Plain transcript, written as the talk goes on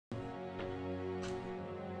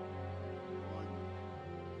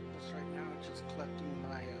just collecting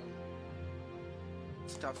my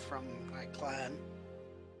stuff from my clan.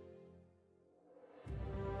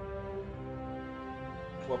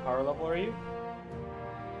 What power level are you?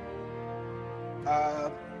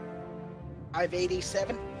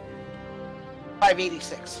 587,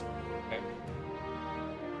 586. Okay.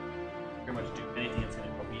 Pretty much do anything that's going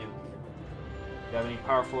to help you. Do you have any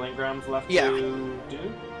powerful engrams left Yeah. to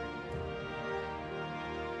do?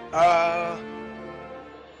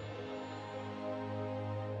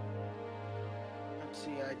 Let's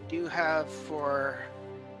see. I do have for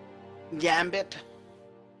Gambit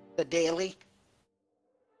the daily,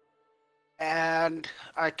 and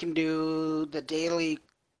I can do the daily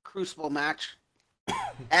Crucible match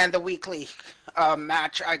and the weekly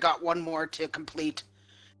match. I got one more to complete,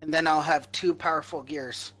 and then I'll have 2 powerful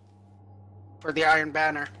gears for the Iron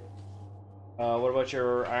Banner. What about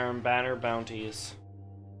your Iron Banner bounties?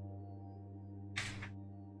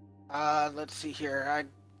 Let's see here.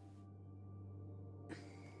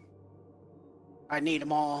 I need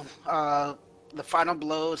them all. The final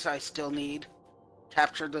blows I still need.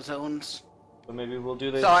 Capture the zones. So maybe we'll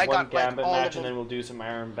do this So I one got, like, Gambit all match of and then them. we'll do some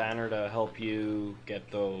Iron Banner to help you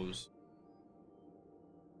get those.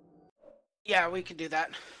 Yeah, we could do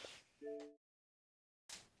that.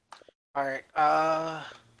 Alright,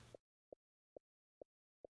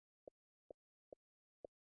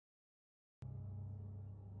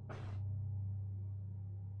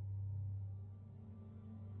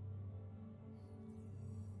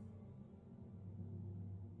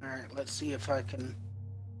 Alright, let's see if I can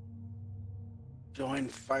join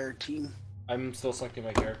Fire Team. I'm still selecting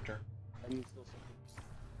my character.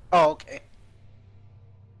 Oh, okay.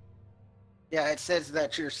 Yeah, it says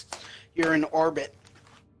that you're in orbit.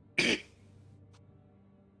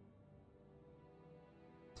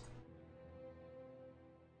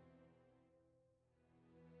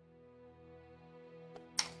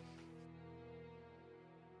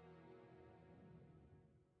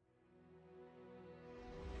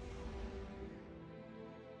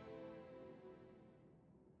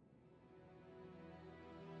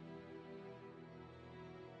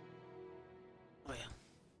 Oh yeah.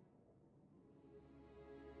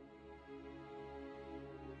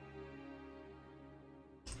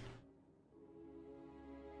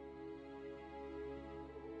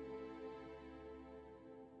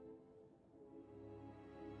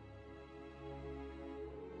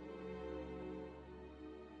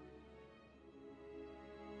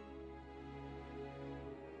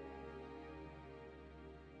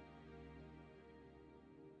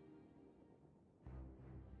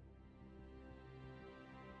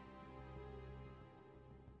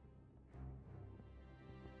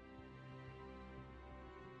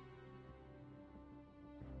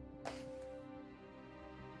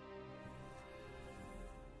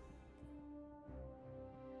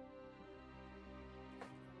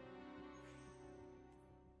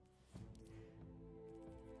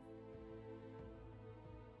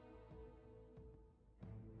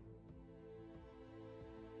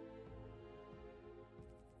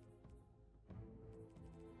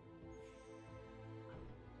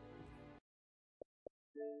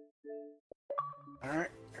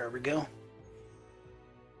 Alright, here we go.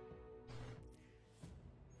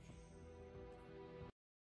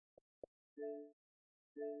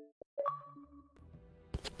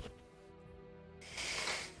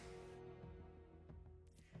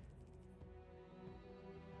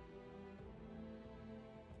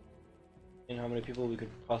 And how many people we could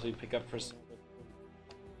possibly pick up for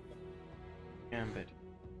Gambit.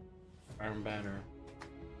 Iron Banner.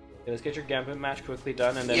 Okay, let's get your Gambit match quickly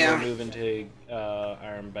done and then Yeah. we'll move into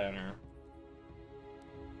Iron Banner.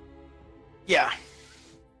 Yeah.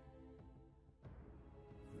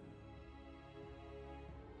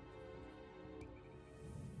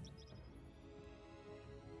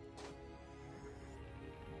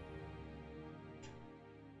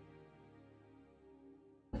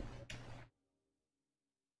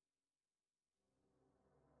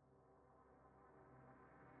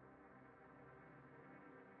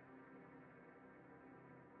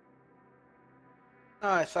 Oh,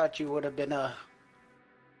 I thought you would have been a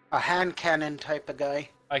hand cannon type of guy.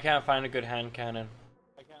 I can't find a good hand cannon.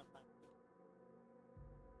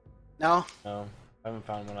 No? No, I haven't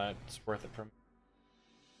found one that's worth it for me.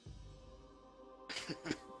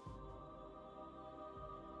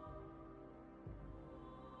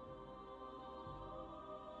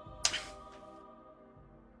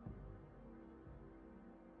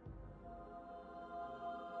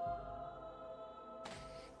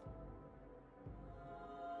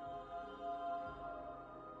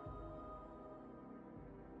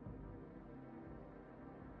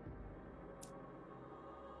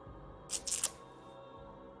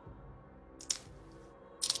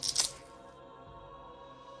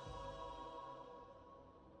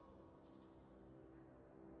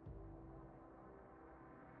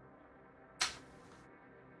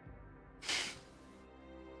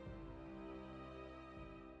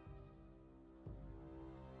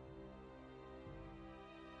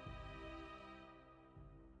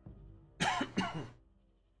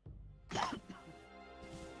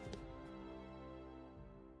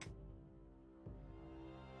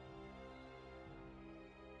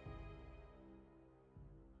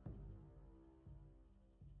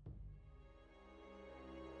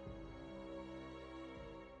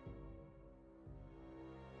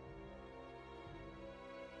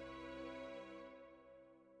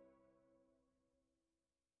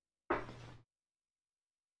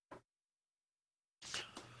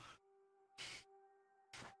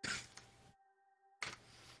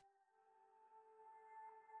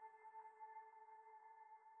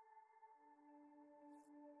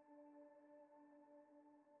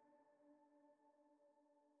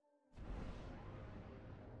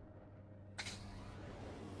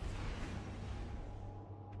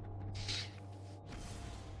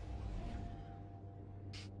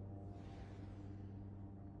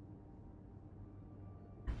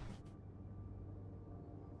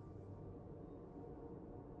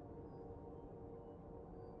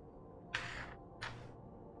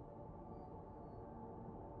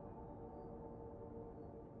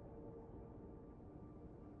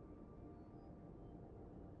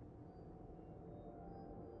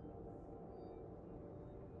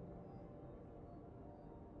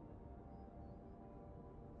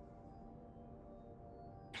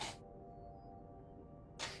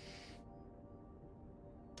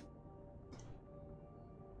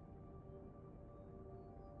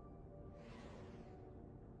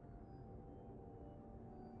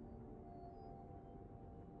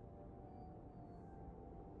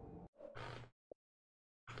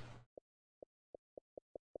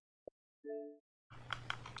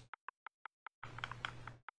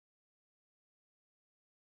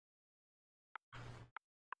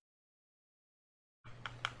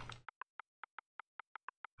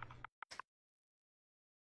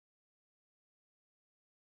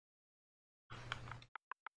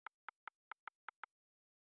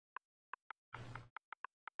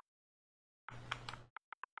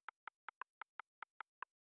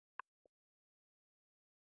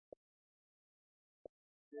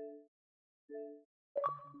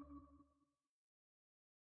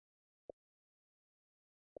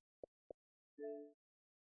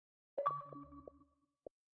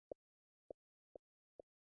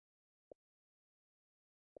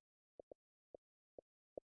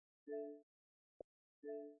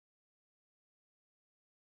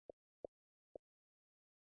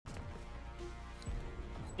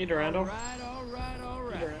 Hey, Durando. All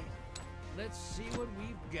right. Let's see what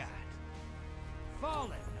we've got.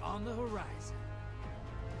 Fallen on the horizon.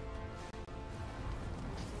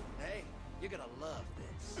 Hey, you're gonna love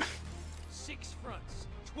this. 6 fronts,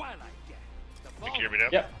 Twilight Gang. The Can you hear me now?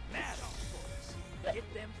 Yep. Mad boys.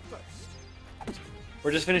 Get them first.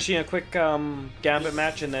 We're just finishing a quick Gambit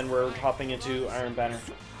match, and then we're hopping into Iron Banner.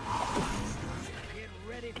 Get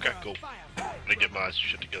ready for Okay, a cool. firefight. Let me get my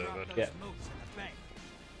shit together Drop then. those Yeah. moats in the bank.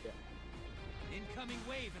 Incoming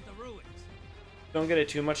wave at the ruins. Don't get it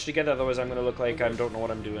too much together, otherwise I'm gonna look like I don't know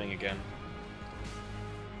what I'm doing again.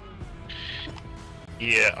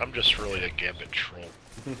 Yeah, I'm just really a Gambit troll.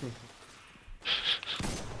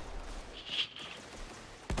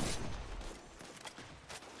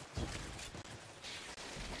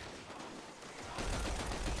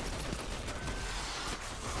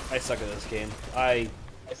 I suck at this game. I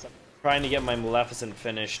trying to get my Maleficent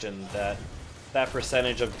finished, and that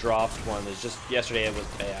percentage of dropped one is just yesterday it was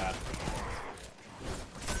bad.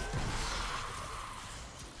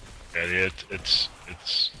 Yeah,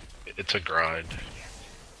 it's a grind.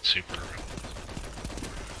 Super.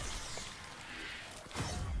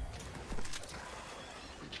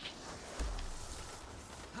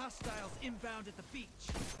 Hostiles inbound at the beach.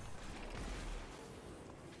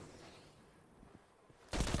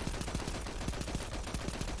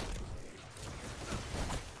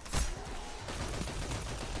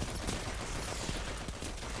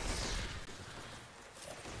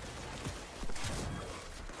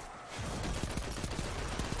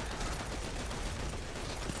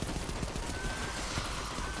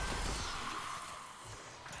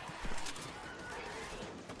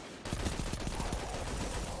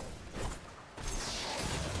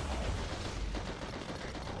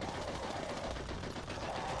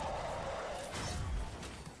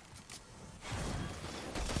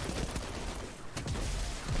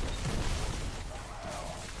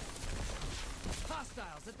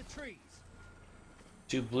 Hostiles at the trees.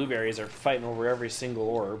 2 blueberries are fighting over every single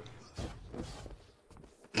orb.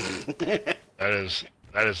 That is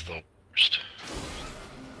the worst.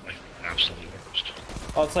 Like, absolute worst.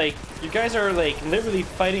 Oh, it's like, you guys are like literally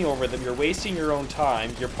fighting over them, you're wasting your own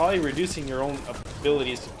time, you're probably reducing your own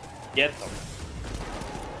abilities to get them.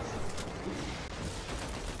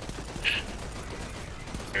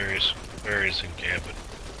 Various in Gambit.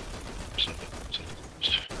 So the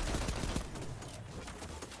worst.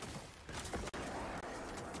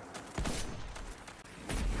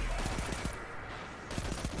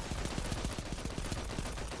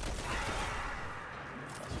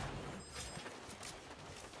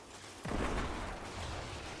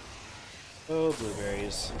 Oh,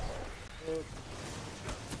 blueberries. Oh.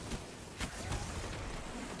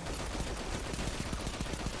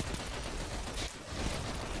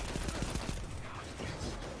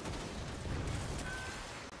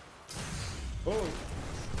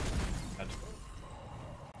 God.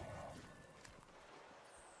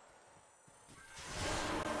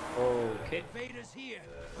 Okay. Invaders here.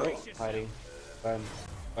 Oh, Brace yourself. hiding.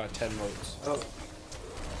 10 modes. Oh.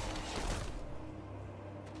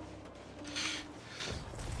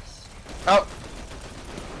 Oh,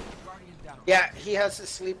 Guardian down. yeah, he has a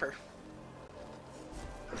sleeper.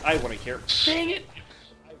 I want to hear. Dang it!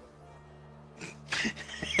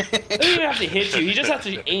 I don't even have to hit you. You just have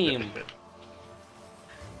to aim.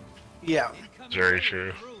 Yeah. Incoming Very wave true.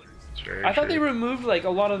 at the ruins. It's very I thought they true. removed like a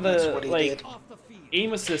lot of That's the what he like did. Off the field.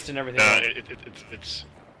 aim assist and everything. No, it's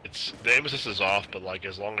the aim assist is off, but like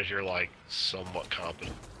as long as you're like somewhat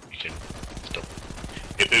competent, you can still.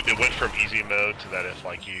 It went from easy mode to that if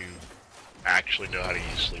like you actually know how to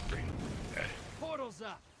use sleeper. Okay. Portals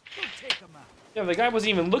up. Go take them out. Yeah, the guy wasn't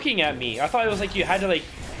even looking at me. I thought it was like you had to like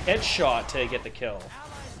headshot to get the kill.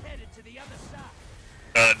 Allies headed to the other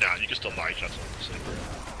side. No, you can still buy shots on the sleeper.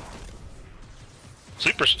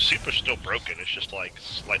 Sleeper's still broken. It's just like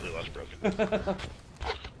slightly less broken.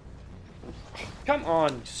 Come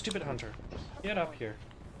on, you stupid hunter. Get up here.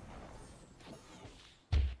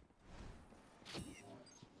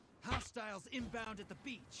 Hostiles inbound at the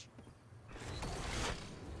beach.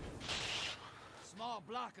 Small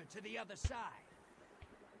blocker to the other side.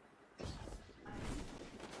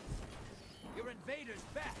 Your invader's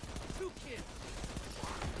back. 2 kills.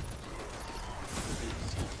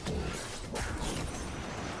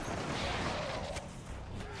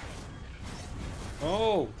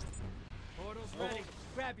 Oh! Portal's ready.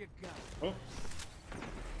 Grab your gun. Oh.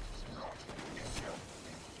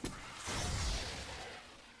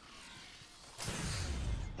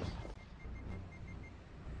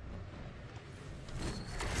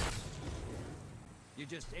 You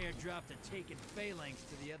just airdropped a taken phalanx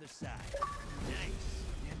to the other side. Nice.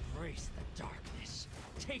 Embrace the darkness.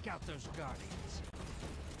 Take out those guardians.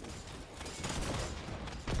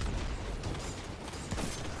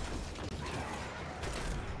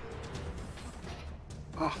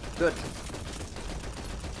 Oh, good.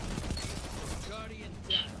 Guardian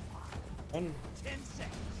down. One. 10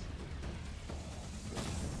 seconds.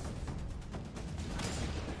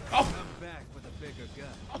 Oh! Come back with a bigger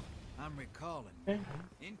gun. I'm recalling.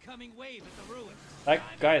 Incoming wave at the ruins. That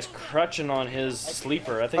guy is crutching on his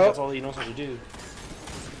sleeper. I think that's all he knows how to do. You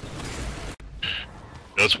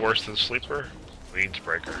know what's worse than Sleeper?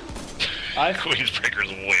 Queensbreaker.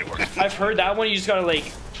 Queensbreaker's way worse. I've heard that one. You just gotta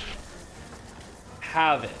like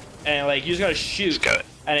have it, and like you just gotta shoot.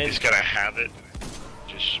 And he's gotta have it.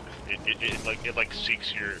 Just it like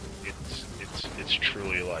seeks your. It's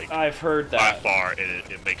truly like. I've heard that. By far,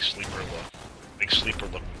 it makes Sleeper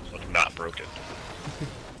look not broken.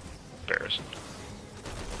 Embarrassing.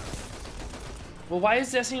 Well, why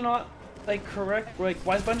is Destiny not like correct? Like,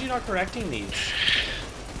 why is Bungie not correcting these?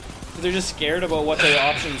 They're just scared about what the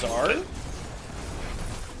options are.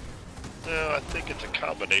 No, I think it's a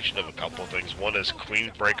combination of a couple of things. One is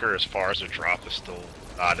Queensbreaker, as far as a drop, is still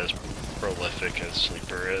not as prolific as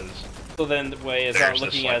Sleeper is. So then, the way is There's not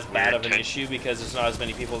looking this, as like, bad weird of an issue because there's not as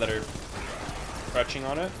many people that are crutching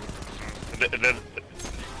on it. And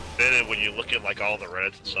then when you look at like all the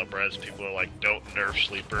Reddits and subreddits, people are like, "Don't nerf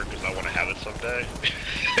Sleeper because I want to have it someday."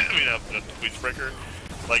 I mean, I'm Queensbreaker.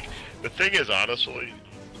 Like the thing is, honestly,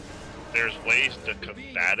 there's ways to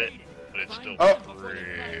combat it, but it's still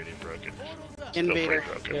pretty broken. Invader. Still pretty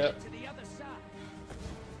broken. Yeah.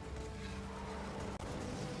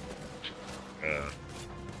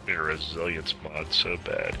 Being a resilience mod so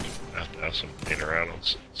bad. You have to have some paint around on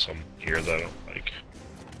some gear that I don't like.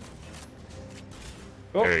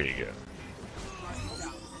 Oh. There you go.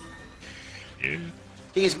 You.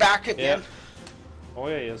 He's back again. Yeah. Oh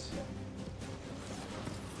yeah, he is.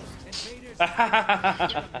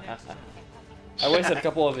 I wasted a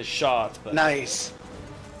couple of his shots, but Nice.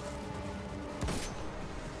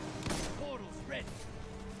 Portal's ready.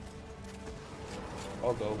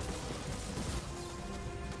 I'll go.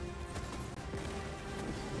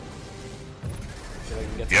 See if I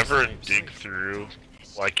can get You some ever snipes. dig through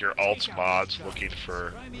like your alts mods looking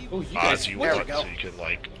for Oh, you mods guys, you there we want go. so you can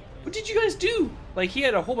like what did you guys do? Like, he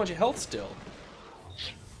had a whole bunch of health still.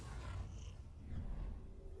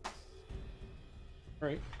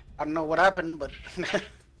 Right. I don't know what happened, but Yeah,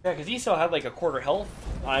 because he still had like a quarter health.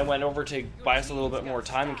 I went over to buy us a little bit more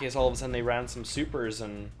time in case all of a sudden they ran some supers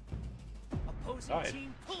and Opposing died.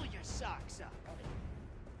 team, pull your socks up.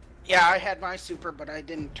 yeah, I had my super, but I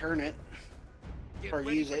didn't turn it. Get Or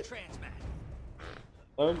ready use for it. transmat.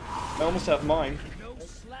 I almost have mine. No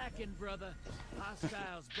slacking, brother.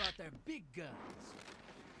 Hostiles brought their big guns.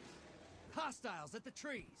 Hostiles at the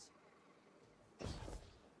trees.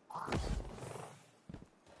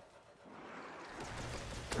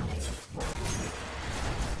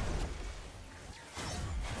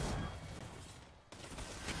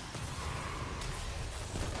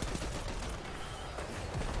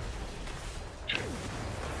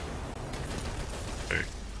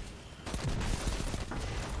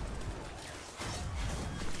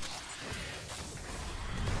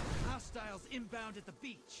 Hostiles inbound at the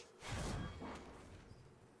beach.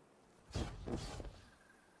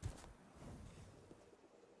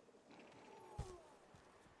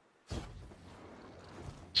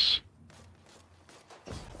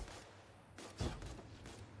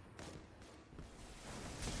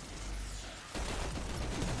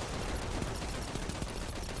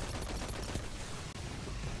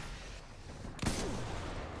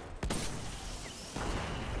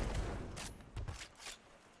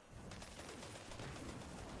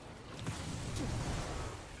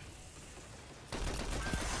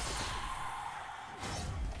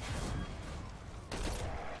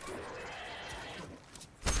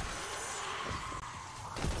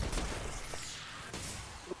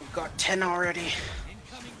 Got 10 already.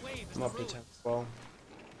 Incoming waves. I'm up to 10 as well.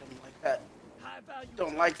 Don't like that. High value.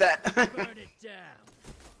 Don't like that. Burn it down.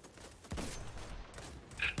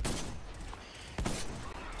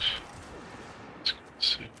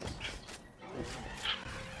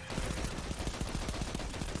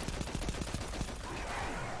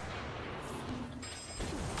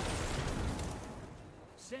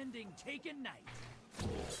 Sending Taken Knight.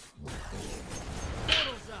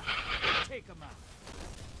 Portals up. Take 'em out.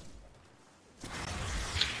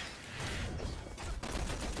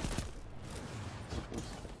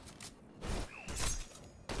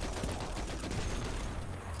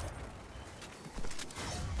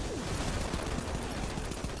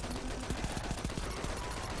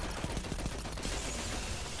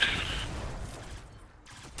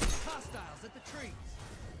 Hostiles at the trees.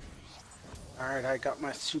 Alright, I got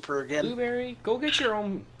my super again. Blueberry, go get your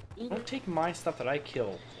own. Don't take my stuff that I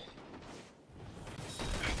kill.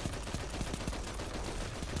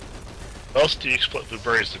 What else do you expect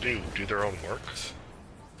blueberries to do? Do their own work?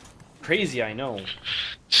 Crazy, I know.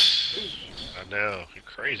 I know. You're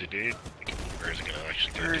crazy, dude. I think blueberries are gonna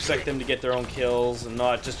actually do it. Expect them to get their own kills and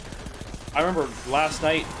not just. I remember last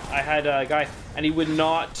night I had a guy and he would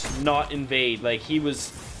not invade. Like he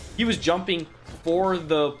was jumping for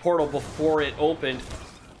the portal before it opened,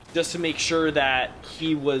 just to make sure that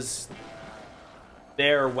he was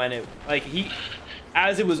there when it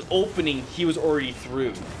as it was opening, he was already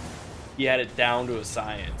through. He had it down to a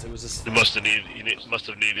science. It was just. He must have needed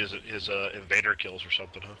his invader kills or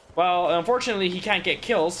something, huh? Well, unfortunately, he can't get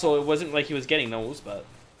kills, so it wasn't like he was getting those, but.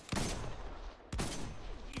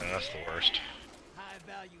 Yeah, that's the worst. High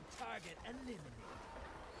value target eliminated.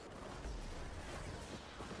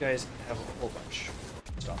 You guys have a whole bunch.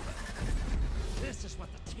 Stop that. This is what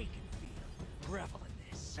the Taken feel. Revel in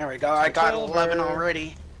this. There we go. I got Silver. 11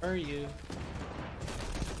 already. Where are you?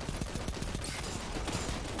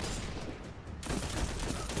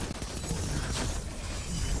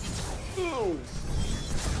 Ooh.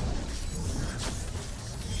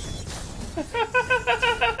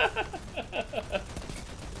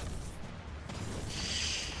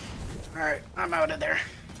 Alright, I'm out of there.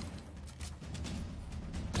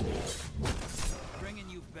 Bringing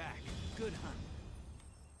you back. Good hunt.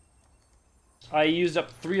 I used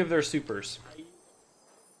up 3 of their supers.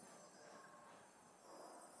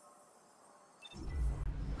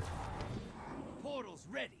 Portals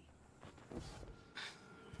ready.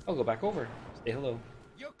 I'll go back over. Say hello.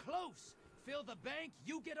 You're close. Fill the bank,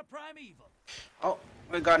 you get a primeval. Oh,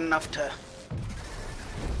 we got enough to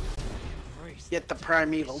Embrace get the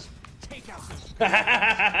primeval. Take out those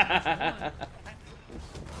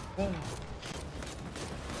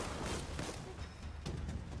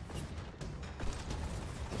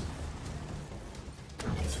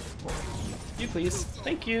You please.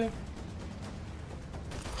 Thank you.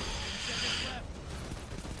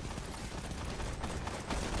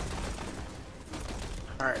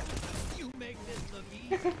 Alright. You make this look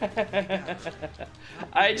easy.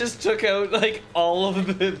 I just took out like all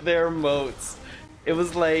of their moats. It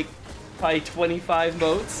was like probably 25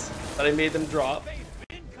 moats that I made them drop.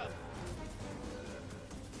 Income.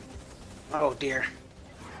 Oh dear.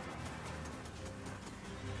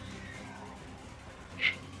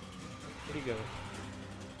 Where'd he go?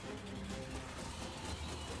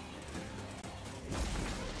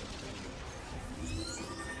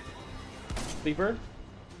 Sleeper?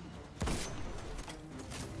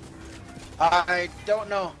 I don't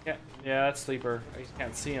know. Yeah, that's Sleeper. I just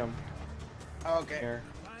can't see him. Okay. Here.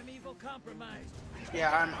 Primeval compromised.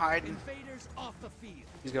 Yeah, I'm hiding. Invaders off the field.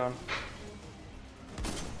 He's gone.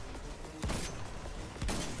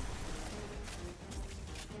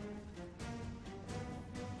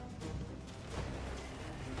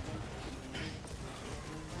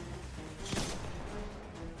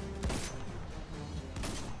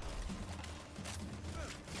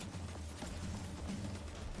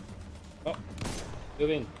 Oh,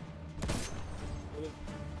 moving.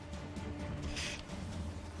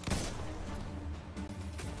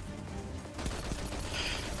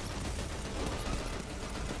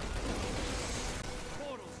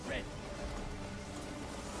 Portals ready.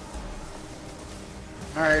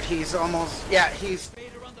 Alright, he's almost. Yeah, he's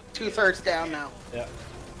Invader on the 2/3 down now. Yeah.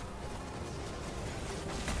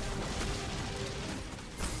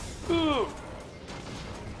 Ooh.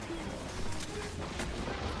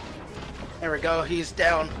 There we go, he's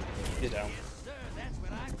down. He's down. Sir, that's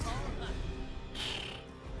what I call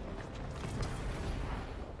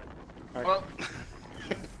a hunt. Well,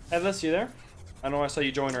 Headless, you there? I know I saw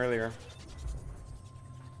you join earlier.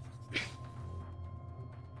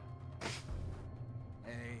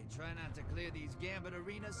 Hey, try not time to clear these Gambit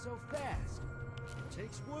arenas so fast. It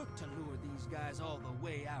takes work to lure these guys all the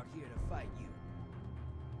way out here to fight you.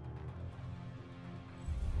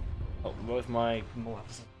 Oh, with my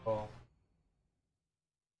Maleficent ball.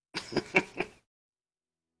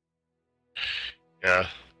 Yeah.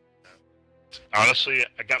 Honestly,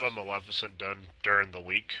 I got my Maleficent done during the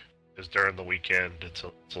week. Because during the weekend, it's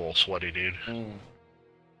a little sweaty, dude. They're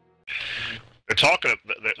talking.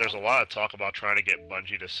 There's a lot of talk about trying to get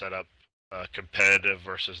Bungie to set up competitive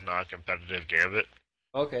versus non-competitive Gambit.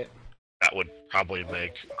 Okay. That would probably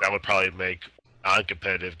make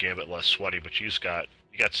non-competitive Gambit less sweaty. But you got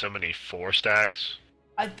so many 4 stacks.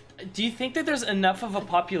 Do you think that there's enough of a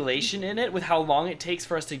population in it with how long it takes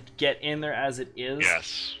for us to get in there as it is?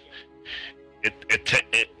 Yes. I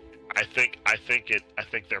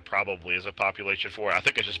think there probably is a population for it. I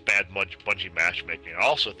think it's just bad Bungie matchmaking. I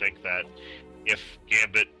also think that if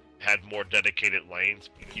Gambit had more dedicated lanes,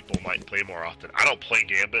 people might play more often. I don't play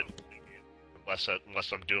Gambit unless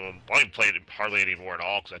I'm doing. I don't play it hardly anymore at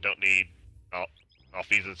all because I don't need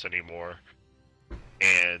Malfeasance anymore,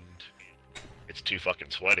 and it's too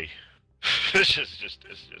fucking sweaty. It's just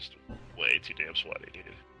way too damn sweaty, dude.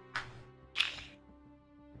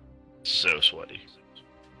 So sweaty.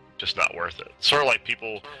 Just not worth it. Sort of like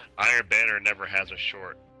Iron Banner never has a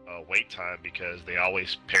short wait time because they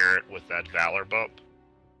always pair it with that Valor bump.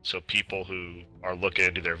 So people who are looking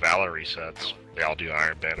to do their Valor resets, they all do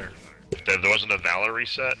Iron Banner. If there wasn't a Valor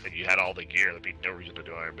reset and you had all the gear, there'd be no reason to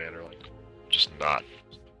do Iron Banner. Like, just not.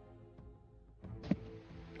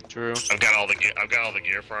 True. I've got all the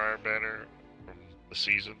gear for Iron Banner from the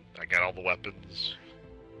season. I got all the weapons.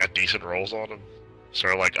 Got decent rolls on them.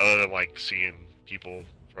 So like, other than like seeing people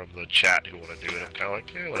from the chat who want to do it, I'm kind of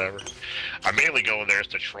like, yeah, whatever. I'm mainly going there as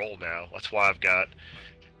to troll now. That's why I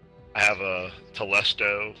have a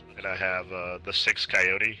Telesto and I have the 6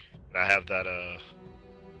 Coyote, and I have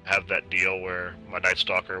that deal where my Night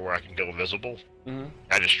Stalker where I can go invisible. Mm-hmm.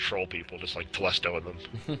 I just troll people, just like Telestoing them.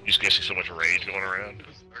 You just get to see so much rage going around.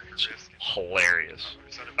 It's hilarious.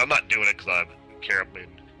 I'm not doing it because I care. I mean,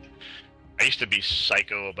 I used to be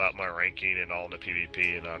psycho about my ranking and all in the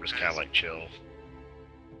PvP, and I'm just kind of like chill.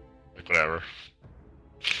 Like, whatever.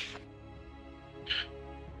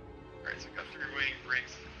 Alright, so we got 3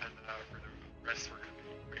 ranks, and for the rest we're going to be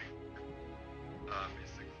waiting for,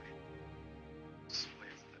 basically,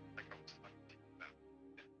 displays that, like I was talking about.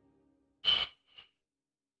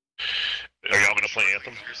 Are y'all going to play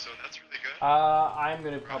Anthem? So that's really good. I'm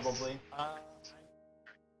gonna probably.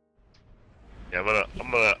 Yeah,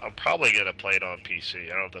 I'm probably gonna play it on PC.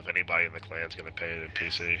 I don't know if anybody in the clan's gonna play it in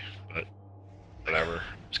PC, but whatever.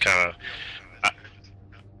 It's kind of.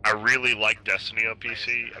 I really like Destiny on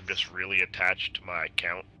PC. I'm just really attached to my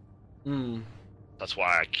account. That's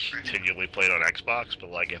why I continually play it on Xbox. But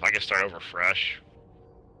like, if I can start over fresh,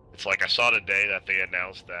 it's like I saw today that they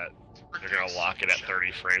announced that they're gonna lock it at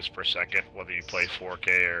 30 frames per second, whether you play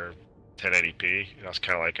 4K or 1080p. And I was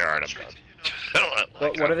kind of like, all right, I'm done.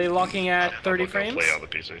 What are they locking at? 30 frames? Play on the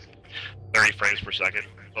PC. 30 frames per second,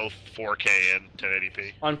 both 4K and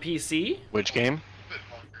 1080p. On PC? Which game?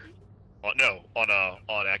 No, on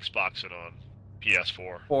Xbox and on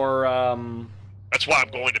PS4. Or That's why I'm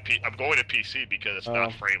going to PC because it's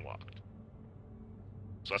not frame locked.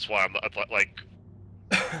 So that's why I'm like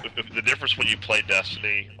the difference when you play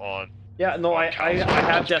Destiny on. Yeah, no, I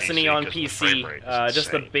have Destiny on PC, just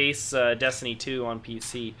the insane. base Destiny 2 on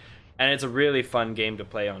PC, and it's a really fun game to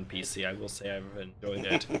play on PC. I will say I've enjoyed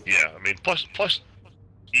it. Yeah, I mean, plus,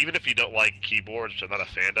 even if you don't like keyboards, which I'm not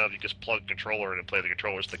a fan of, you just plug a controller in and play the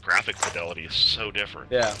controllers. The graphic fidelity is so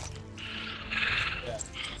different. Yeah.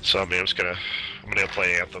 So I mean, I'm gonna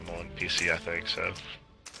play Anthem on PC, I think. So.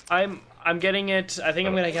 I'm getting it. I think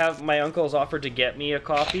I'm gonna have my uncle's offered to get me a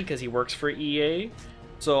copy because he works for EA.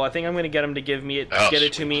 So I think I'm gonna get him to get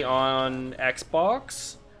it to me on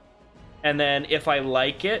Xbox, and then if I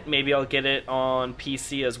like it, maybe I'll get it on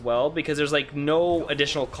PC as well because there's like no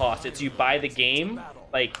additional cost. It's you buy the game.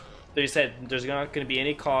 Like they said, there's not gonna be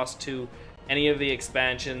any cost to any of the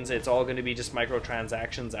expansions. It's all gonna be just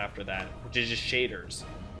microtransactions after that, which is just shaders.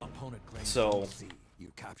 So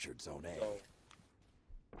You captured Zone A. You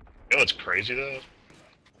know what's crazy though?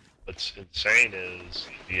 What's insane is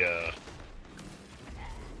the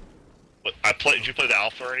Did you play the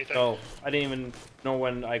alpha or anything? Oh, I didn't even know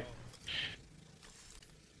when I.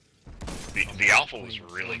 The alpha was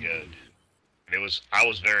really good. And I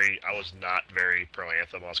was not very pro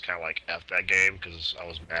Anthem. I was kind of like F that game because I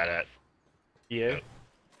was mad at. Yeah.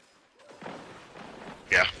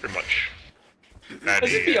 Yeah, pretty much.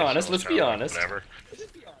 Let's just be honest. Let's be honest. Whatever.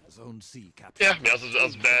 Zone C captured. Yeah, I mean, I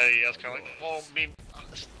was mad. I was kind of like, well, I mean,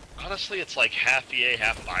 honestly, it's like half EA,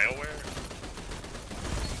 half BioWare.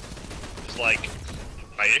 It's like,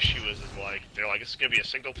 my issue is like, they're like, it's gonna be a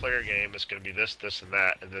single player game, it's gonna be this, this, and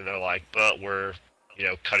that, and then they're like, but we're, you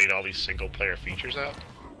know, cutting all these single player features out.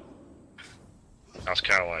 I was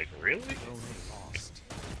kind of like, really? Zone A lost.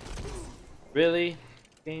 Really?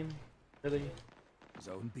 Game? Really?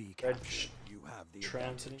 Zone B Red captured. You have the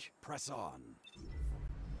Transit. advantage. Press on.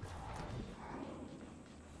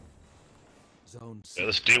 Zone C. Yeah,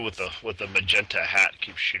 this dude with the magenta hat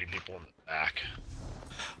keeps shooting people in the back.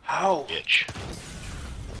 How? Bitch.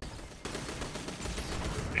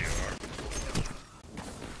 There you are.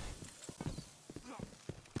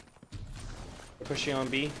 Pushing on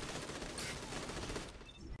B.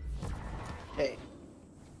 Hey.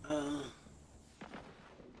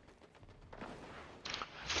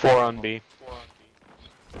 4 on B.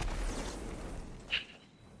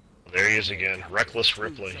 There he is again, Reckless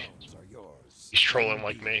Ripley. Zones are yours. He's trolling Zone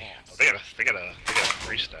like B me. lost. Oh, they got a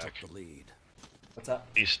free stack. Took the lead. What's up?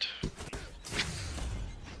 East.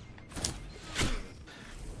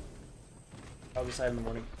 I'll decide in the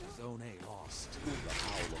morning. Zone A lost. The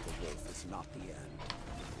howl of the wolf is not the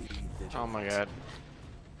end. Be vigilant. Oh my god.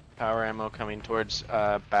 Power ammo coming towards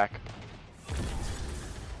back.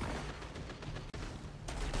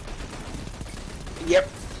 Yep.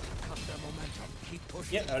 Cut their momentum. Keep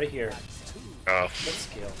pushing. Get out of here. That's two. Oh, Let's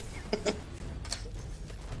scale.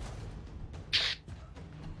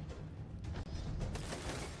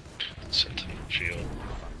 Sentinel shield.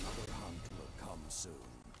 Another hunt will come soon.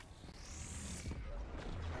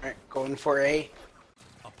 Alright, going for A.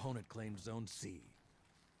 Opponent claims Zone C.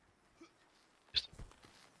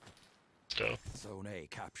 So, Zone A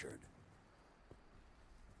captured.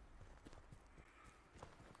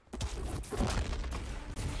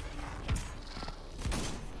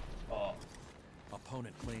 Oh.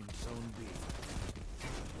 Opponent claims Zone B.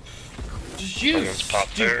 You Someone's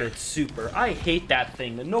popped there. stupid super. I hate that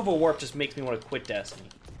thing. The Nova Warp just makes me want to quit Destiny.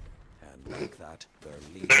 And like that, their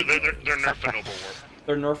lead. they're nerfing Nova Warp.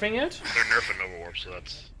 They're nerfing it? They're nerfing Nova Warp, so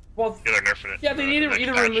that's... Well, Yeah, they're nerfing it. yeah, they need to Next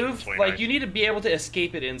either patch in remove, 29. like, you need to be able to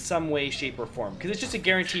escape it in some way, shape, or form, because it's just a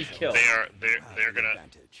guaranteed kill. You They're have the gonna...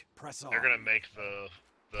 advantage. Press on. They're gonna make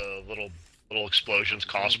the little explosions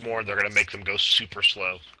cost more. They're gonna make them go super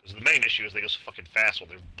slow. Because the main issue is they go so fucking fast while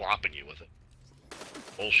they're bopping you with it.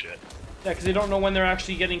 Bullshit. Yeah, because they don't know when they're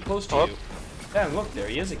actually getting close to Oh. you. Yeah, look, there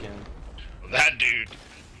he is again. That dude.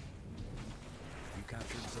 You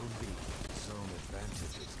captured Zone B. Zone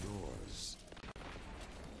advantage is yours.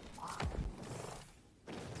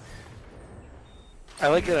 I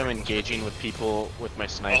like that I'm engaging with people with my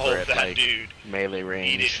sniper Oh, at that like dude. melee Eat it,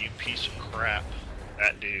 range. you piece of crap.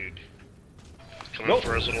 That dude. Coming Nope.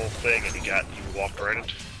 for his little thing and he walked right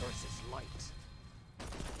into... Versus light.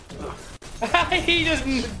 He just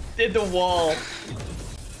did the wall.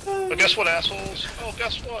 But guess what, assholes? Oh,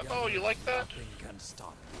 guess what? Oh, you like that? Nothing can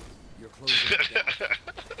stop you. You're closing the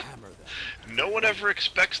gap. Hammer them. No one ever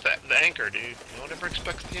expects the anchor, dude. No one ever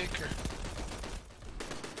expects the anchor.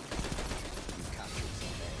 You captured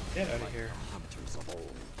Zone A. Get out of here. Hunters of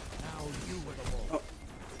old. Now you were the wolf.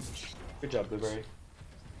 Good job, Blueberry.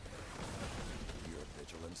 Your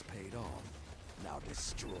vigilance paid off. Now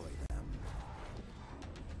destroy them.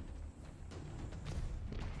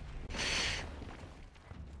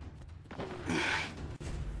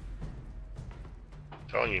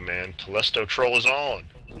 Telling you, man, Telesto Troll is on.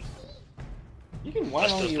 You can whine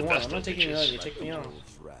all Lesto's you the want. best I'm not of taking you bitches. out. You take me off.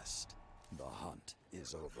 Wolves rest. The hunt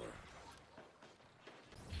is over.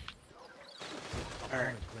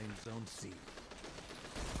 Alright. Opponent claims Zone C.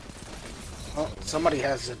 Oh, somebody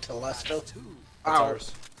has a Telesto. Two. That's Ow.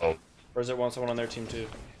 ours. Oh, Or is there someone on their team too?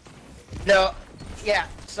 No. Yeah,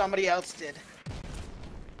 somebody else did.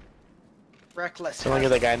 Reckless. So look at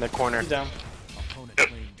the guy in the corner. He's down. Opponent Yep,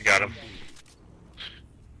 claims you got Zone him. B.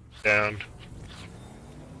 down.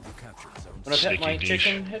 You captured Zone Wanna C. pet my Sneaky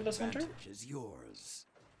chicken, Headless Hunter? Advantage is yours.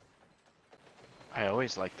 I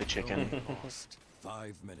always like the chicken. Zone lost.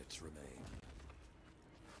 5 minutes remain.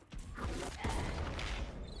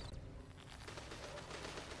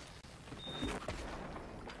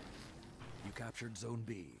 You captured Zone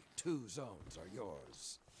B. 2 zones are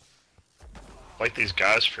yours. Like these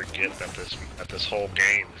guys forget that this whole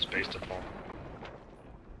game is based upon.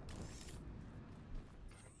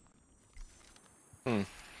 I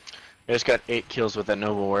just got 8 kills with that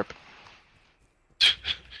Nova Warp.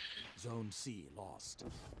 Zone C lost.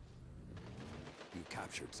 You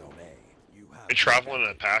captured Zone A. You have They travel in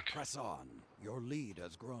a pack. Press on. Your lead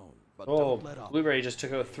has grown, but Oh, don't let up. Blueberry just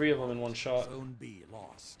took out 3 of them in one shot. Zone B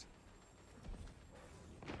lost.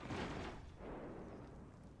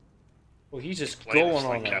 Well, he's just Playing going this on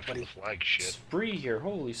like that capture the flag shit. spree here.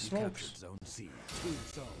 Holy You smokes. captured Zone C. 2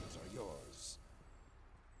 zones are yours.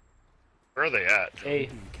 Where are they at? A.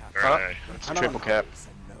 B captured. Where are they? It's a triple cap.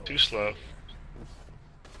 And no. Too slow.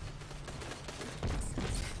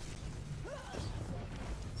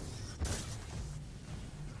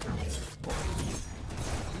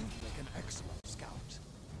 Like an excellent scout.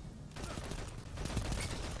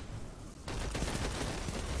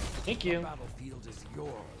 Thank The you. battlefield is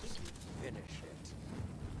yours. Finish it.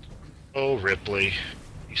 Oh, Ripley.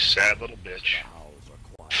 You sad little bitch. Howls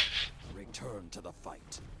are quiet. Return to the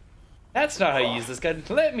fight. That's not how you use this gun.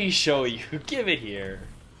 Let me show you. Give it here.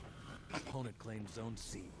 Opponent claims Zone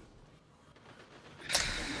C. You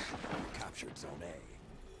captured Zone A.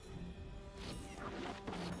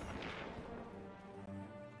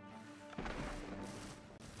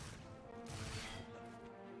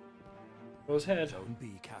 Goes head. Zone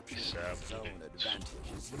B captured. Sap. Zone advantage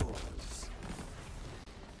is yours.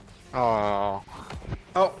 Oh.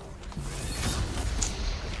 Oh,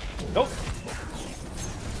 Nope.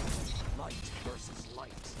 Light versus light.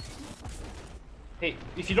 Hey,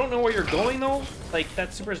 if you don't know where you're going though, like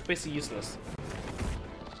that super is basically useless.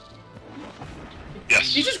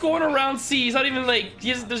 Yes. He's just going around C. He's not even like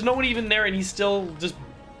there's no one even there, and he's still just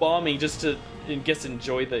bombing just to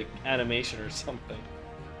enjoy the animation or something.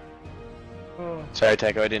 Oh. Sorry,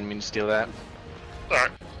 Taco, I didn't mean to steal that.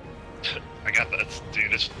 Alright. I got that.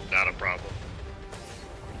 Dude, it's not a problem.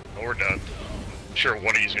 Oh, we're done. I'm sure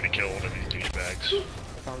one of you's gonna kill one of these douchebags.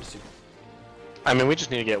 Found a super. I mean, we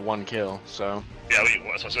just need to get one kill, so. Yeah,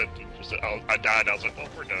 so I said, I died, I was like, well,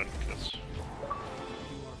 we're done. 'Cause You are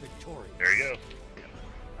victorious. there you go.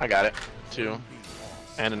 I got it. 2.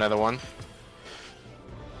 And another one.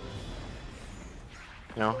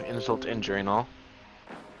 You know, insult to injury and all.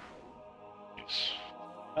 Yes.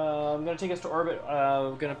 I'm gonna take us to orbit.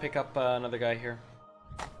 We're gonna pick up another guy here.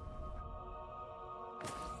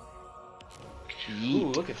 Ooh,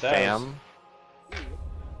 look at that. Fam.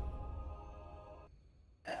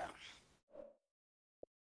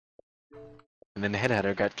 And then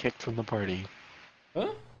Headhatter got kicked from the party.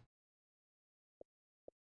 Huh?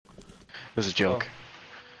 It was a joke.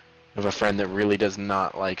 Of a friend that really does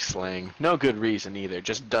not like slang. No good reason either,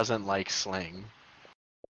 just doesn't like slang.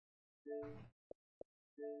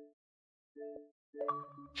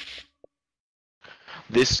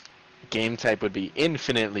 This game type would be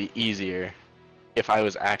infinitely easier if I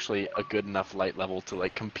was actually a good enough light level to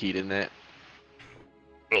like compete in it.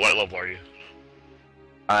 What light level are you?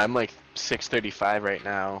 I'm like 635 right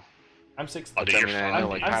now. I'm 6. Oh, Which, dude, I mean, you're I know,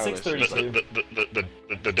 fine. like, I'm powerless. 632.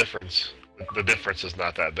 The difference is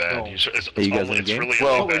not that bad. No. It's Are you guys only, in the game? really Well,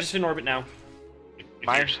 Oh, only we're bad just in orbit now. if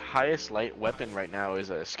My you're- highest light weapon right now is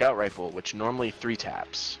a scout rifle, which normally 3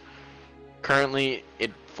 taps. Currently,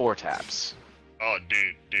 it 4 taps. Oh,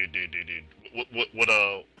 dude.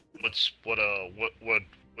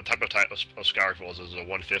 What type of scout rifle is this? Is it a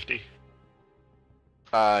 150?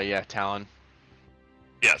 Yeah, Talon.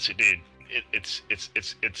 Yeah, see, dude, it's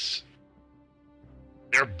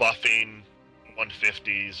they're buffing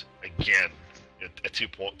 150s again at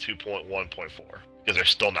 2.1.4 because they're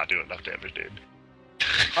still not doing enough damage, dude.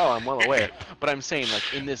 Oh, I'm well aware. But I'm saying,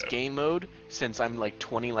 like, in this game mode, since I'm like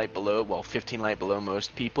 20 light below, well, 15 light below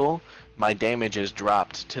most people, my damage is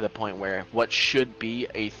dropped to the point where what should be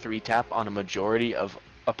a 3 tap on a majority of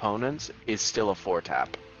opponents is still a 4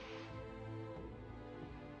 tap.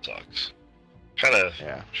 Sucks. Kind of.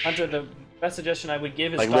 Yeah. Hunter, the best suggestion I would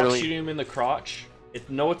give is Like, stop literally- shooting him in the crotch.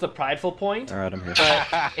 Know it's a prideful point, Alright, I'm here.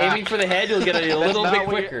 but aiming for the head, you'll get it a little not bit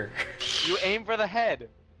what you- quicker. You aim for the head.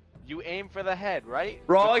 You aim for the head, right?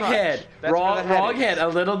 Wrong The crotch. head. That's where the Wrong is. head. A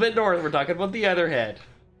little bit north. We're talking about the other head.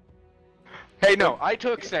 Hey, no, I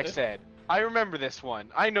took sex ed. I remember this one.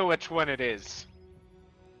 I know which one it is.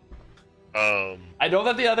 I know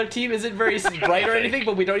that the other team isn't very bright or anything,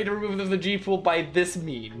 but we don't need to remove them from the G pool by this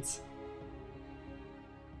means.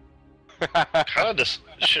 Kind of just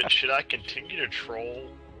should I continue to troll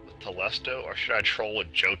with Telesto or should I troll with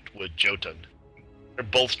Jotun? They're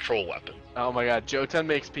both troll weapons. Oh my god, Jotun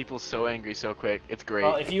makes people so angry so quick. It's great.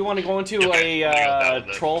 Well, if you want to go into Okay, I'll go with that one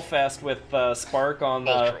then. troll fest with Spark on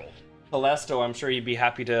Both the troll. Telesto, I'm sure he'd be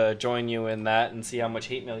happy to join you in that and see how much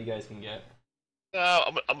hate mail you guys can get. No,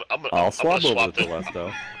 I'll swap over swap to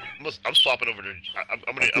Telesto. I'm swapping over to.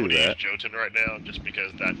 I'm do gonna use that. Jotun right now, just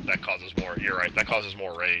because that causes more. You're right. That causes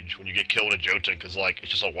more rage when you get killed in Jotun, because like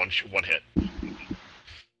it's just a one hit.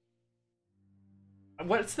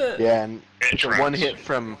 What's the... yeah, and It it's a tracks. one hit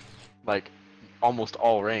from, like, almost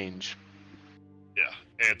all range. Yeah,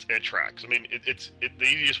 It tracks. I mean, the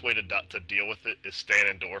easiest way to deal with it is stand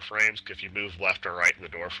in door frames. 'Cause if you move left or right in the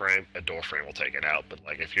door frame, a door frame will take it out. But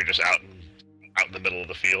like if you're just out in the middle of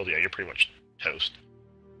the field, yeah, you're pretty much toast.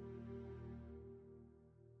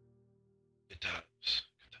 Good times.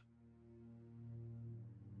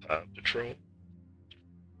 Patrol.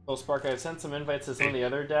 Oh, Spark, I've sent some invites to some of the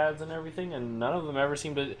other dads and everything, and none of them ever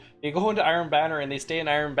seem to. They go into Iron Banner and they stay in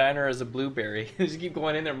Iron Banner as a blueberry. They just keep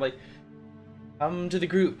going in there. I'm like, come to the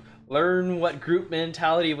group. Learn what group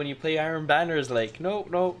mentality when you play Iron Banner is like. No.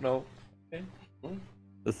 Okay.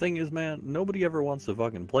 The thing is, man, nobody ever wants to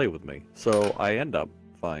fucking play with me, so I end up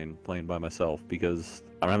fine playing by myself because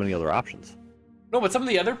I don't have any other options. No, but some of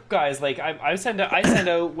the other guys, like I send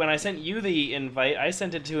out when I sent you the invite, I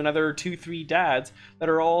sent it to another 2-3 dads that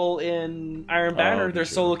are all in Iron Banner. They're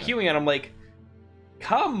solo queuing, and I'm like,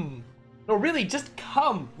 come. No, really, just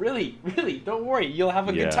come. Really, don't worry. You'll have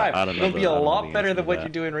a good time. It'll be a lot better than what you're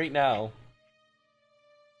doing right now.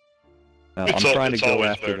 I'm trying to go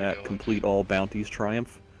after that complete all bounties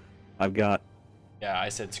triumph. I've got I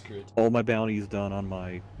said screw it. All my bounties done on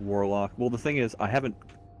my warlock. Well, the thing is, I haven't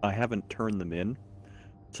turned them in,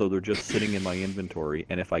 so they're just sitting in my inventory.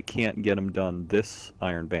 And if I can't get them done this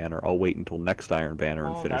Iron Banner, I'll wait until next Iron Banner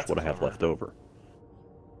and finish what I have left over.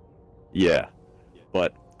 Yeah,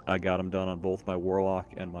 but I got them done on both my warlock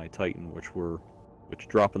and my titan, which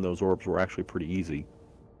dropping those orbs were actually pretty easy.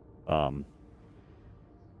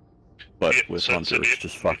 But with Hunter, it's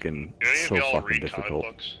just fucking so fucking difficult.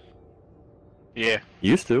 Yeah.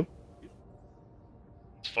 Used to.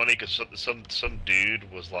 It's funny because some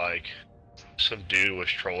dude was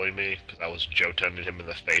trolling me because I was Jotunned him in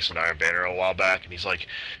the face in Iron Banner a while back, and he's like,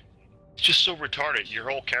 "It's just so retarded. Your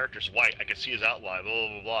whole character's white. I can see his outline. Blah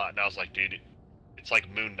blah blah." And I was like, "Dude, it's like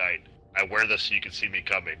Moon Knight. I wear this so you can see me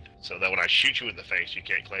coming, so that when I shoot you in the face, you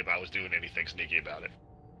can't claim I was doing anything sneaky about it."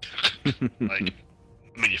 Like,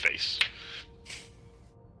 I'm in your face.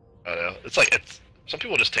 I don't know. It's like some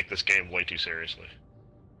people just take this game way too seriously.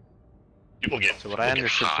 So what I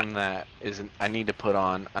understood from that is I need to put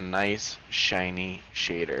on a nice shiny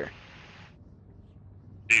shader.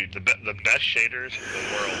 Dude, the best shaders in the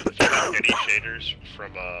world. If you have any shaders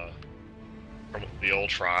from the old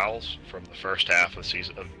trials from the first half of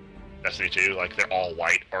season of Destiny 2, like they're all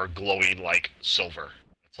white or glowing like silver.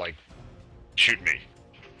 It's like, shoot me.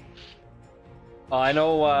 I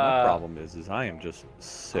know. My problem is I am just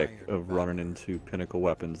sick of running into pinnacle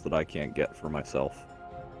weapons that I can't get for myself.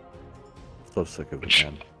 So sick of it,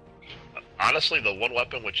 man. Honestly, the one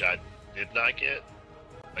weapon which I did not get,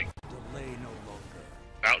 like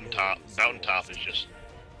Mountaintop is just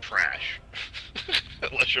trash.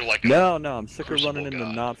 Unless you're like No, I'm sick of running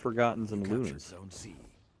into Not Forgottens and Lunas.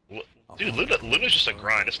 Dude, Luna's just a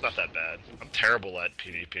grind. It's not that bad. I'm terrible at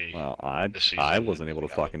PvP. Well, I wasn't able to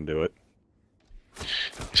fucking do it.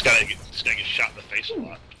 He's gotta get shot in the face a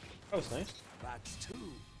lot. That was nice.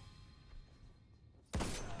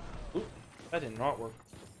 Ooh, that did not work.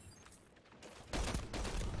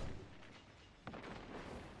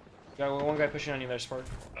 Got one guy pushing on you there, Spark.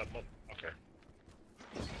 Okay.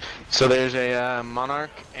 So there's a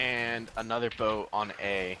Monarch and another boat on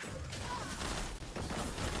A.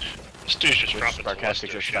 This dude's just dropping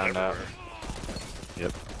Sarcastic just found out.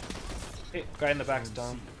 Yep. Hey, guy in the back's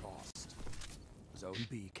down. Zone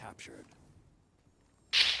B captured.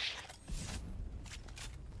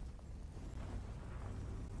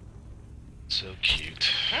 So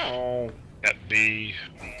cute. Ow. At B.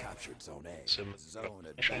 Captured Zone A. Some Zone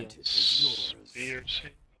advantage is yours.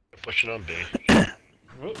 Pushing on B.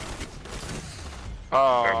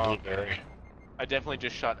 Oh, Blueberry. I definitely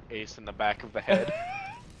just shot Ace in the back of the head.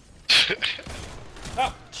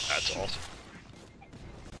 Oh, That's awesome.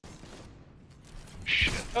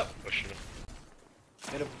 Shit. Pushing him.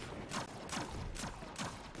 hit him.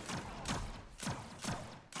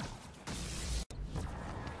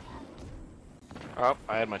 Oh,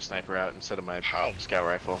 I had my sniper out instead of my scout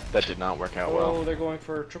rifle. That did not work out well. Oh, they're going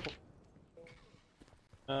for triple.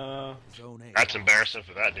 Zone A. That's embarrassing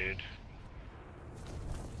for that dude.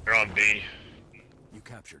 They're on B. You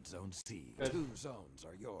captured Zone C. Good. 2 zones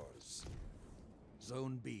are yours.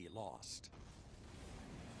 Zone B lost.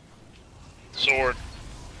 Sword.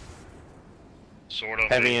 Sword on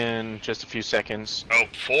Heavy B. in just a few seconds. Oh,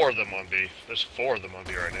 4 of them on B. There's 4 of them on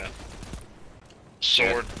B right now.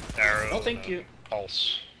 Sword, arrow. Oh, thank you.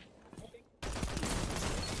 Pulse.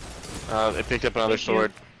 They picked up another Thank you.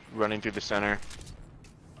 sword running through the center.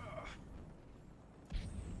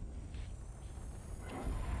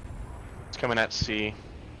 It's coming at C.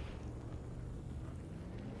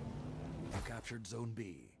 You captured Zone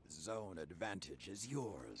B. Zone advantage is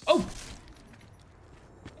yours. Oh!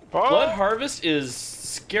 Blood Harvest is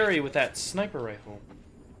scary with that sniper rifle.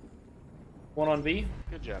 One on B.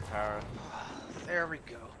 Good job, Power. There we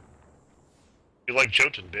go. You like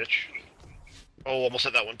Jotun, bitch. Oh, almost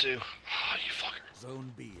hit that one too. Oh, you fucker.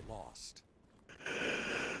 Zone B lost.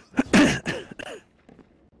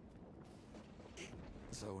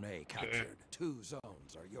 Zone A captured. 2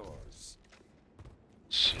 zones are yours.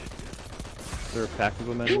 Is there a pack of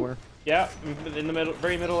them anywhere? Yeah, in the middle,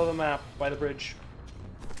 very middle of the map, by the bridge.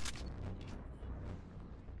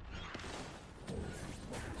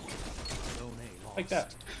 Zone A lost. Like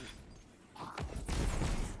that.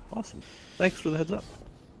 Awesome. Thanks for the heads up.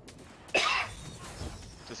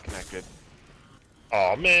 Disconnected.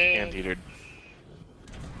 Oh man. Anteatered.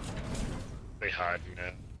 They hide now.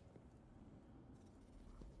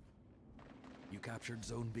 You captured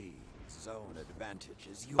Zone B. Zone advantage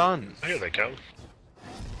is yours. Fun. Here they come.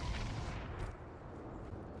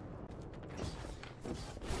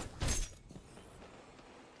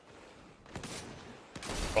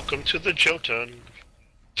 Welcome to the Jotun.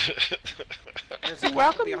 There's a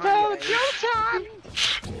welcome behind you, eh?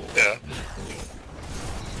 Yeah.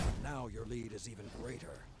 Now your lead is even greater,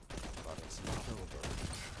 but it's not over.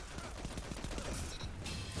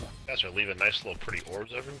 You guys are leaving nice little pretty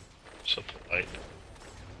orbs over. So polite.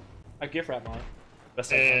 A gift wrap on it.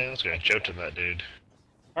 Best I Yeah, can. let's go Jotun that dude.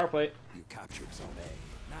 Power plate. You captured Zone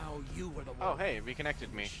A. Now you were the one. Oh, hey,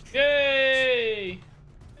 reconnected me. Yay!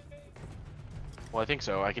 Well, I think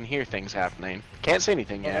so. I can hear things happening. Can't say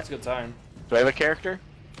anything Oh, yet. that's a good sign. Do I have a character?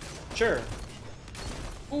 Sure.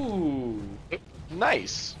 Ooh.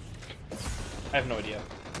 Nice. I have no idea,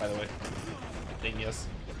 by the way. I think yes.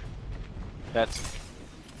 That's...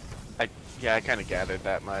 Yeah, I kind of gathered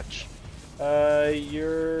that much.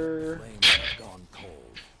 You're Flames have gone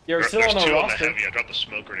cold. still There's on two the on the roster. heavy. I dropped the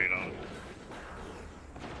smoke grenade on.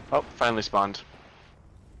 Oh, finally spawned.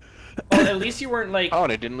 Well, at least you weren't like Oh,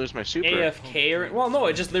 and I didn't lose my super. AFK or well, no,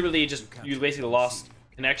 it just literally just you basically lost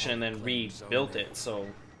connection and then rebuilt it. So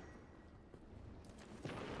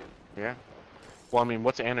Yeah. Well, I mean,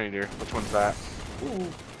 what's Anteater? Which one's that? ooh.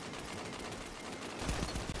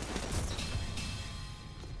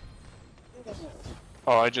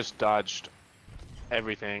 Oh, I just dodged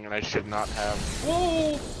everything, and I should not have.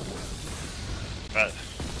 Whoa! Uh,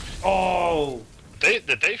 Oh! did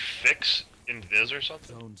they fix Invis or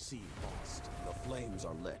something? Zone C lost. The flames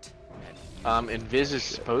are lit. Invis is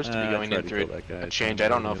supposed to be I going tried in to through kill that guy. a change. I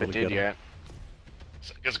don't know if it Able to did get him. yet.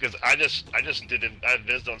 Because I just didn't. I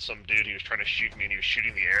vizzed on some dude. He was trying to shoot me, and he was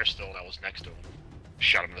shooting the air still, and I was next to him.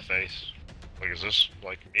 Shot him in the face. Like, is this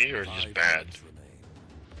like me or is it just 5 bad? zones remain.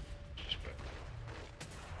 Just bad.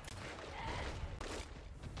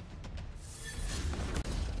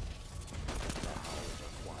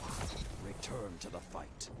 Return to the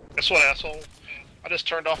fight. Guess what, asshole? I just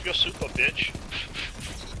turned off your super, bitch.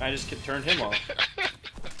 I just turned him off.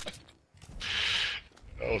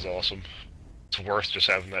 That was awesome. It's worth just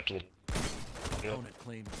having that little. Yep. Opponent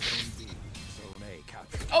claims Zone B. Zone A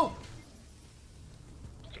captured. Oh!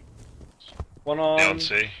 One on. Down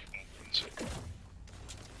C.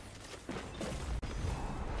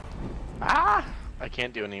 Ah! I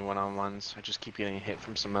can't do any one-on-ones. I just keep getting hit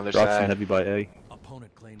from some other Drops in side. heavy by A.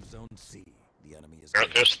 Opponent claims Zone C. The enemy is.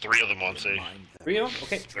 There's 3 of them on C. Remind them. Three of them?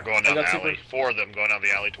 Okay. They're going I down the got alley. super. 4 of them going down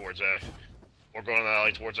the alley towards A. We're going down the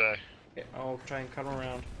alley towards A. Okay, I'll try and cut him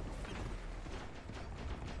around.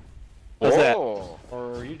 What's that? Oh!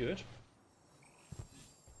 Or you do it.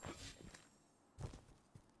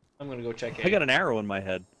 I'm gonna go check I it. got an arrow in my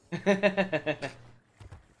head.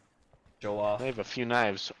 Show off. They have a few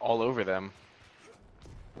knives all over them.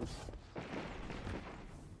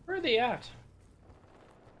 Where are they at?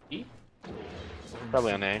 E? Zone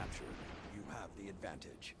Probably C on A. captured. You have the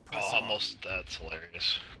advantage. Oh, Press on. almost. That's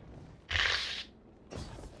hilarious.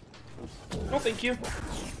 No, thank you.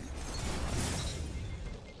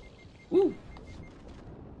 Woo!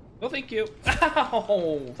 No, thank you.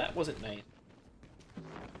 Ow! That wasn't nice.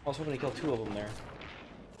 I was hoping to kill 2 of them there.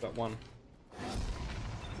 Got 1.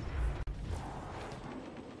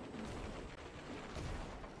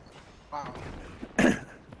 Wow.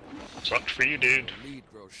 Sucked for you, dude. The lead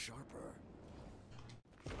grows sharper.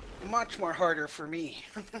 Much more harder for me.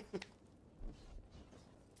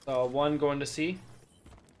 1 going to C.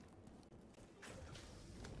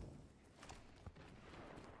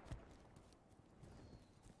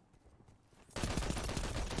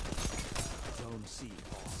 Zone C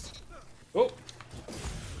lost. Oh!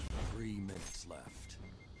 3 minutes left.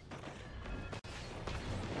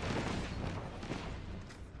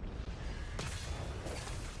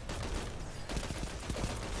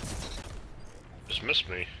 Just missed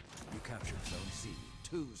me. You captured Zone C.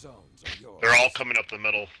 2 zones are yours. They're all coming up the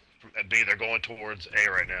middle at B. They're going towards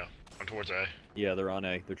A right now. Going towards A. Yeah, they're on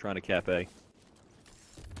A. They're trying to cap A.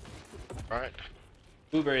 Alright.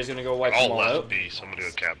 Blueberry's gonna go wipe All them all left out. B. Someone do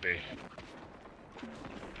a cap B.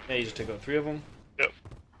 Yeah, you just took out 3 of them. Yep.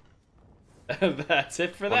 That's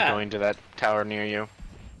it for One that. going to that tower near you.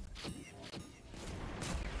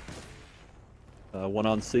 One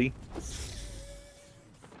on C.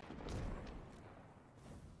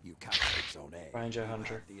 You captured zone A. Find your You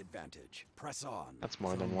hunter. have the advantage. Press on. That's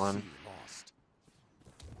more than Zone one. C lost.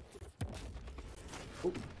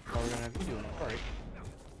 Oh, we're gonna have you doing it. Alright.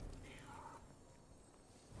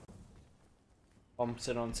 Bumps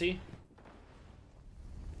it on C.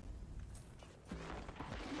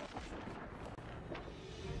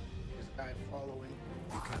 This guy following.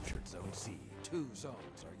 You captured zone C. 2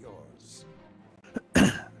 zones are yours.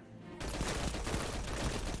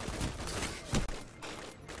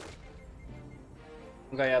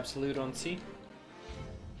 One guy absolute on C.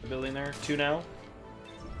 Building there. 2 now.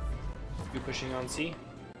 2 pushing on C.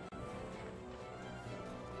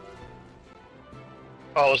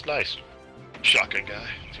 Oh, it's nice. Shotgun guy.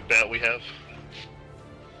 Too bad we have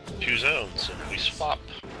 2 zones and we swap.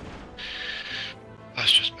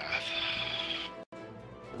 That's just math.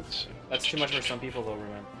 That's too much for some people though,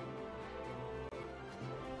 remember.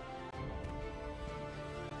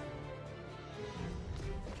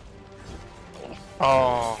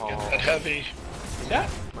 Oh, Get that heavy. Yeah.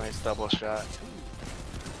 nice double shot.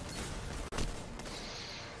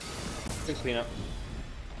 Good cleanup.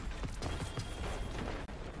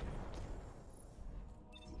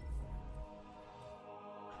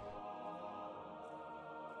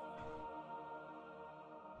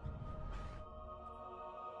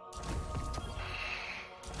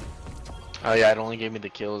 Oh yeah, it only gave me the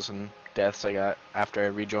kills and deaths I got after I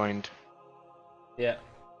rejoined. Yeah.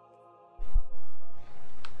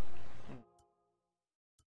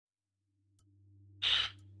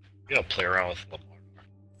 You gotta play around with Lamar.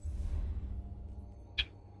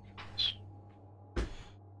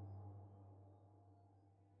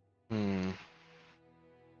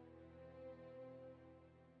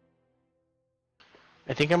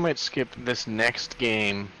 I think I might skip this next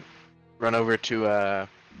game. Run over to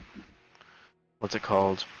what's it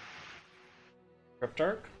called?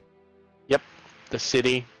 Cryptarch? Yep, the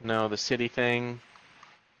city. No, the city thing.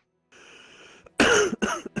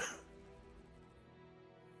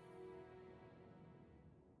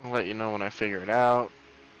 I'll let you know when I figure it out.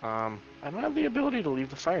 I don't have the ability to leave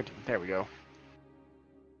the fire team. There we go.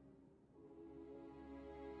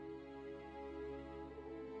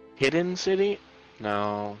 Hidden city?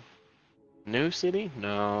 No. New city?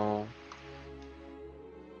 No.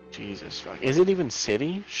 Jesus fuck. Is it even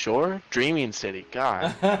city? Sure. Dreaming city.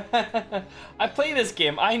 God. I play this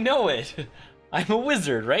game. I know it. I'm a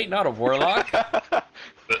wizard, right? Not a warlock.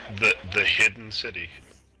 The hidden city.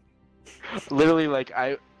 Literally, like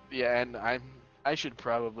yeah, and I should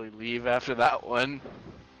probably leave after that one.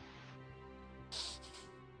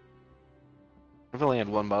 I've only had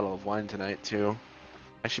 1 bottle of wine tonight too.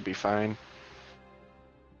 I should be fine.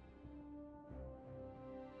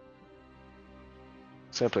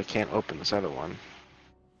 Except I can't open this other one.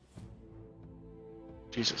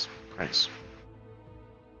 Jesus Christ.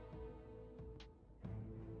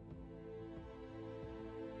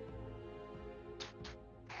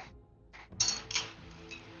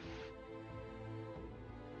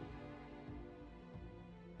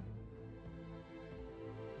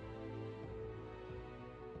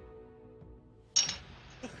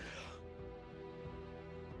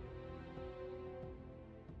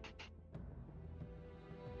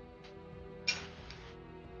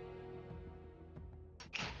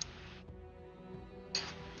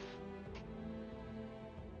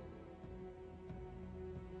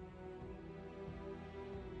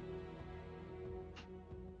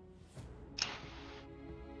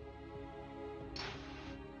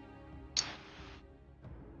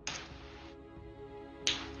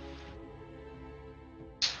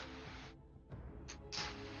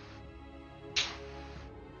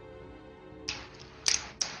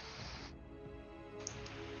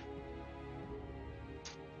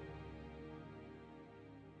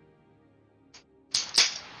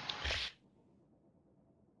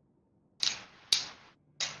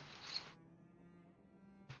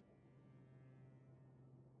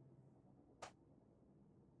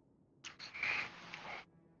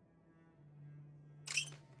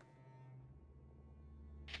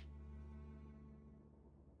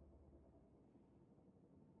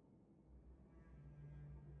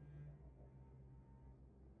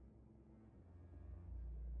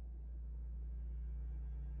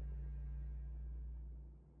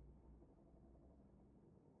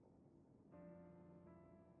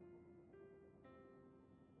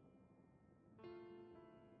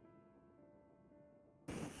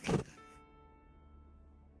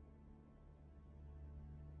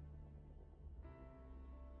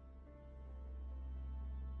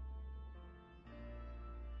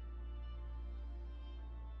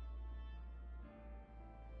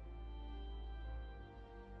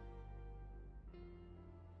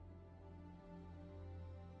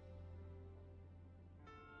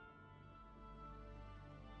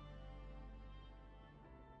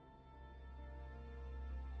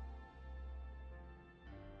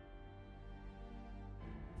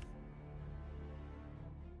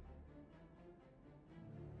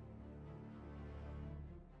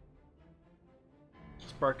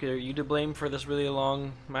 Spark, are you to blame for this really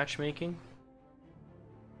long matchmaking?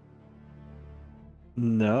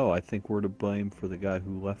 No, I think we're to blame for the guy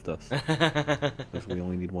who left us. Because we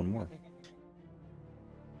only need one more.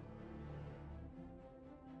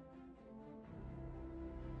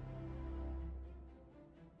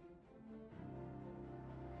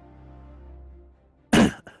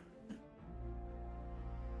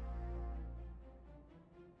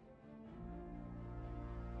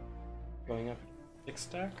 Going up 6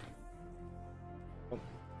 stack? I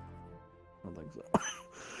don't think so.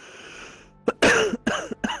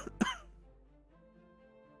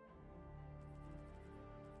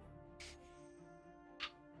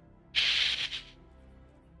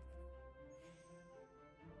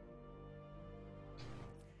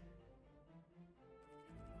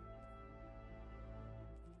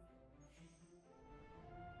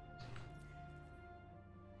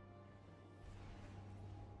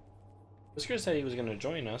 Whisker said he was gonna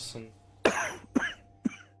join us, and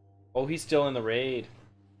oh, he's still in the raid.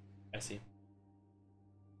 I see.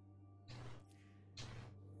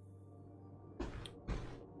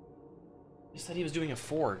 He said he was doing a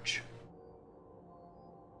forge.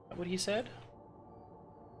 Is that what he said?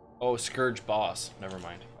 Oh, Scourge boss. Never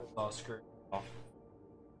mind. I saw Scourge off.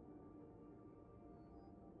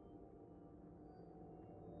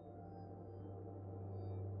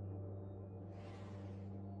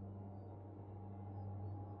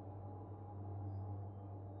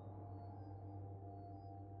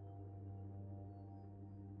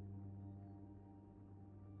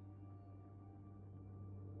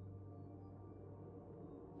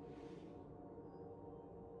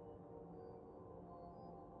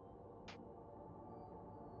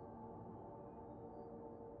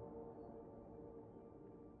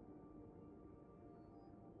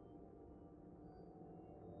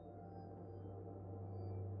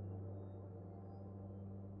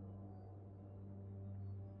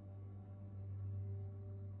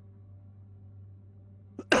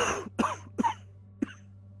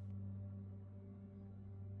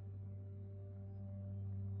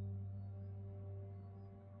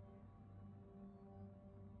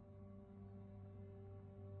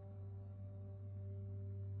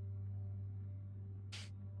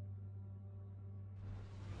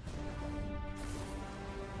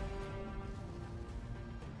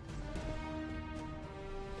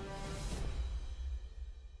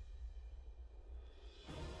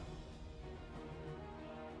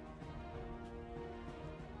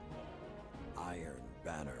 Iron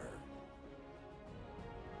Banner.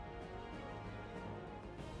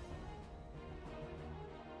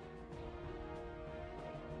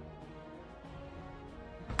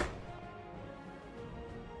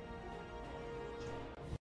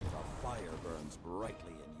 The fire burns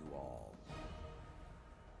brightly in you all.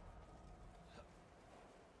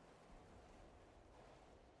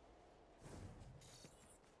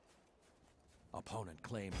 Opponent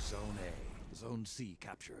claims Zone A. Zone C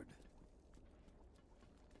captured.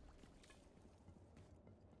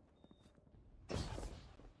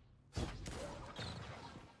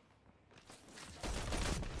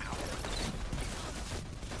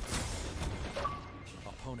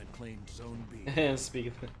 Opponent claimed Zone B. And speak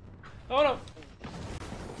of it. Oh no!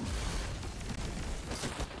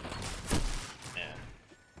 Yeah.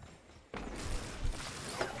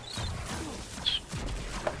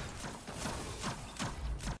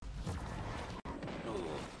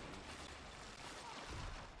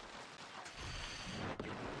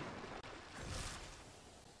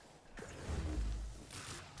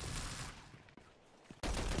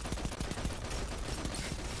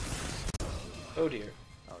 Oh dear.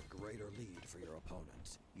 A greater lead for your opponent.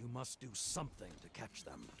 You must do something to catch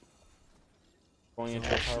them. Going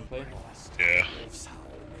into a power play. Yeah. This howl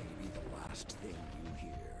may be the last thing you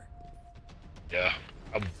hear. Yeah.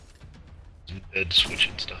 I'm dead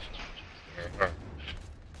switching stuff. Well,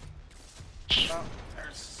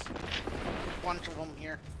 there's a bunch of them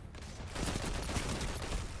here.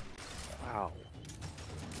 Wow.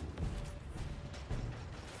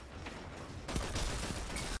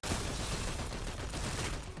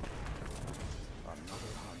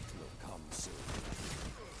 Another hunt will come soon.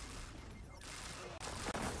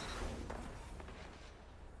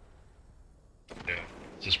 Yeah.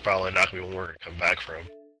 This is probably not gonna be one we're gonna come back from.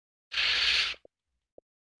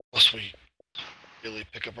 Unless we really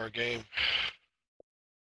pick up our game.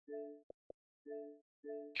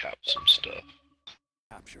 Cap some stuff.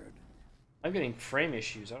 Captured. I'm getting frame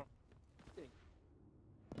issues. I don't.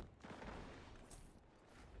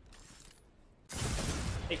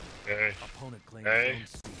 Okay. Opponent claims Hey. Zone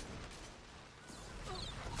C.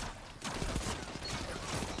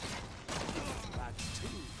 That's two.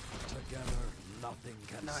 Nothing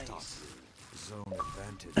can Nice. stop you. Zone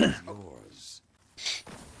advantage is yours.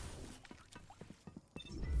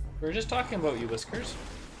 We were just talking about you, Whiskers.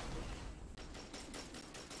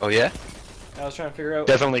 Oh yeah? I was trying to figure out.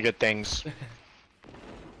 Definitely good things.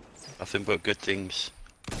 Nothing but good things.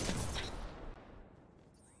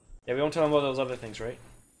 Yeah, we won't tell them about those other things, right?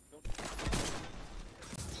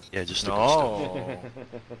 Yeah, just the good stuff. No.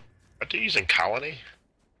 Aren't they using Colony?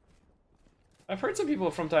 I've heard some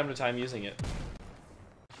people from time to time using it.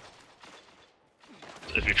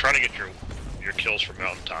 If you're trying to get your kills from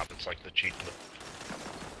Mountaintop, it's like the cheat.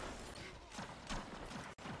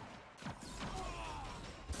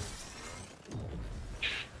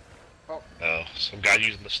 Oh, some guy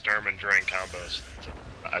using the Sturm and Drain combos.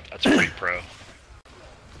 That's pretty pro.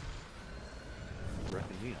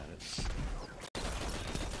 Reckon me on it.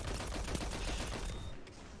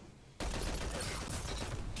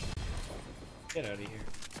 Get out of here.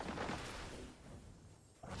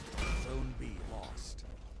 Zone B lost.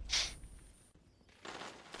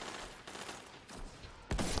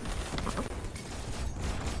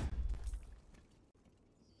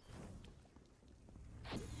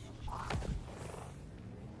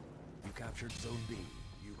 You captured Zone B.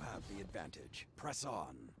 You have the advantage. Press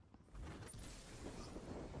on.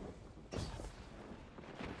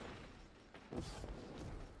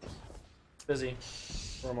 Busy.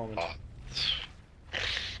 For a moment. Oh.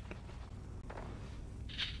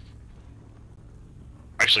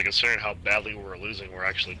 Actually, considering how badly we're losing, we're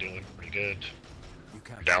actually doing pretty good. You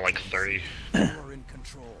captured Down like Zone 30. C. You are in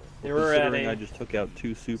control. They were at Considering a. I just took out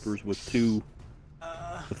 2 supers with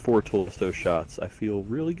 4 Tolsto shots, I feel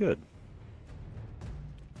really good.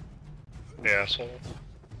 Yeah, asshole.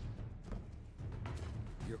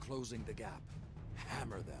 You're closing the gap.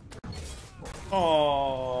 Hammer them.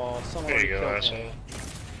 Oh, someone There you go, killed asshole. me.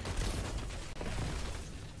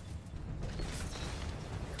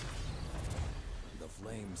 The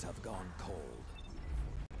flames have gone cold.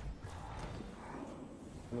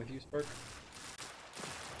 I'm with you, Spark.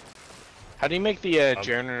 How do you make the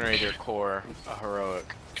generator core a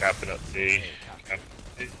heroic? Capping up B. Cap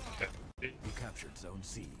B. Cap B. You captured Zone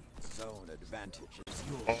C. Zone advantage is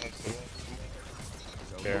Oh, yours.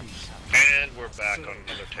 Zone Fair. B captured. And we're back on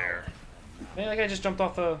another tear. Man, that guy just jumped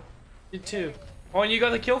off a. Did too. Oh, and you got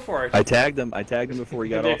the kill for it. I tagged him before he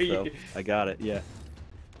got There off you though. go. I got it, yeah.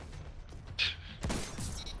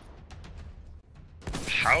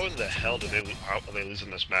 How in the hell how are they losing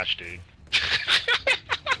this match, dude?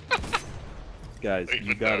 Guys, Wait, you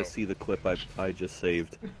but gotta no. see the clip I just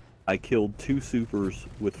saved. I killed 2 supers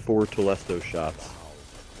with 4 Telesto shots.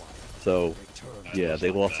 So, Return. yeah, they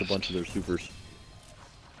not lost a best. bunch of their supers.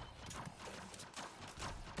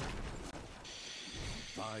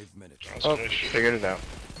 5 minutes. Oh, figured it out.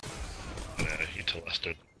 Yeah, he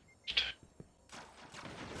telested.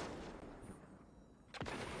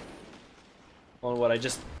 Well, what I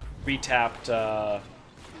just retapped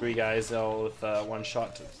 3 guys though with 1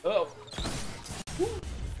 shot to. Oh. Woo.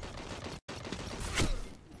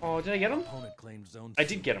 Oh, did I get him? Opponent claimed Zone I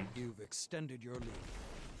C. did get him. You've extended your lead.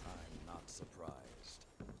 I'm not surprised.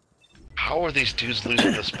 How are these dudes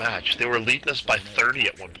losing this match? They were leading us by 30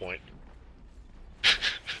 at one point.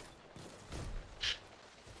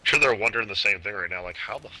 Sure, they're wondering the same thing right now. Like,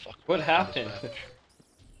 how the fuck? What happened?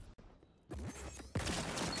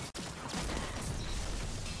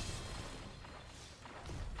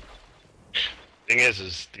 Thing is Zone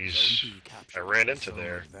these. B captured. I ran into Zone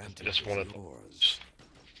there. I advantage just is wanted. yours.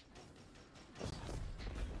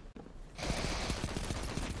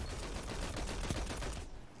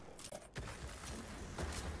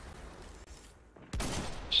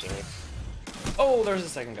 So, Oh, there's a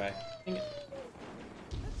second guy. Dang it.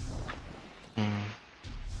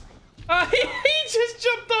 Ah, he just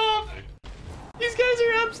jumped off. These guys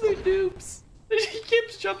are absolute dupes. He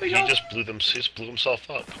keeps jumping he off. just blew himself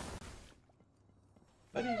up.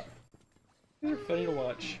 Funny. They're funny to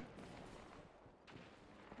watch.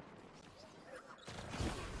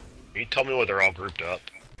 Can you tell me why they're all grouped up?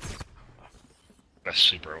 That's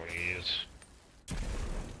super when he is.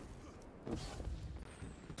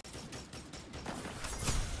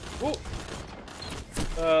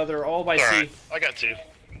 Whoa. They're all by Alright, C. I got 2.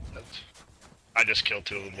 I just killed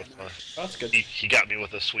 2 of them with my. Oh, that's good. He got me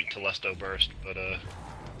with a sweet Telesto burst, but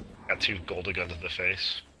got 2 Golden guns in the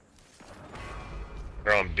face.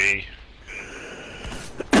 They're on B.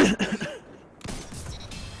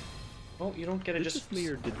 Oh, you don't get it Is just. this me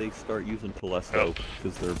or did they start using Telesto Nope.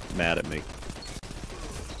 because they're mad at me?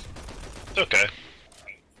 It's okay.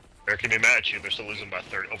 They can be mad at you, they're still losing by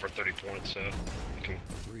over 30 points, so you can,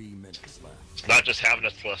 3 minutes left. it's not just having a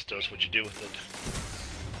Telesto, it's what you do with it.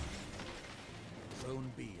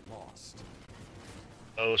 Zone B lost.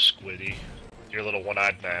 Oh, Squiddy. Your little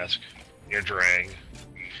one-eyed mask. Your Drang.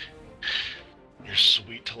 Your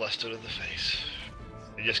sweet Telesto to the face.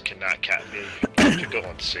 You just cannot cap me. You could go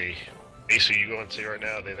on C. Ace, are you going C right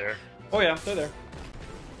now? Are they there? Oh yeah, they're there.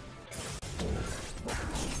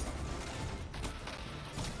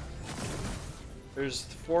 There's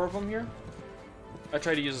 4 of them here. I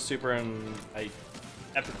tried to use a super and I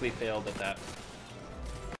epically failed at that.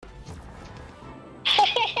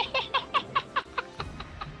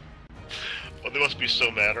 Well, they must be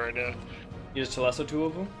so mad right now. Use Telesto 2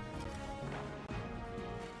 of them.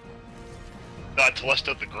 No, I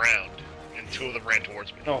Telestoed the ground, and 2 of them ran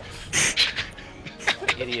towards me. Oh.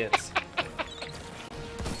 Idiots.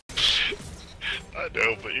 I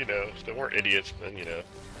know, but you know, if they weren't idiots, then you know.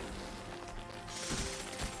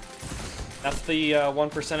 That's the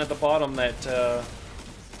 1% at the bottom that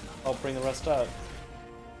help bring the rest up.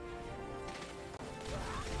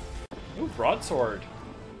 Ooh, broadsword.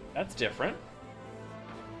 That's different.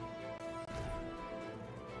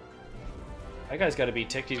 That guy's got to be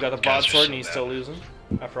ticked. He's got the These guys are broadsword so and he's mad. still losing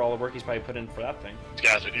after all the work he's probably put in for that thing.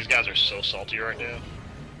 These guys are so salty right now.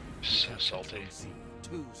 So salty. Zone C.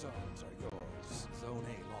 2 zones are yours. Zone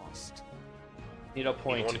A lost. Need a You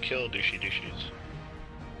point. want to kill douchey douchies.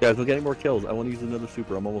 Guys, we're getting more kills. I want to use another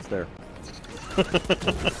super. I'm almost there.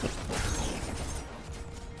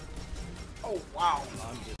 Oh wow!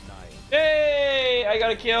 Undeniable. Hey! I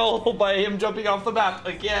got a kill by him jumping off the map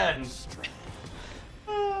again.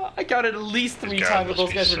 I counted at least 3 guy times that must those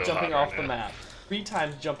be guys were so jumping hot off right the now. map. 3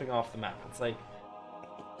 times jumping off the map. It's like...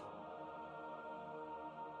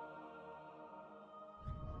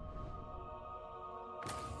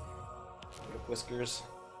 Whiskers.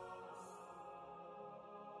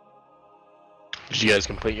 Did you guys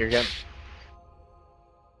complete your game?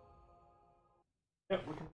 Yep,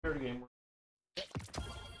 we can start a game.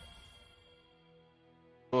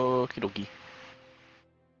 Okie dokie.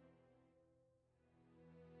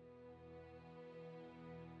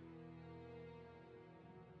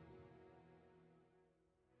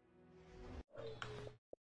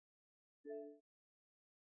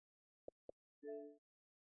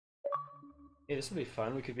 Hey, this will be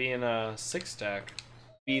fun. We could be in a 6-stack.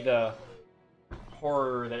 Be the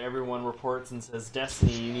horror that everyone reports and says,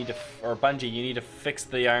 Destiny, you need to, or Bungie, you need to fix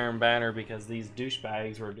the Iron Banner because these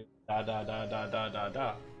douchebags were doing da da da da da da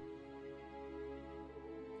da.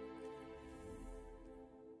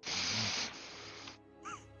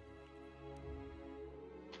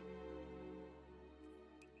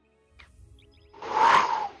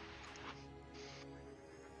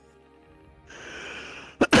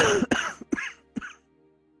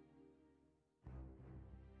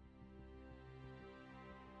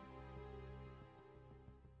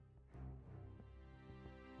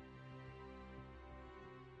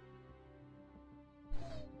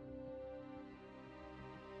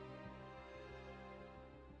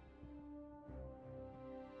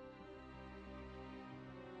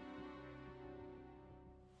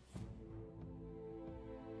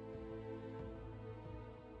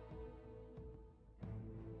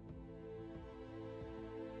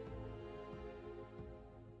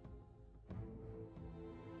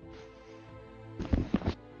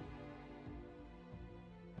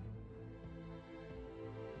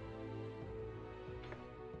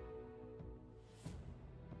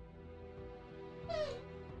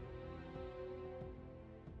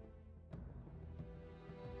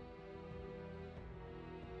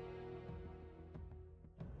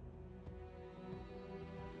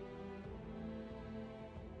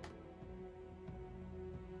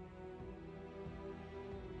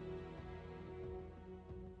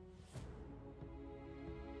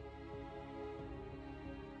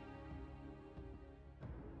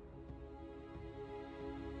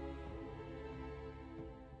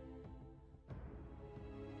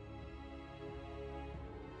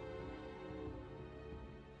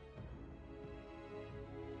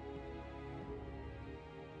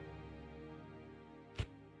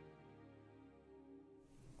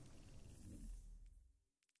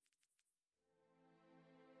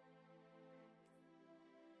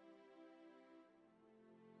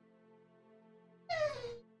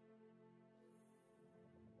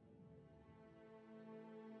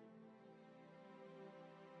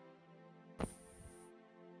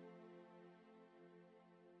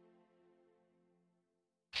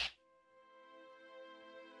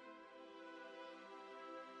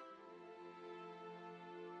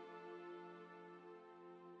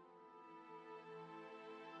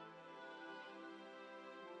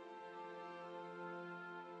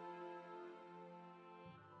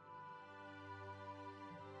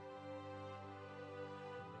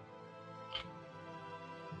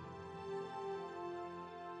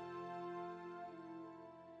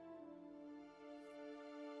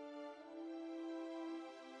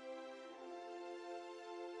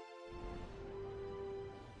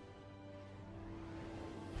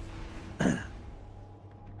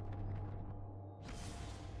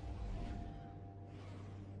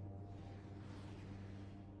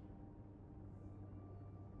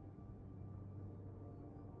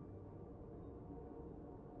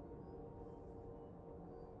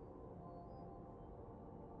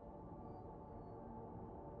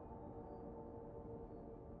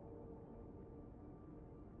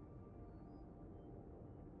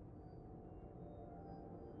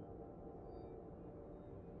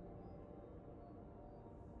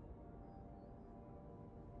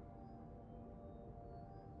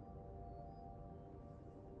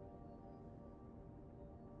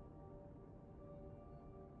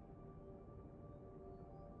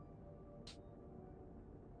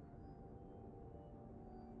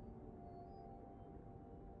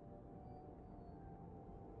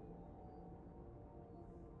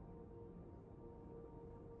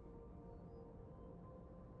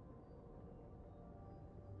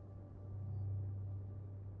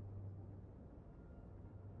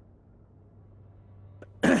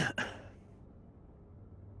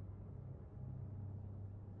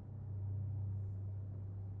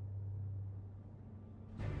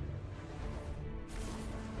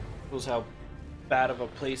 Shows how bad of a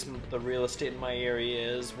placement the real estate in my area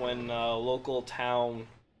is when a local town,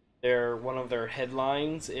 one of their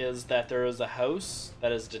headlines is that there is a house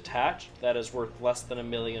that is detached that is worth less than $1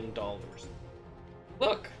 million.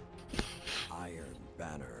 Look, Iron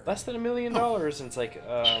Banner. less than $1 million, and it's like,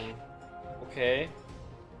 okay.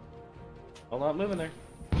 Well, not moving there.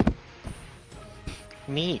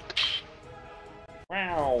 Neat.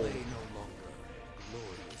 Wow. Play no longer.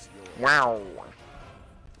 Glory is yours. Wow.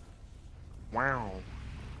 Wow.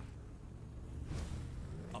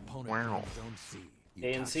 Opponent Wow. in zone C. You A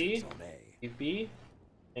and captured C? zone A. Leave B.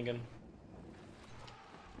 Thinking.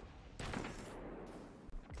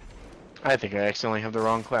 I think I accidentally have the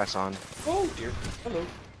wrong class on. Oh dear. Hello.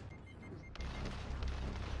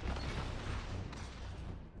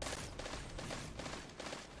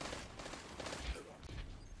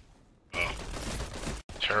 Oh,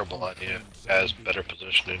 terrible idea. Has better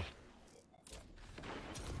positioning.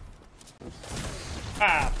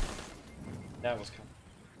 Ah! That was coming.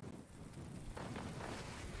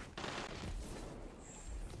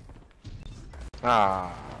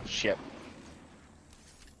 Ah, shit.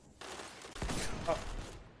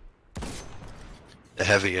 The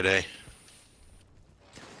heavy at A.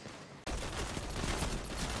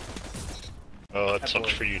 Oh, that sucks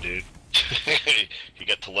for you, dude. You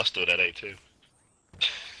got Telesto at A too.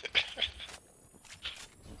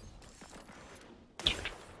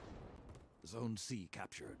 Zone C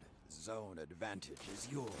captured. Zone advantage is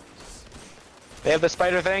yours. They have the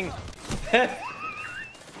spider thing.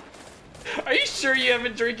 Are you sure you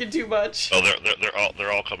haven't drinking too much? Oh,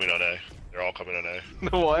 they're all coming on A. They're all coming on A.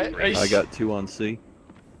 What? Are you I got 2 on C.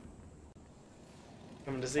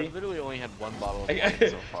 coming to I see? literally only had one bottle of I- wine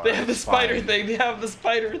so far. they have the It's spider fine. thing. They have the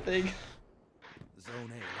spider thing.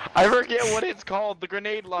 Zone A. I forget what it's called. The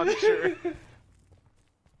grenade launcher.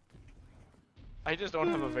 I just don't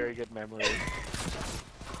have a very good memory.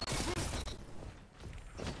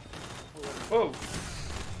 Whoa.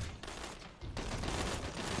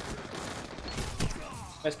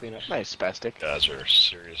 Nice cleanup. Nice spastic. Guys are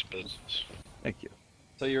serious business. Thank you.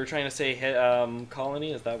 So you were trying to say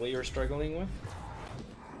colony? Is that what you were struggling with?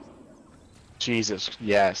 Jesus,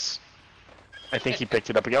 yes. I think he picked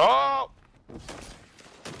it up again. Oh!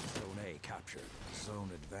 Zone A captured. Zone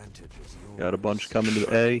advantage is yours. Got a bunch coming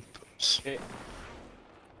to A. Okay.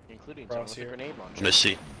 Including Cross some with a here. grenade On launcher. the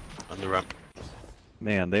C. On the ramp.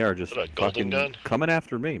 Man, they are just Is that a golden fucking gun? coming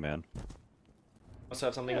after me, man. Must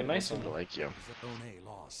have something Yeah, nice seem on to them. like you. Zone A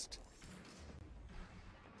lost.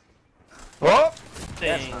 Oh! That's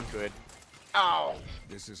Dang. not good.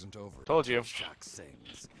 This isn't over. Told you. until Shaq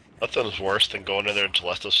sings. Nothing's worse than going in there and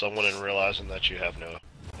Telesto someone and realizing that you have no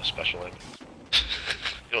special aim.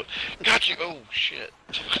 You're like, got you! Oh shit!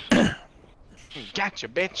 Gotcha,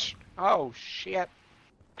 bitch. Oh, shit.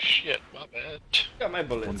 Shit, my bad. Got my One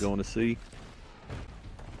bullets. going to C.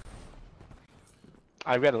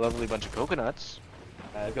 I've got a lovely bunch of coconuts.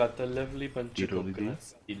 I've got the lovely bunch of Diddly-dee.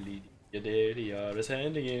 coconuts. Your daddy are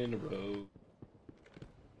standing in a row.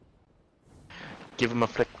 Give him a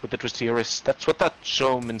flick with the twisty wrist. That's what that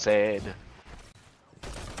showman said.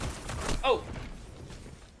 Oh!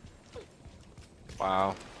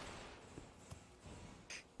 Wow.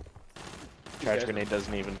 Charge guys- grenade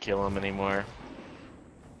doesn't even kill him anymore.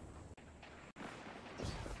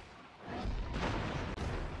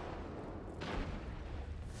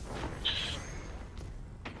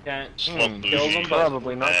 Can't Slump kill bougie. them, but...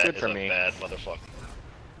 Probably not That good is for a me. Bad motherfucker.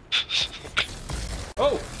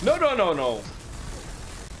 Oh! No, no, no, no!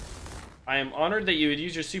 I am honored that you would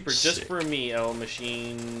use your super just Sick. for me, L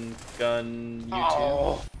Machine Gun YouTube.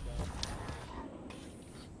 Oh,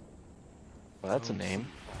 Well, that's a name.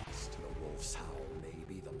 Lost. The wolf's howl may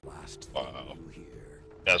be the last thing Wow. you hear.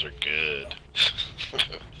 Guys are good.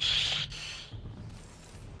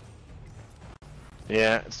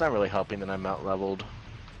 Yeah, it's not really helping that I'm out leveled.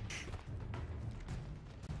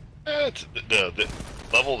 It's, no, the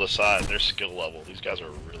level aside, their skill level. These guys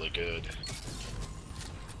are really good.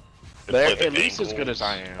 They They're play the at least as good angles. as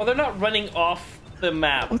I am. Well, they're not running off the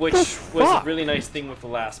map, What which the was a fuck? really nice thing with the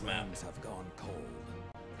last map. Things have gone cold.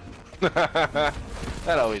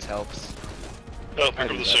 That always helps. Oh, I pick do up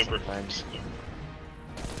the that super. sometimes.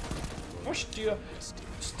 Gosh, do you...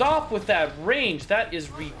 Stop with that range. That is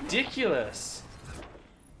ridiculous.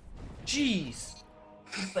 Jeez.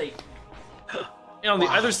 He's like on the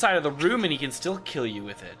other side of the room and he can still kill you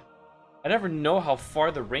with it. I never know how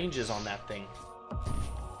far the range is on that thing.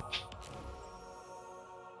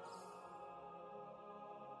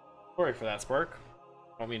 Sorry for that, Spark.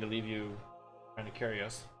 Want me to leave you trying to carry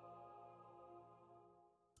us?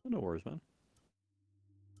 No worries, man.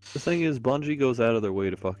 The thing is, Bungie goes out of their way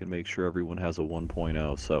to fucking make sure everyone has a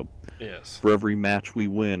 1.0, so Yes. for every match we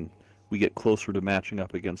win, we get closer to matching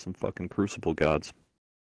up against some fucking Crucible gods.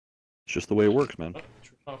 It's just the way it works, man. Oh,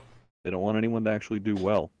 true enough. They don't want anyone to actually do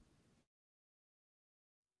well.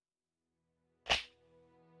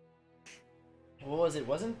 What was it?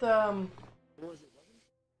 Wasn't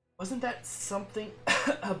that something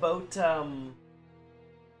about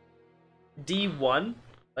D1?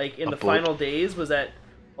 Like in the final days, was that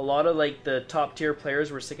a lot of like the top tier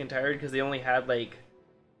players were sick and tired because they only had like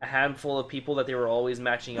a handful of people that they were always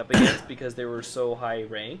matching up against because they were so high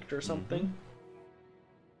ranked or something?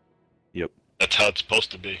 Yep. That's how it's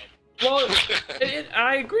supposed to be. Well,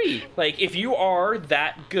 I agree. Like, if you are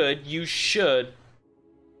that good, you should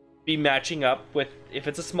be matching up with... If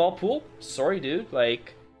it's a small pool, sorry, dude.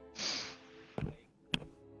 Like,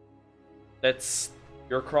 that's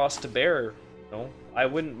your cross to bear. You know? I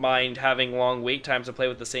wouldn't mind having long wait times to play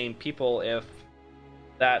with the same people if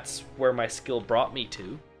that's where my skill brought me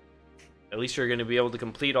to. At least you're going to be able to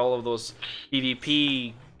complete all of those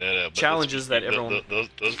PvP challenges that everyone...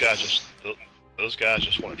 Those guys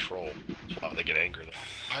just want to troll. That's why they get angry.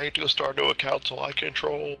 I need to start a new account so I can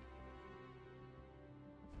troll.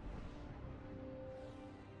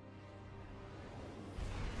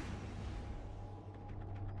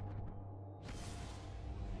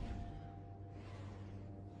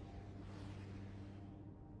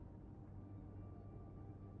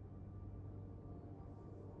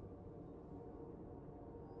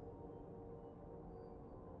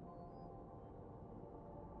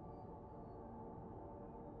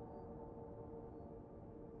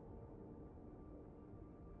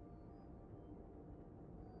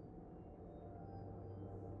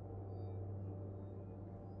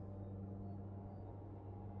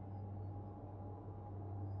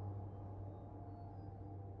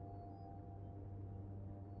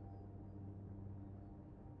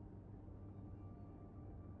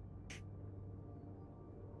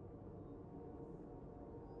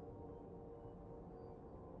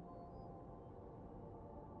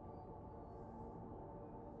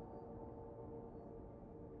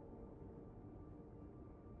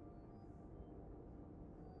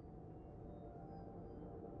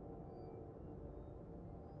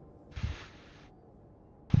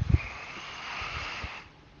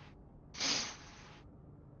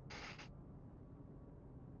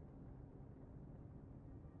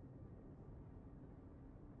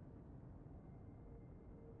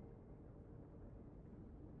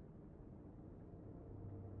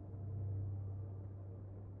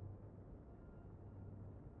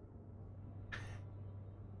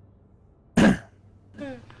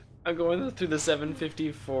 I'm going through the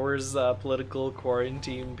 754's political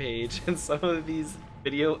quarantine page, and some of these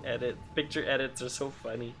picture edits are so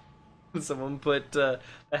funny. Someone put the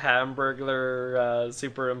Hamburglar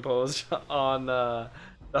superimposed on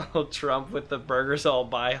Donald Trump with the burgers all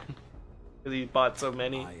by him because he bought so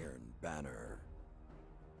many. Iron Banner.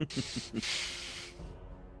 Pretty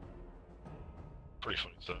funny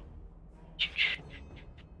stuff.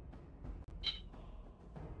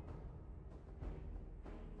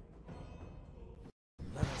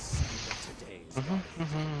 Let us see what today's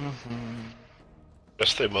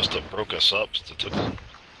Guess they must have broke us up since it took a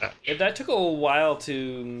match. That took a while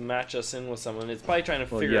to match us in with someone. It's probably trying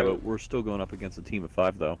to Well, figure yeah, out. but we're still going up against a team of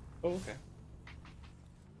 5, though. Oh, okay.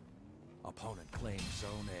 opponent claims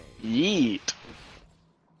Zone A. Yeet.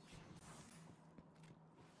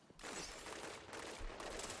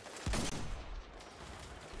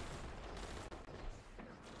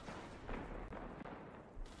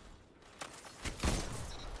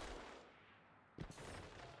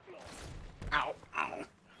 Ow, ow.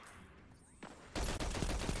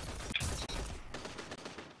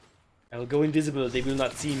 I will go invisible. They will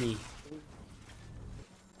not see me.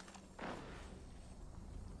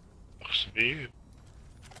 Looks to be.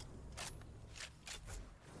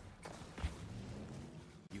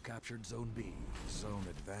 You captured Zone B. Zone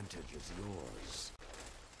advantage is yours.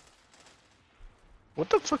 What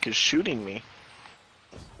the fuck is shooting me?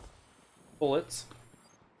 Bullets.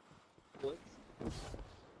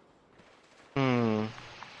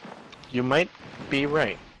 You might be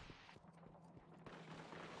right.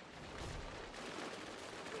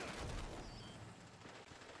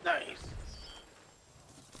 Nice.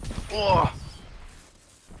 Oh.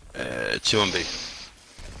 2 on B.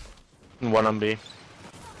 One on B.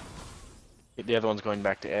 The other one's going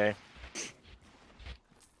back to A.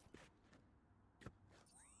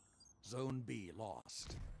 Zone B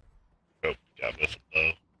lost. Oh, got with it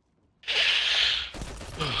though.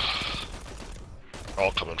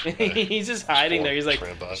 all coming from He's just hiding there. He's like,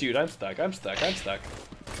 Stand by. shoot, I'm stuck. I'm stuck. I'm stuck.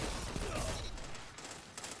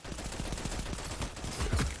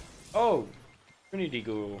 Oh, Trinity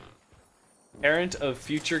Ghoul. Parent of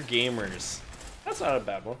future gamers. That's not a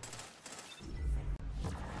bad one.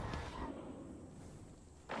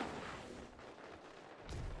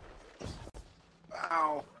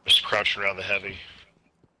 Ow. Just crouching around the heavy.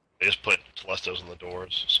 They just put Celestos on the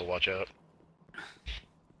doors, so watch out.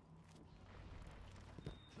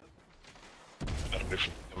 Gotta move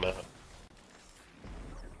from come out.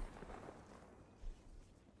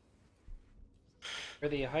 Where are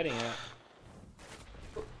they hiding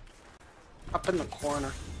at? Up in the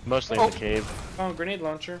corner. Mostly in the cave. Oh, grenade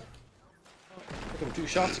launcher. Took him 2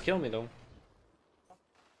 shots to kill me though.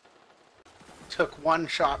 Took 1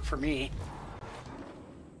 shot for me.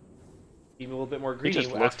 Even a little bit more He greedy. just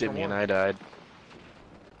we'll looked ask at for me and more. I died.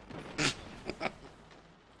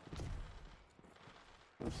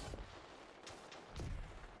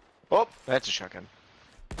 Oh, that's a shotgun.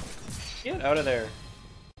 Get out of there.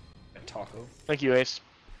 A taco. Thank you, Ace.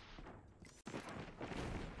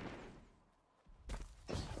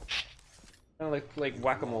 Kind of like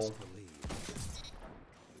whack-a-mole.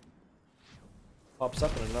 Pops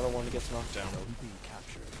up and another one gets knocked down.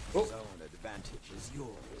 Oh. Zone advantage is yours.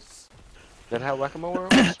 Is that how whack-a-mole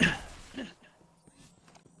works? Does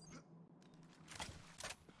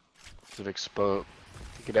it explode?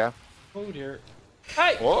 Take it out. Oh dear.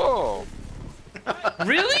 Hi! Whoa!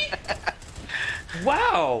 Really?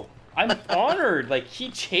 Wow! I'm honored. Like, he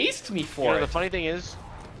chased me You for know, it. the funny thing is,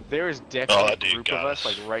 there is Oh, definitely that a dude group got of us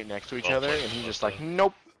us. like right next to each Well other, played, and he well just like, played.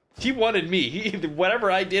 nope. He wanted me. Whatever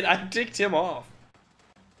I did, I ticked him off.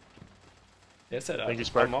 I said, Thank you,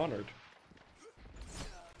 Spark. I'm honored.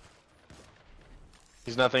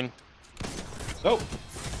 He's nothing. Nope.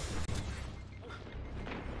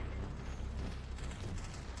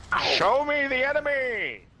 Show me the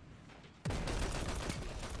enemy!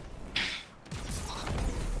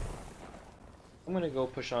 I'm gonna go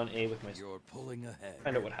push on A with my... You're pulling ahead.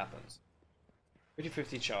 Find out what happens.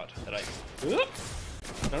 50-50 shot that I... Oop!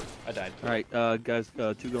 Nope, I died. Alright, guys,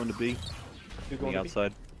 2 going to B. Two On going the to B?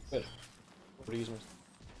 outside. Good. What are you using?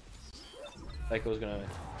 Psycho's gonna...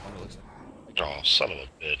 Oh, it looks like... Oh, son of a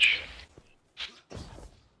bitch.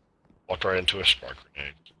 Walked right into a spark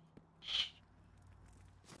grenade.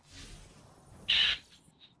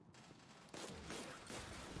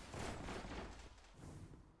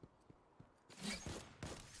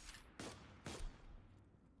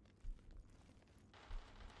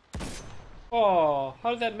 Oh, how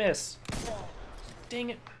did that miss? Dang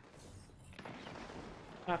it.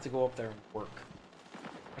 I have to go up there and work.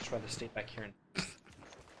 I'd just rather stay back here and...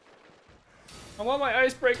 I want my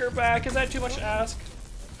icebreaker back. Is that too much to ask?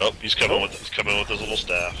 Oh, he's coming with his little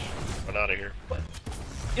staff. Run out of here.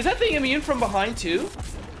 Is that thing immune from behind too?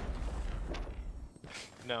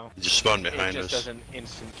 No. He just spawned It behind just us. does an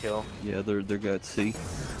instant kill. Yeah, they're got C. A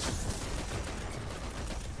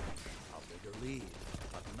bigger lead,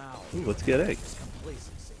 but now Ooh, let's get A.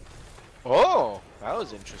 complacency. Oh, that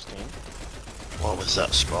was interesting. What was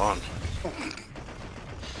that spawn?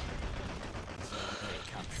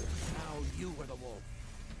 Capture. Now you are the wolf.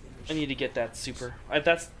 I need to get that super.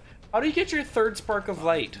 That's... How do you get your 3rd spark of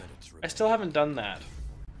light? I still haven't done that.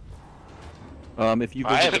 If you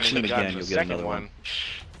I visit haven't the even team gotten again, to you'll the get second another one. one.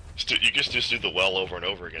 You can just do the well over and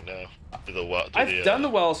over again now. Do the well. I've done the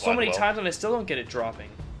well so blind many well. times and I still don't get it dropping.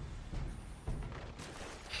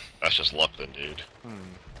 That's just luck, then, dude. I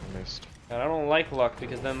missed. And I don't like luck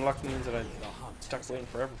because then luck means that I'm stuck waiting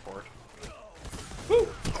forever for it. Woo!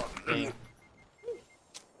 Dang.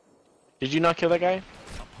 Did you not kill that guy?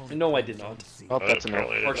 No, I did not. Oh, that's a no.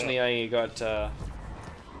 Apparently I did not. Fortunately, I got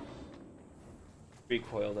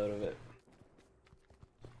recoiled out of it.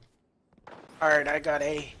 Alright, I got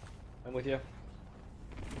A. I'm with you.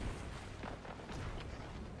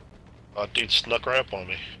 Oh, dude snuck right up on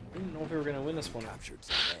me. I didn't know if we were gonna win this one. Captured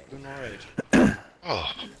some A. Doing alright.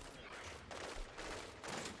 Oh,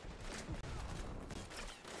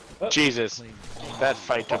 Jesus. That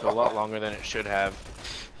fight took a lot longer than it should have.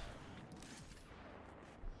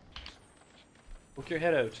 Poke your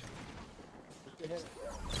head out.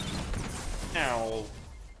 Ow.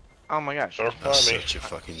 Oh my gosh. don't That's find me. such a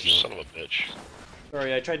fucking Son joke. of a bitch.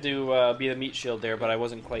 Sorry, I tried to be the meat shield there, but I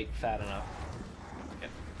wasn't quite fat enough.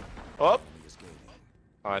 Oh! Is gaining.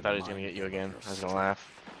 Oh, I thought he was gonna get you again. I was gonna laugh.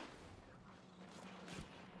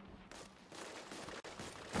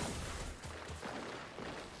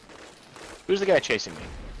 Who's the guy chasing me?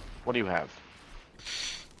 What do you have?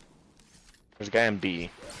 There's a guy in B.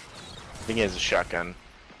 I think he has a shotgun.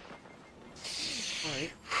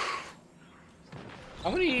 Alright. How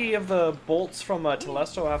many of the bolts from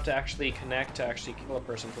Telesto have to actually connect to actually kill a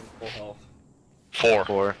person for the full health? 4.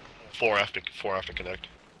 Four. 4 have to connect.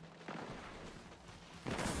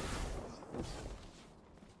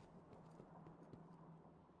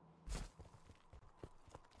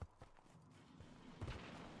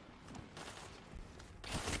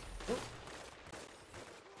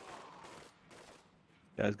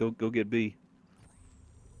 Guys, go get B.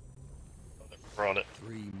 We're on it.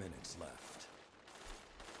 3 minutes left.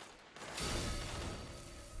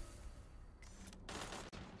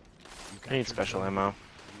 I need special ammo. You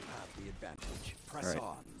have the advantage. Press Alright.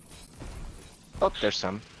 on. Oh, there's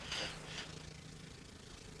some.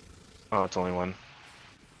 Oh, it's only one.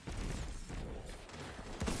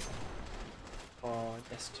 Oh,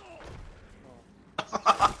 I missed.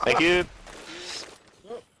 Thank you.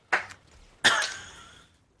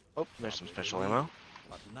 Oh, there's some special ammo.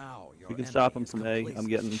 But now your You can enemy stop him is from A. I'm complacent.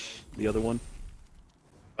 getting the other one.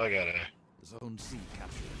 I got A. Zone C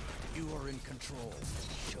captured. You are in control.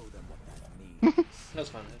 Show them what that means. That's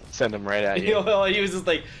fine. Send him right at You you. know, he was just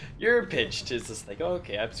like, you're pitched. It's just like, oh,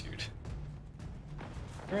 okay, I'm screwed.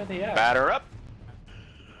 Where are they at? Batter up.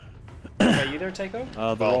 Are you there, Tycho?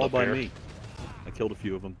 They're Bottled all up by here. me. I killed a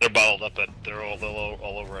few of them. They're bottled up at. They're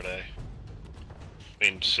all over at A. I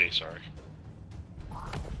mean C. Sorry.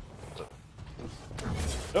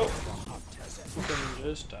 Nope. Couldn't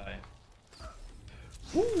just die.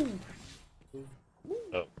 Woo!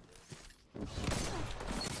 Oh.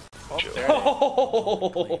 Oh, Chill. there it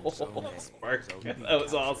is. Oh, Spark. That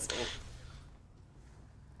was awesome.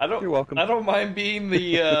 You're welcome. I don't mind being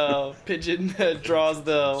the pigeon that draws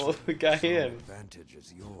the guy Zone in. advantage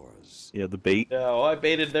is yours. Yeah, the bait. Yeah, well, I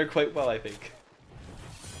baited there quite well, I think.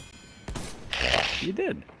 You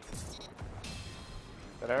did. Is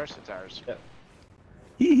that ours? It's ours. Yeah.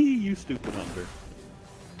 Hee hee, you stupid hunter.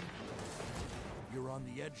 You're on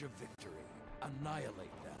the edge of victory. Annihilate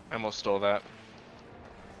them. I almost stole that.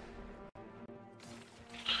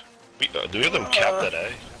 Do we have them capped at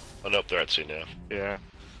A? Oh nope, they're at C now. Yeah.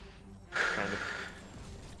 Kind of.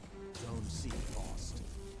 Zone C lost.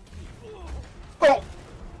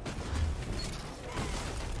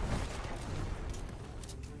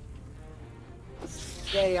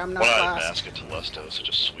 Yay, I'm not One-eyed last. mask and Telesto is such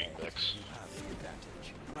a sweet mix. You have the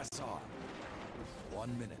advantage. Press on.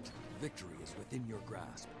 1 minute. Victory is within your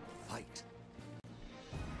grasp. Fight.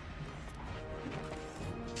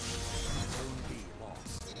 Zone B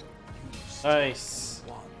lost. You still Nice.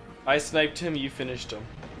 won. I sniped him, you finished him.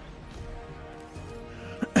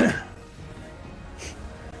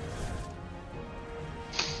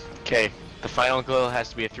 Okay, the final goal has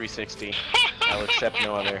to be a 360. I'll accept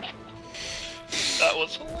no other. That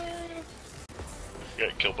was hilarious.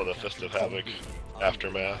 Got killed by the Fist of Havoc.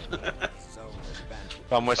 Aftermath. Zone advantage.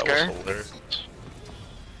 Bum That was whisker. hilarious.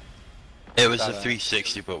 It was a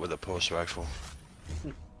 360, but with a pulse rifle.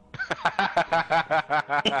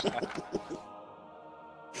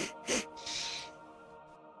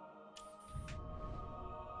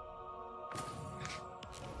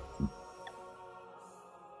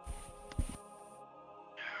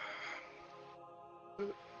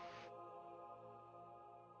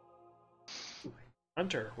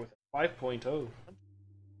 Hunter with a 5.0.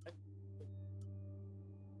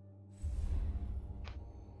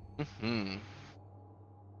 Hmm.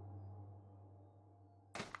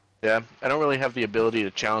 Yeah, I don't really have the ability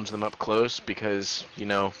to challenge them up close because, you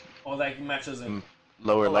know, Oh, that match doesn't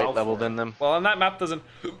lower allow light level for than it. them. Well, and that map doesn't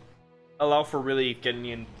allow for really getting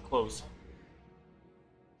in close.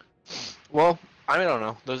 Well, I don't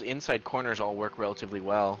know. Those inside corners all work relatively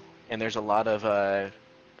well, and there's a lot of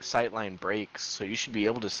sightline breaks, so you should be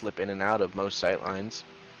able to slip in and out of most sightlines.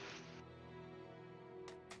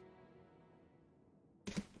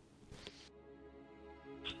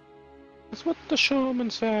 That's what the showman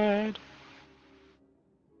said.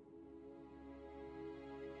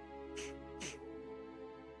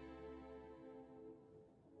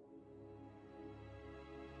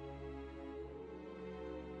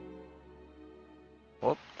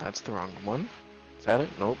 Oh, that's the wrong one. Is that it?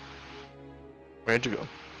 Nope. Where'd you go?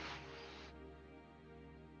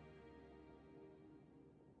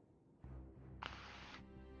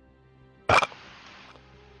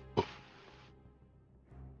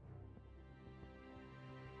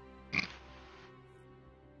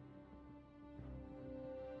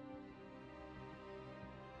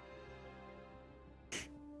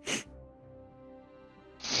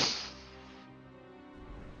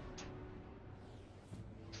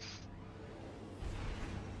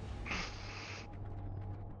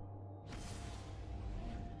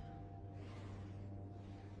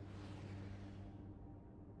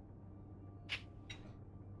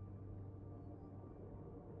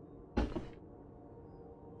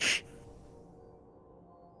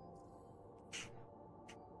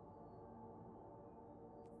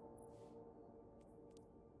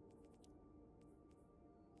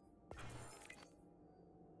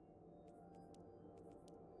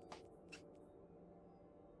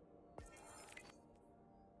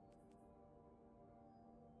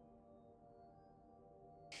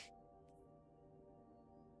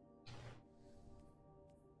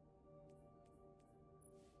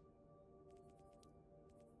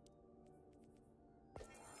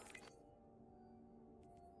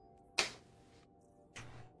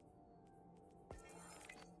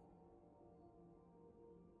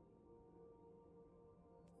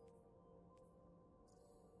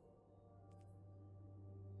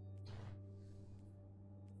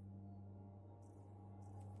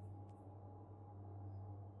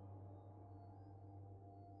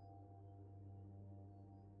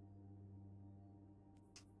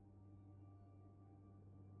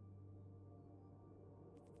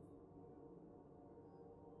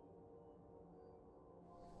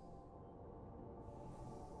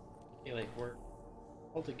 Hey, like, we're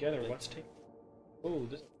all together. Let's take. Oh,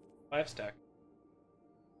 this 5 stack.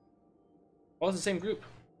 All in the same group.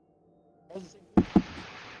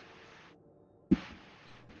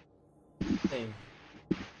 Same.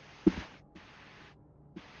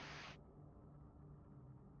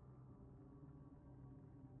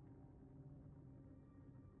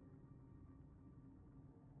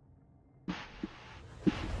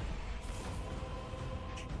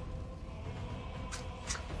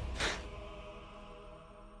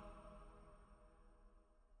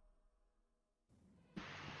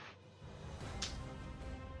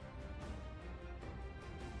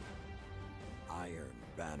 Iron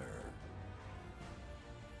Banner.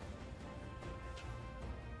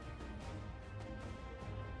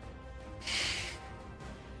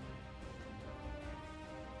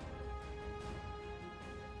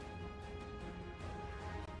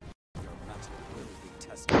 Your battle will be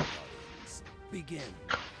tested, Guardians. Begin.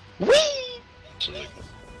 So like,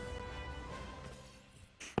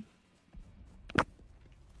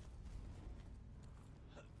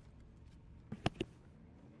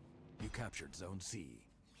 You captured Zone C.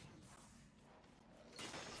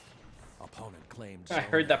 Opponent claimed I Zone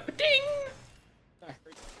heard A. that. Ding.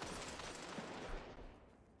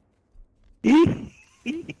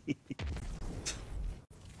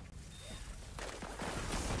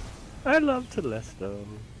 I love Telesto.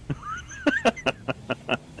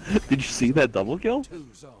 Did you see that double kill? 2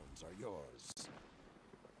 zones are yours.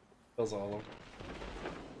 Kills all of them.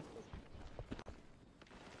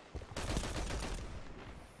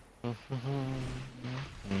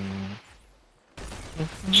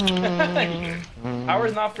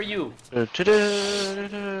 Power's not for you.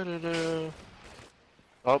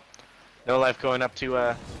 Oh, no life going up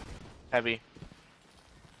to heavy.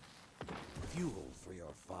 Fuel for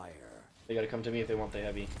your fire. They gotta come to me if they want the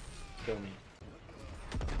heavy. Kill me.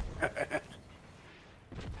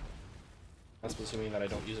 That's assuming that I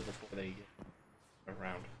don't use it before they get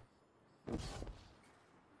around.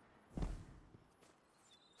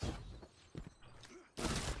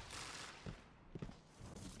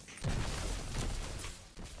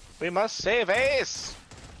 We must save Ace!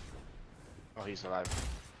 Oh, he's alive.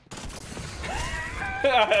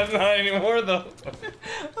 I'm not anymore though.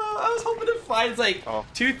 I was hoping to find like Oh.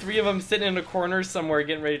 2-3 of them sitting in a corner somewhere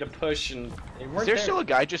getting ready to push, and they weren't Is there there. still a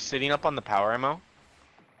guy just sitting up on the power ammo?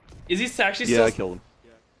 Is he actually Yeah, still? I killed him.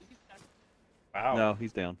 Wow. No,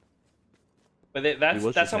 he's down. But He that's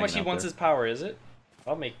was that's just how much he hanging out wants there. his power, is it?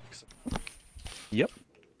 I'll make. Yep.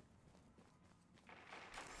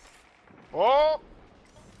 Oh!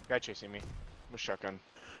 Guy chasing me. With shotgun.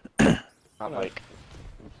 Not like.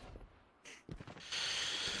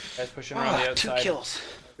 Guys pushing around the 2 outside. kills.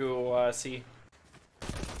 To see.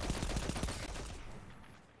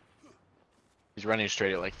 He's running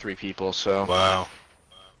straight at like 3 people, so. Wow.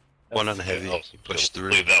 One on the heavy. I'll Push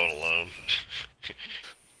through. leave that one alone.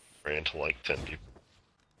 Ran to like 10 people.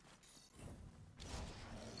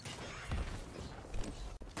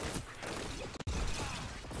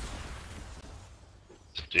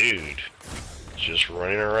 Dude, just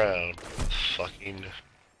running around. Fucking.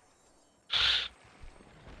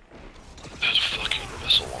 That's a fucking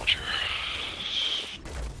missile launcher.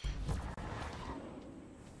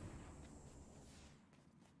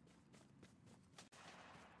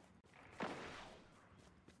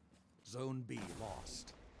 Zone B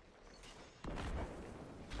lost.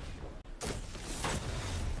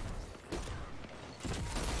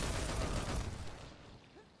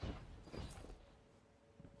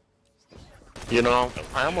 You know,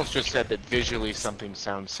 I almost just said that visually something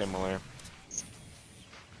sounds similar.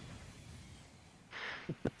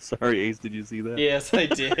 Sorry, Ace, did you see that? Yes, I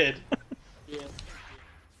did.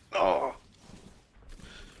 Oh.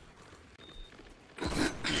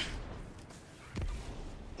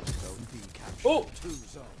 Zone B captured. Oh! 2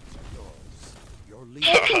 zones are yours. Your lead.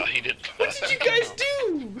 He did. What did you guys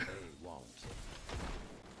do? They won't.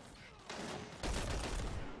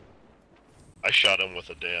 I shot him with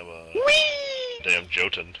a damn, damn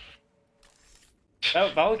Jotun.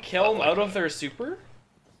 That'll kill them Like out of that. their super?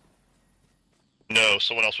 No,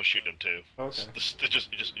 someone else was shooting him too. Okay. It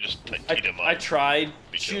just teed him up. I tried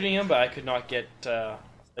Be killed. shooting him, but I could not get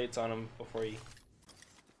sights on him before he.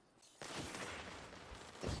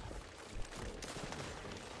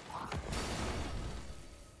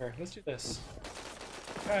 Here, let's do this.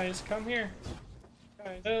 Guys, come here.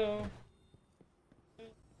 Guys, oh.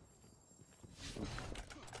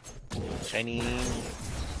 Shiny.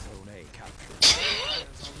 Zone A captured. Fires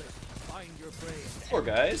are lit. Find your prey. Poor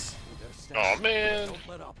guys. They're Oh standing. man, Don't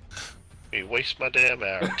let up. he wasted my damn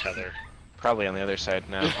arrow tether. Probably on the other side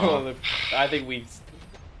now. Well, I think we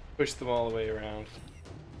Push them all the way around.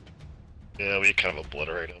 Yeah, we kind of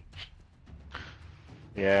obliterate them.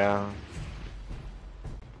 Yeah.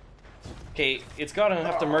 Okay, it's gotta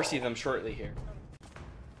have to mercy them shortly here.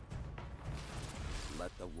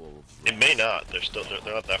 Let the wolves It may not. They're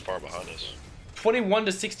not that far behind us. 21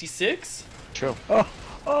 to 66? True.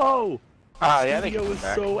 Oh! Ah, yeah, they Studio can is come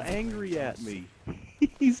back. so angry at me.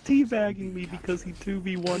 He's teabagging me because he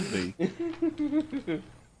 2v1'd me.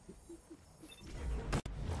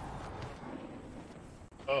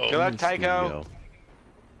 Oh, Good luck, Tycho. Studio.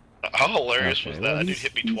 how hilarious Okay, was well, that? That dude he's-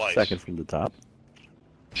 hit me he's twice. Second from the top.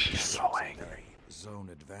 So angry. zone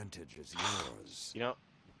advantage is yours. You know,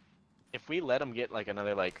 if we let them get like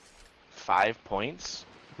another like 5 points,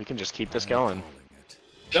 we can just keep this going.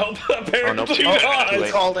 Nope, apparently too not.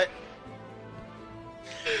 late. Called it.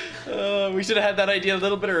 We should have had that idea a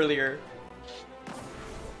little bit earlier.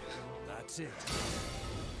 That's it.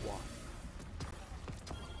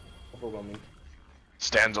 Overwhelming.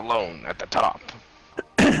 Stands alone at the top.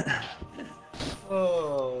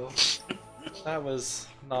 Oh, that was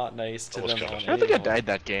not nice to Almost them. got on us. I don't think I any died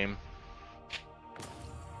that game.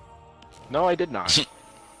 No, I did not.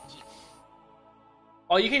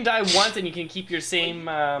 Oh, you can die once and you can keep your same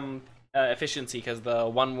efficiency because the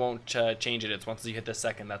one won't change it. It's once you hit the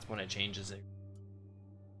second, that's when it changes it.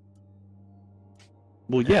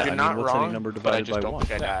 Well, yeah, You're I not mean, what's wrong, any number but I divided just by don't 1?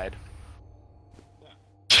 think I died.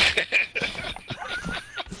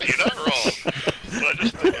 You're not wrong. But I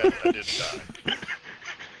just think I did die.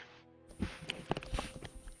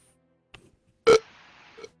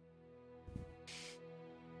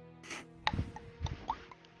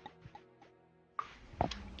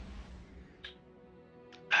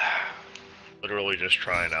 Literally just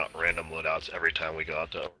trying out random loadouts every time we go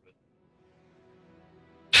out to orbit.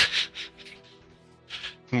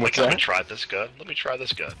 What's Like, I haven't that? tried this gun. Let me try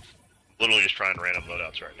this gun. Literally just trying random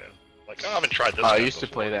loadouts right now. Like, oh, I haven't tried this I gun used to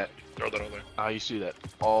before. play that. Throw that on there. I used to do that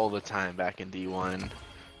all the time back in D1.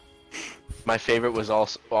 My favorite was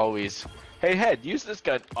also always, hey head, use this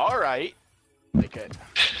gun. All right. Like a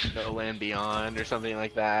No Land Beyond or something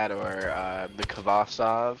like that, or the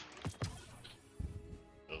Kvasov.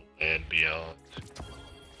 And beyond.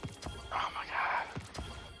 Oh my god.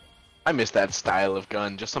 I miss that style of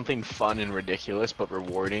gun. Just something fun and ridiculous, but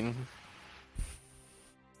rewarding.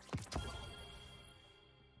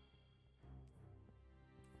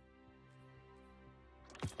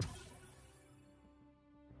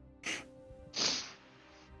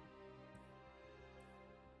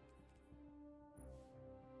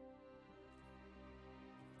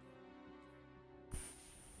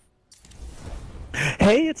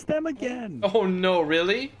 Hey, it's them again! Oh no,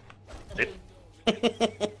 really?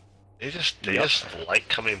 They just like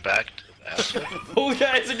coming back to the asshole. Oh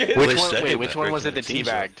guys again. Wait, Which one? second Wait, which that one was it breaks that the team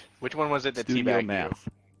zone. teabagged? Which one was it that Studio teabagged you? Math.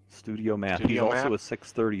 Studio Math. Studio he's also Math? a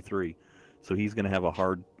 633, so he's gonna have a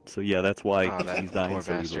hard. So yeah, that's why Oh, that he's dying poor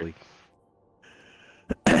so bastard. easily.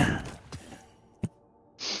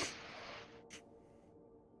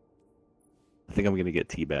 I think I'm gonna get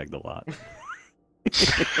teabagged a lot.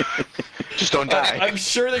 Just don't die. I'm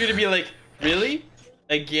sure they're gonna be like, really?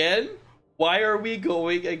 Again? Why are we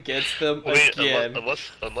going against them I mean, again?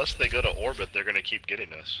 unless they go to orbit, they're gonna keep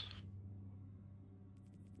getting us.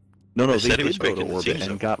 No, They they said it was did go to breaking the orbit teams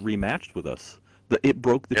and up. got rematched with us. It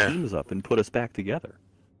broke the Yeah. teams up and put us back together.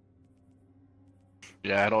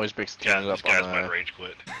 Yeah, it always breaks the Yeah, teams this up guy's on might rage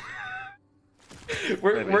quit.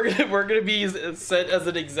 We're gonna be set as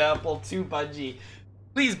an example to Bungie.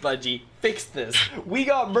 Please, Bungie, fix this. We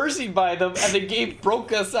got mercied by them, and the game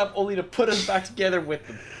broke us up only to put us back together with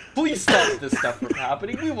them. Please stop this stuff from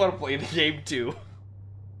happening. We want to play the game too.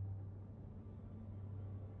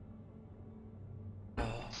 Oh,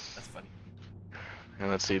 that's funny. And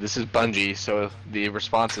let's see, this is Bungie, so the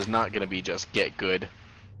response is not going to be just get good.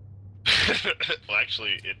 Well,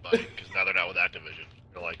 actually, it might, because now they're not with Activision.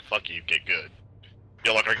 They're like, fuck you, get good.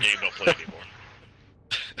 You're like, our game don't play anymore.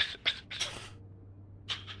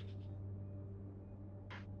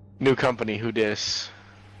 New company, who dis?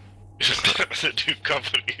 The new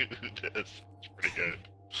company who does. It's pretty good.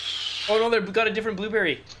 Oh no, they've got a different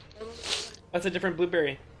blueberry. That's a different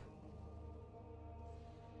blueberry.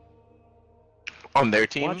 On their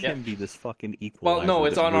team? Watch Yeah. him be this fucking equalizer. Well, no,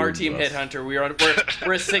 it's that on our ruins team, us. Headhunter. We're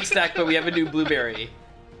a 6-stack, but we have a new blueberry.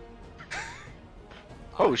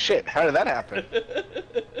 Oh shit, how did that happen?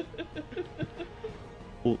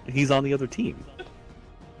 Well, he's on the other team.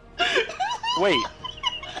 Wait,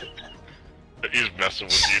 He's messing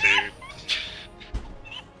with you, dude.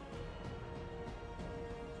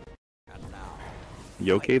 And now,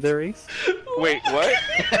 You okay there, Ace? wait, what?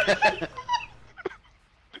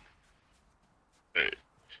 Hey,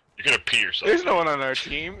 so There's no one on our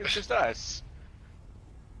team. It's just us.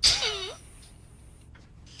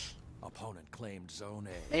 Opponent claimed Zone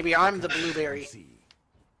A. Maybe I'm the blueberry. C.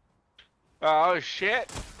 Oh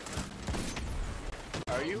shit.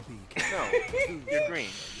 Are you? B No, you're green.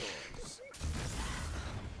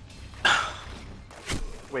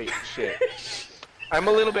 Wait, shit. I'm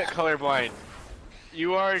a little bit colorblind.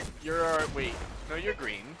 You're wait. No, you're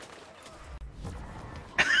green.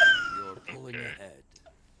 You're pulling Okay. ahead.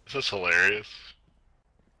 This is hilarious.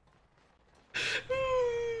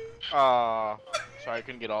 Sorry I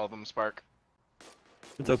couldn't get all of them, Spark.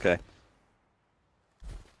 It's okay.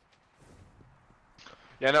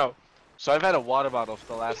 Yeah, no. So I've had a water bottle for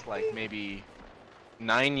the last, like, maybe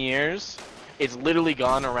 9 years. It's literally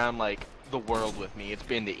gone around, like, the world with me. It's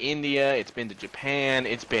been to India, it's been to Japan,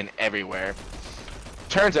 it's been everywhere.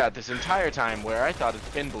 Turns out this entire time where I thought it's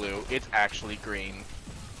been blue, it's actually green.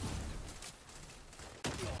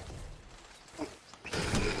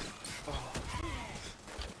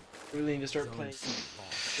 Really need to start playing.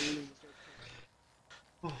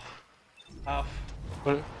 Ow.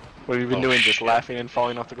 What have you been Oh, doing? Just shit. laughing and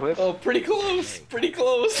falling off the cliff? Oh, pretty close. Pretty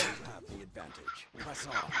close. You have the advantage. Press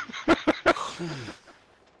on.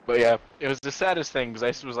 But yeah, it was the saddest thing because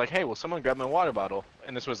I was like, hey, will someone grab my water bottle?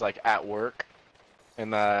 And this was like at work.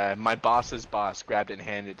 And my boss's boss grabbed it and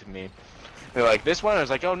handed it to me. They're like, this one? I was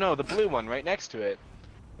like, oh no, the blue one right next to it.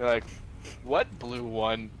 They're like, what blue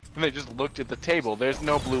one? And they just looked at the table. There's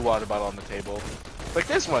no blue water bottle on the table. Like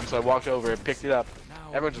this one. So I walked over and picked it up. Now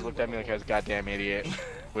Everyone just you looked at me like I will. was a goddamn idiot.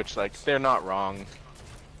 Which, like, they're not wrong.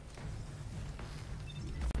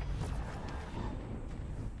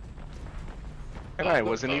 And I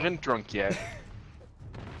wasn't even drunk yet.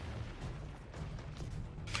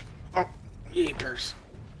 Oh, yeepers.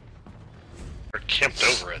 We're camped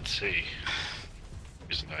over at sea.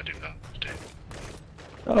 Reason I do not understand.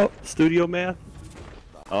 Oh, Studio Man.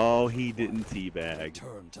 Oh, he didn't teabag.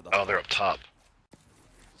 Turn to the Oh, they're up top.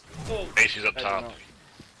 Oh, Macy's up I don't top. know.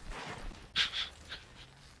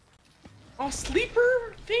 Oh,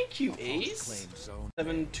 sleeper. Thank you, Opponent Ace. claimed Zone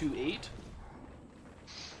 728.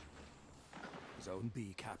 Zone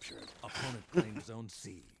B captured. Opponent claimed Zone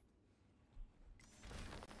C.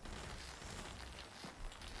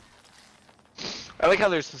 I like how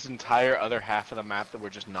there's this entire other half of the map that we're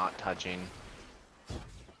just not touching.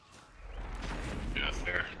 Yeah,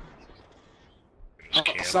 there. Oh,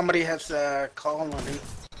 somebody has a colony.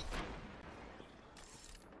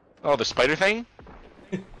 Oh, the spider thing?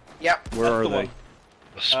 Yep. Where are the they? one.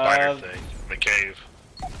 The spider Uh, thing. The cave.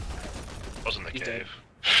 Wasn't the He's cave.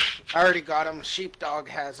 I already got him. Sheepdog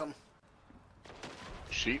has him.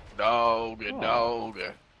 Sheepdog, Oh. dog.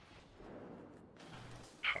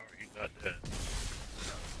 How are you not dead?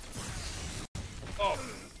 Oh,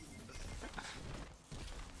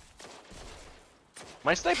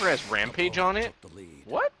 My sniper has rampage on it? Took the lead.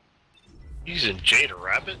 What? Using Jade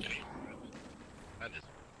Rabbit? That is.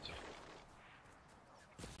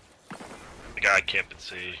 The guy camped at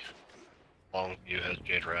sea. Longview has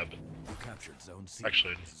Jade Rabbit. You captured Zone C.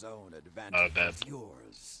 Actually, Zone advantage not bad. is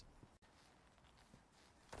yours.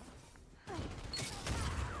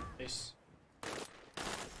 nice. The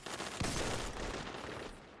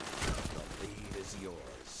lead is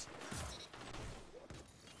yours.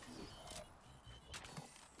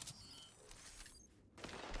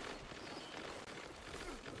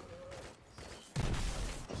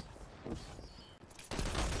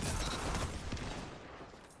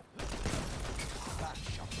 That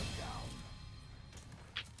shut them down.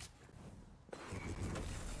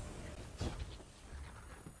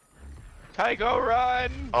 Tygo,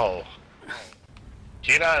 run! Oh.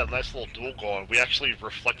 He and I had a nice little duel going. We actually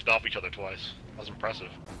reflected off each other twice. That was impressive.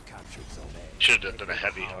 You captured Zone A. Should have done a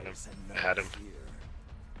heavy on him. I had him. Fear.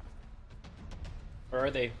 Where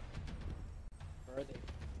are they? Where are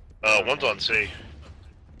they? One's on C.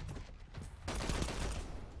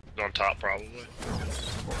 On top, probably.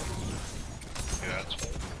 Yeah, that's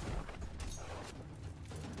fine.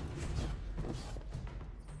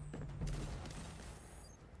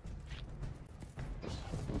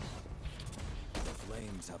 The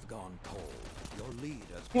flames have gone cold. Your lead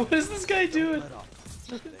has What is this guy doing? let up.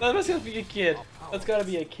 That must be a kid. That's gotta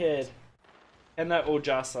be a kid. And that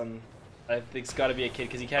Ojasan. I think it's gotta be a kid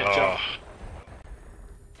because he can't jump.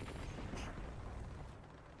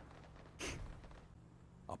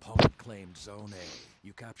 Opponent claimed Zone A.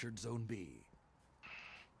 You captured Zone B.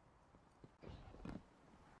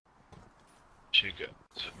 She good.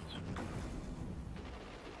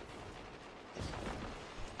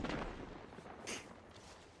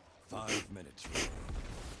 5 minutes remaining.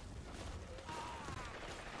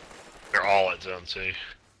 They're all at zone C.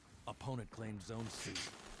 Opponent Opponent claimed zone C.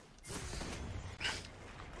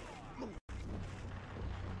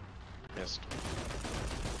 Missed.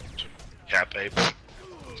 Cap ape.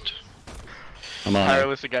 I'm on.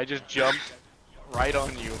 Tireless, the guy just jumped right on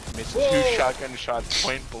you. Missed 2 shotgun shots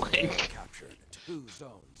point blank. Captured. 2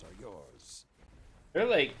 zones are yours. They're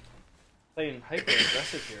like playing hyper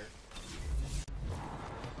aggressive here.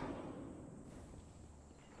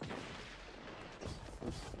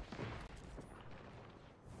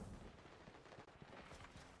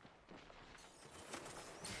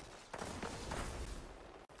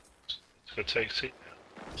 It's gonna take C.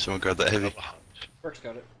 Someone grab that heavy. Burke's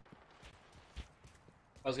got it.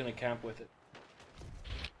 I was gonna camp with it.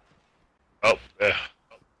 Oh, yeah.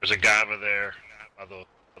 There's a guy over there by the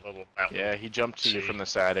little mountain. Yeah, he jumped to you See. from the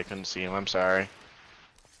side. I couldn't see him. I'm sorry.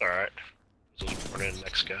 Alright. Let's run in the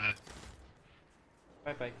next guy.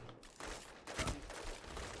 Bye bye.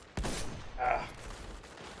 Ah.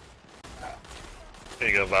 There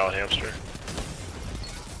you go, Vile Hamster.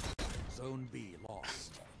 Zone B lost.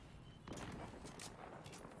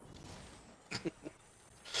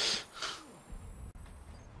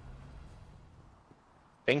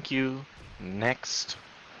 Thank you. Next.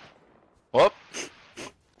 Whoop.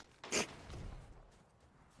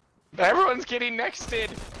 Everyone's getting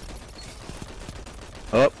nexted.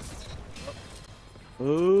 Up.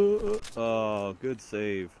 Oh, good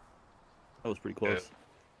save. That was pretty close.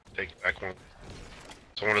 Take it back one.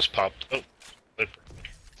 Someone just popped. Oh. Good.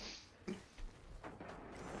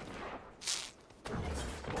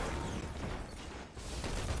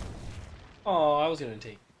 Oh, I was gonna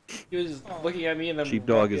take. He was looking at me and then.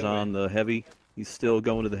 Sheepdog walked is the other on the heavy. He's still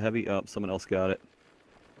going to the heavy. Oh, someone else got it.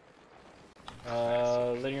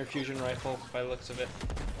 way. Linear fusion rifle, by the looks of it.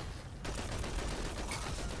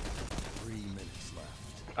 3 minutes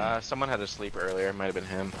left. Someone had to sleep earlier. Might have been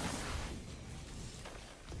him.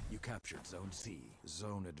 You captured zone C.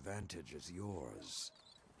 Zone advantage is yours.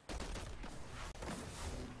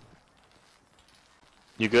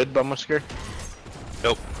 You good, Bumwhisker?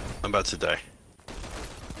 Nope. I'm about to die.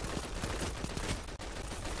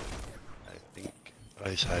 I think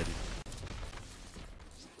he's hiding.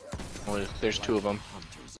 Well, there's 2 of them.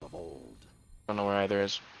 Hunters of old. I don't know where either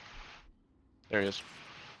is. There he is.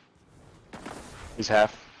 He's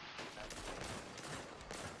half.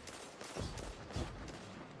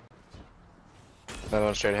 Another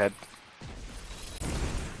one straight ahead.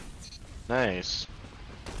 Nice.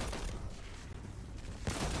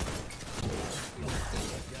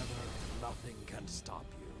 Together, nothing can stop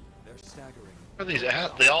you. They're staggering. Where are these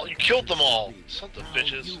at? You killed them all! Sons of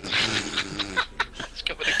bitches. It's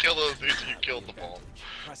coming to kill those dudes and you killed them all.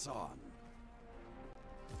 Press on.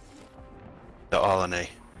 They're all on A.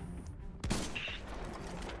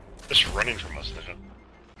 Just running from us now.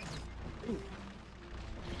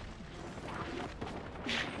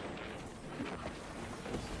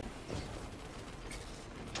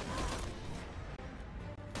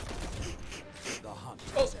 The hunt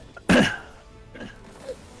Oh. is ended.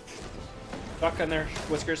 Shotgun there,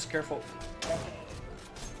 Whiskers, careful.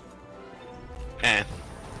 And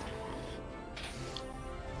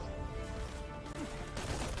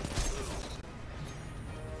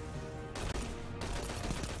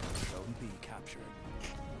Zone B captured.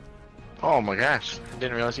 Oh my gosh. I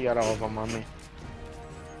didn't realize he got all of them on me.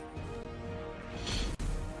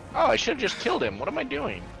 Oh, I should have just killed him. What am I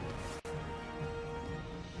doing?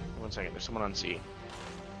 1 second. There's someone on C.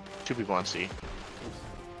 2 people on C.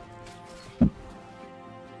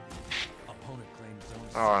 Opponent claimed zone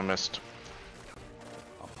C. Oh, I missed.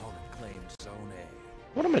 Opponent claimed zone A.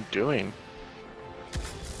 What am I doing?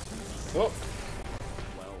 Oh,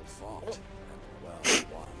 Well fought and well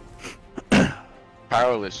won.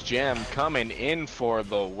 Powerless Gem coming in for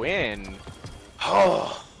the win.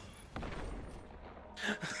 oh.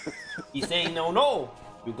 He's saying no.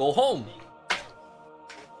 You go home.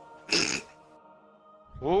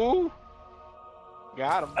 Ooh.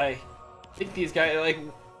 Got him. I think these guys, like,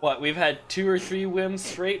 what? We've had 2 or 3 wins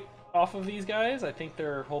straight off of these guys. I think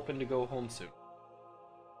they're hoping to go home soon.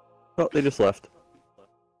 Oh, they just left.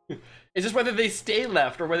 It's just whether they stay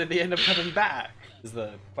left or whether they end up coming back is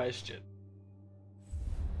the question.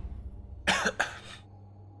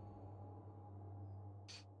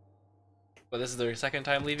 But this is their second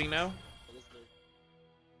time leaving now?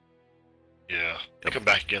 Yeah. They come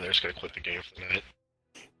back again, they're just gonna quit the game for the night.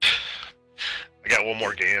 I got one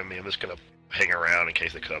more game, I'm just gonna hang around in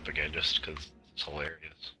case they cut up again, just because it's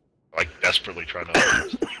hilarious. Like, desperately trying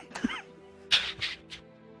to...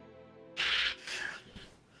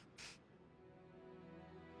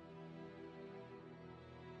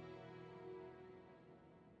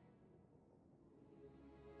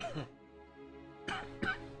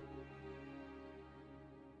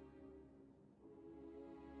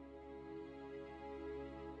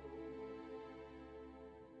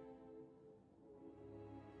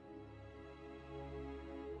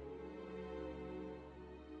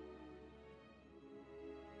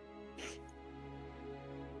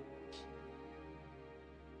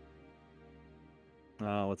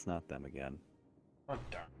 Oh, it's not them again. Oh,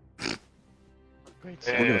 darn. Great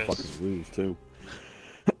We're gonna Yes. fucking lose too.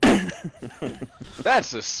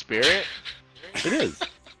 That's the spirit. It is.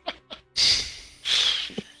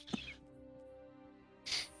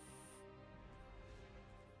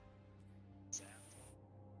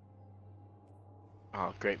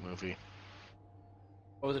 Oh, great movie.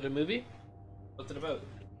 What was it, a movie? What's it about?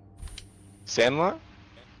 Sandlot?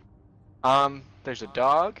 There's a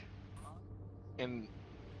dog, and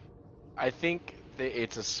I think that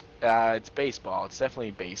it's baseball. It's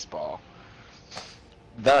definitely baseball.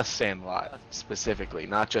 The Sandlot, specifically,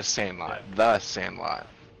 not just Sandlot. The Sandlot.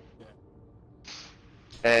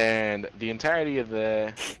 And the entirety of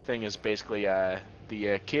the thing is basically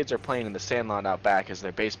the kids are playing in the Sandlot out back as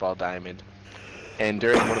their baseball diamond. And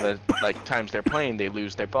during one of the times they're playing, they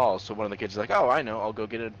lose their balls. So one of the kids is like, "Oh, I know. I'll go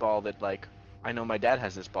get a ball that I know my dad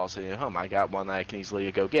has this ball sitting at home. I got one that I can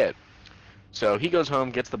easily go get." So he goes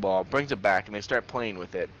home, gets the ball, brings it back, and they start playing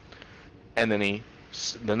with it. And then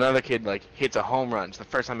another kid hits a home run. It's the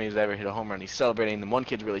first time he's ever hit a home run. He's celebrating. And one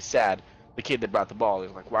kid's really sad. The kid that brought the ball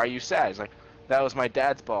is like, "Why are you sad?" He's like, "That was my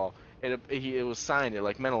dad's ball. It was signed.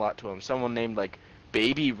 It meant a lot to him. Someone named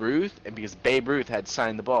Baby Ruth, and because Babe Ruth had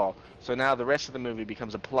signed the ball." So now the rest of the movie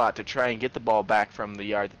becomes a plot to try and get the ball back from the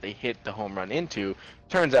yard that they hit the home run into.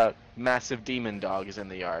 Turns out, massive demon dog is in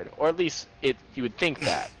the yard, or at least you would think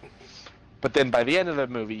that. But then by the end of the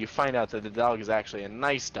movie, you find out that the dog is actually a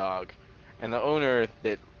nice dog, and the owner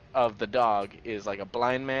of the dog is a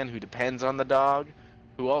blind man who depends on the dog,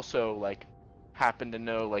 who also happened to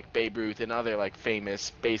know Babe Ruth and other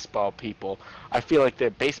famous baseball people. I feel like they're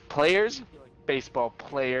baseball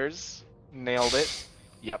players nailed it.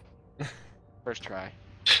 Yep. First try.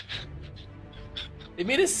 They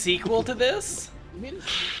made a sequel to this?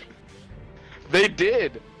 They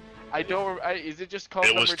did. I don't. Is it just called It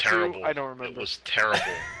number was terrible. 2? I don't remember. It was terrible.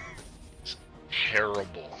 It's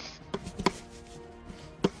terrible.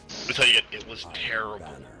 Let me tell you, it was terrible.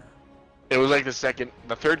 It was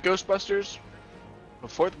the third Ghostbusters. The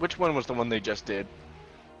fourth. Which one was the one they just did?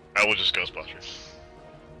 That was just Ghostbusters.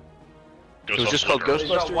 It was just called You got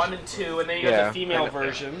Ghostbusters? 1 and 2, and then you got Yeah. the female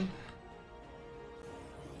version.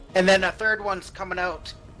 And then a third one's coming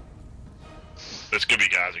out. It's gonna be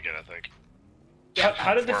guys again, I think.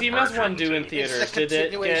 How did the Or females merger one of the do in two. theaters? It's the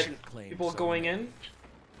Did it get continuation. people going in?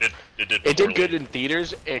 It did. It did poorly. good in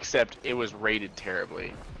theaters, except it was rated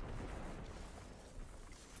terribly.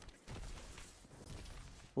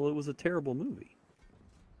 Well, it was a terrible movie.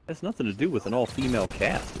 It has nothing to do with an all-female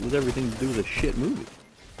cast. It was everything to do with a shit movie.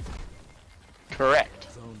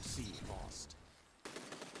 Correct. Zone C lost.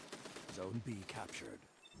 Zone B captured.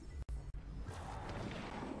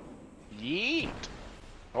 Yeet.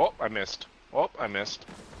 Oh, I missed. Did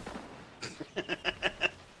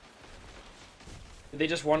they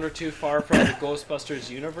just wander too far from the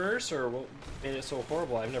Ghostbusters universe, or what made it so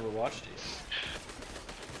horrible? I've never watched it.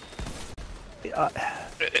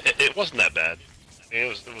 It wasn't that bad. I mean, it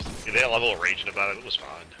was. They had a level of raging about it. It was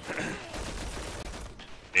fine.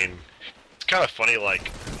 I mean, it's kind of funny. All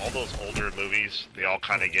those older movies, they all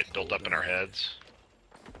kind of get built up in our heads,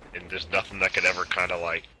 and there's nothing that could ever kind of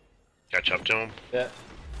catch up to them. Yeah.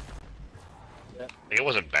 It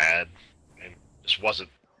wasn't bad. I mean, this wasn't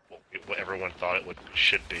what everyone thought it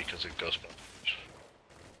should be because of Ghostbusters.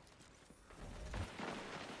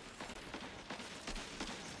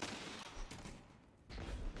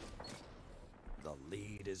 The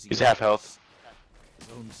lead is He's half health.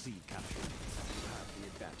 Zone C captured. You have the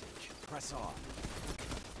advantage. Press on.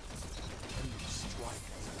 Enemy strike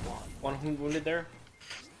as one. One wounded there?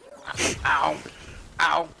 Ow.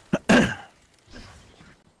 Ow.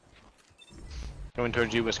 Coming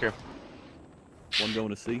towards you, Whisker. One going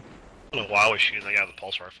to see. I don't know why I was shooting out of the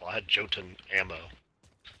pulse rifle. I had Jotun ammo.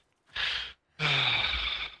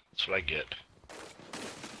 That's what I get.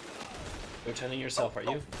 You're turning yourself, are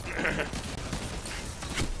you?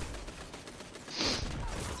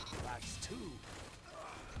 That's 2.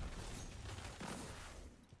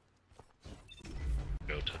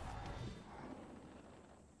 Jotun.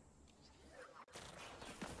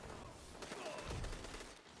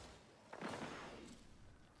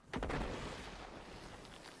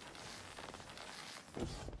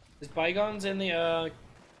 Is Bygones in the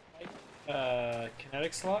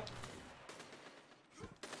kinetic slot?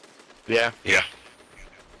 Yeah. Yeah.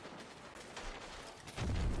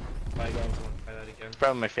 Bygones, I want to try that again.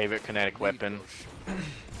 Probably my favorite kinetic weapon.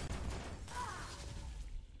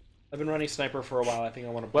 I've been running sniper for a while. I think I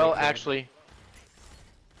want to. Well, actually,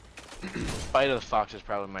 Fight of the Fox is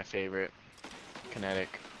probably my favorite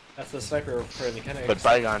kinetic. that's the sniper for the kinetic. But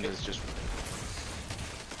Bygone is just...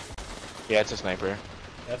 Yeah, it's a sniper.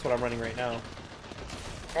 That's what I'm running right now.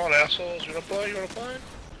 Come on, assholes. You wanna play? You wanna play?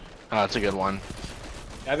 Oh, that's a good one.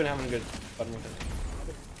 I've been having good fun with it.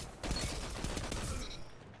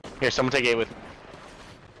 Here, someone take A with.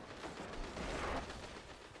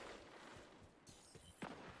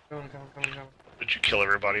 Come on. Did you kill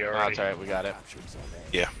everybody Oh, already? it's alright, we got it.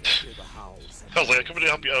 Yeah. I was like, I'm coming to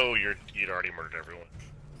help you. Oh, you'd already murdered everyone.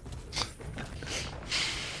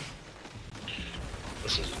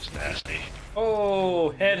 This is just nasty.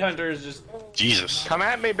 Oh, headhunters just. Jesus. Come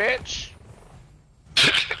at me, bitch!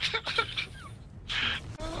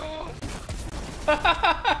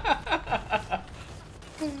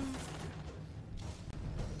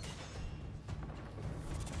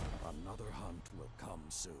 Another hunt will come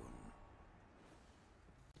soon.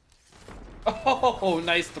 Oh,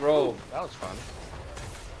 nice throw. That was fun.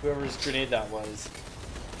 Whoever's grenade that was.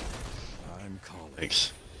 I'm calling.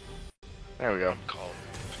 Thanks. There we go. Call it.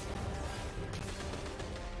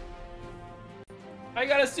 I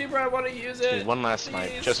got a super. I want to use it. One last snipe,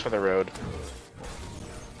 Please. just for the road.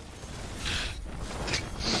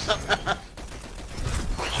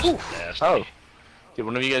 Nasty. Oh. Did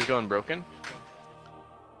one of you guys go unbroken?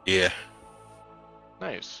 Yeah.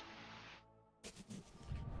 Nice.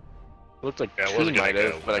 Looked like Yeah, I two wasn't gonna might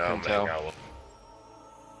go, have, but I no, couldn't man, tell. I will.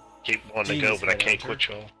 Keep wanting to go, Jeez, but I can't Headhunter. quit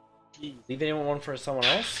y'all. Leave anyone one for someone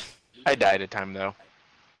else? I died a time though.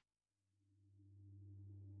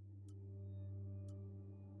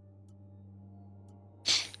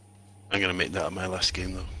 I'm gonna make that my last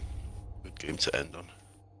game though. Good game to end on.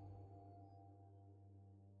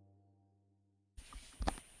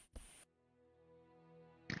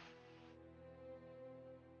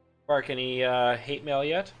 Mark, any hate mail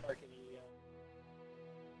yet?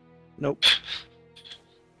 Nope.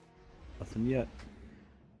 Nothing yet.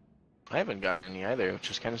 I haven't gotten any either, which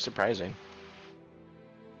is kind of surprising.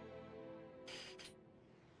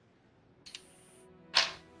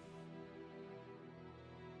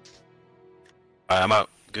 Alright, I'm out.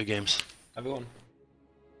 Good games. Everyone.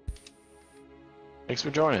 Thanks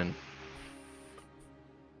for joining.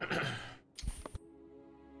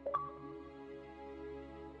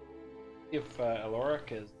 See if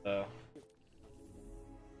Aloric is.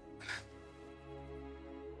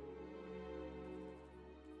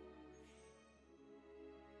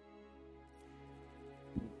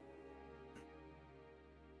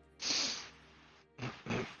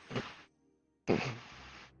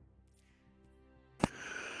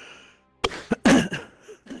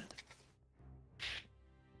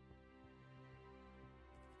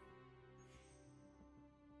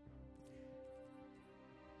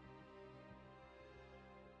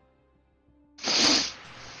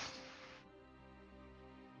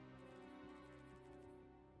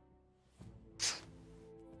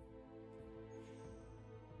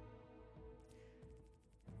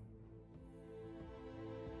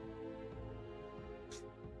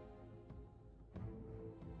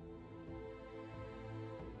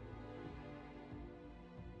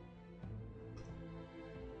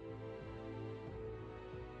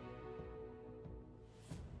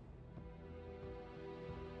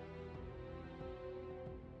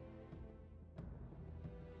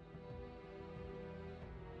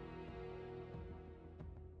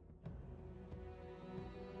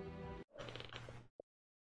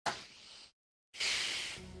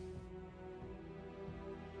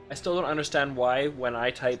 I still don't understand why when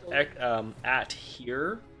I type at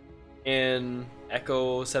here in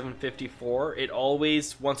Echo 754, it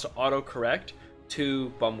always wants to autocorrect to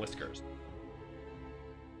Bum Whiskers.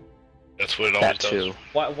 That's what it always That does. too.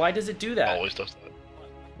 Why does it do that? Always does that.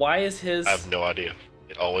 Why is his? I have no idea.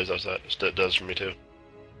 It always does that. It does for me too.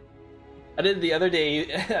 I did the other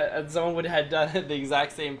day, and someone had done the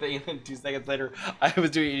exact same thing, and then 2 seconds later, I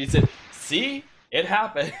was doing it, and he said, "See, it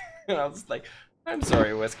happened." And I was just like, "I'm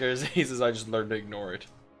sorry, Whiskers." He says, "I just learned to ignore it."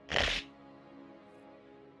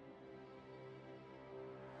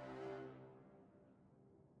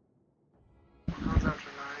 Comes after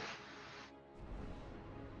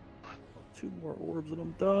 2 more orbs and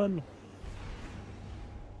I'm done.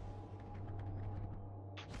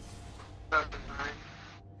 9. After 9.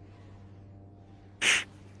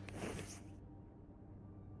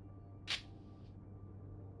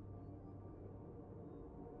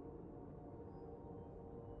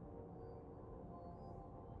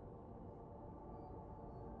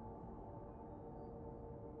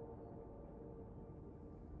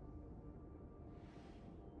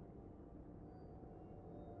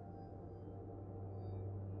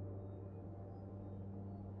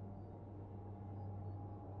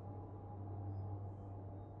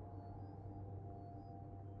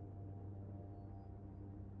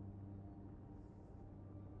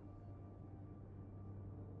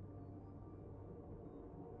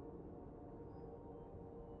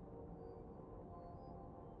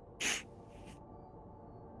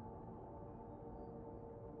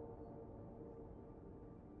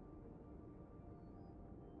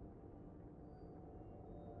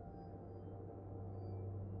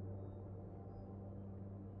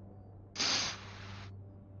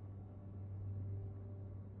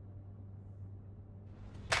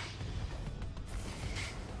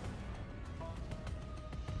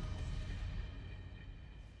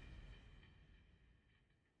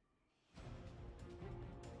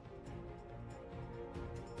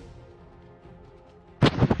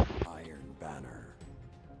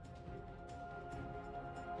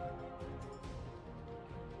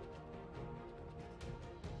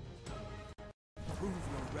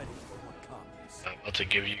 I'll to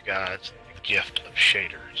give you guys the gift of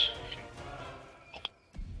shaders.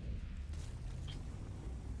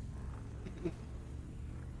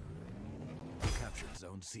 Captured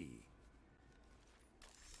Zone C.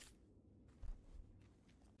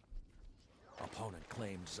 Opponent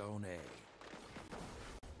claimed Zone A.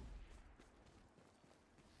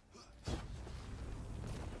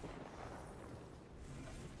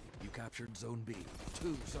 You captured Zone B.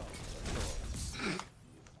 2 zones are yours.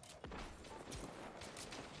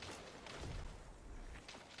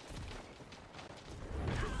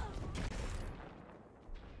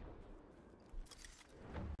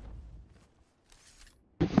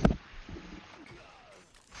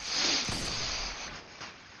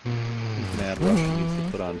 Mad Russian needs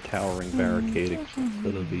to put on towering barricade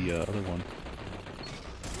instead of the other one.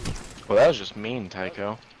 Well, that was just mean,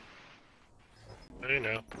 Tycho. You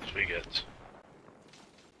know, sweet gets.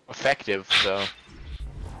 Effective, so.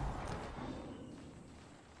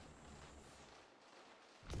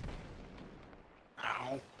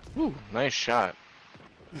 Ow. Ooh, nice shot.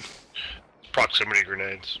 Proximity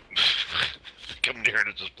grenades. Come near and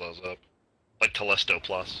it just blows up. Like Telesto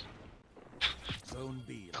Plus. Zone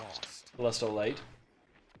B lost. Telesto Light.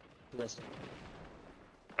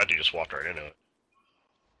 That dude just walked right into it.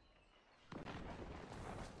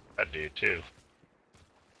 That dude too.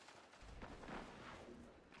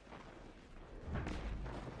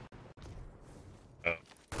 Oh.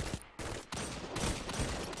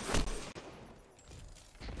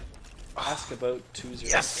 Ask about 2-0.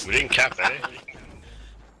 Yes. We didn't cap A.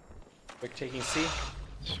 Quick taking C.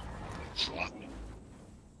 Sloppy.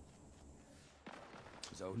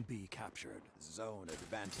 Zone B captured. Zone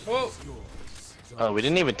advantage Whoa. is yours. Zone Oh, we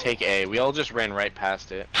didn't even take A. We all just ran right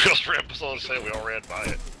past it. We all ran to say we all ran by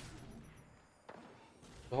it.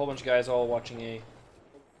 A whole bunch of guys all watching A.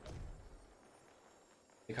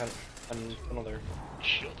 They got another.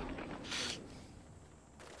 Shielded.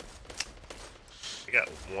 We got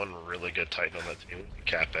one really good Titan on that team.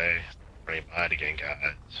 Cap A. Running by it again,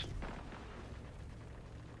 guys.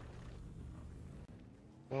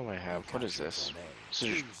 What do I have? What is this? Zone A. This is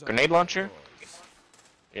 2 zones grenade are launcher? yours.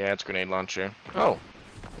 Yeah, it's grenade launcher. Oh.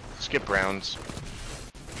 Skip rounds.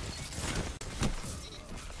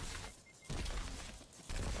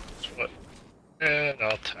 That's what. And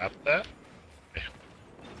I'll tap that.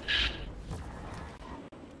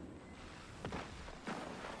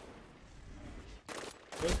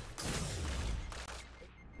 Okay.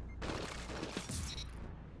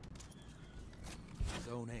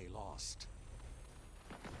 Zone A lost.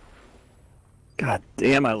 God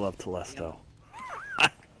damn, I love Telesto.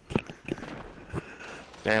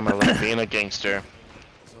 Damn, I love being a gangster.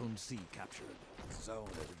 Zone C captured. Zone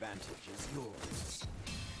advantage is yours.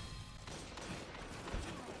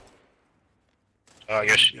 I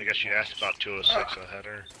guess you asked about 206 a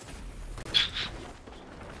header.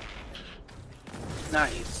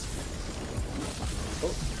 Nice.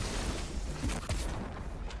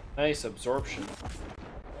 Nice absorption.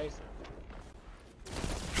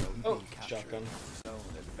 Zone Oh, B captured. shotgun.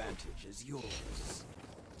 Zone advantage is yours.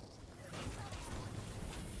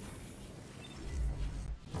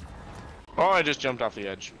 Oh, I just jumped off the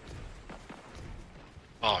edge.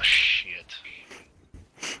 Oh shit.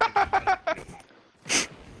 Your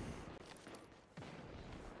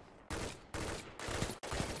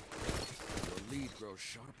lead grows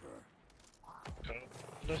sharper.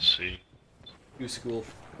 Let's see. Do school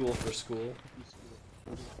for school.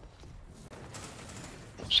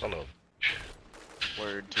 Son of.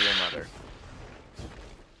 Word to your mother.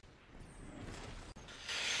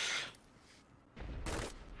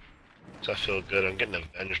 I feel good. I'm getting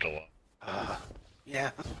avenged a lot.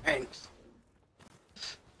 Yeah, thanks.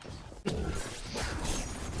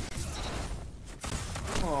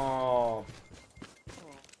 Oh.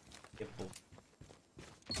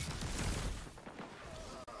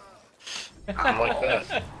 I'm like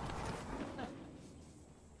that.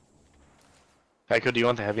 Tycho, do you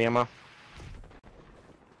want the heavy ammo?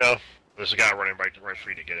 No, there's a guy running right for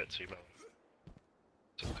you to get it, so you know.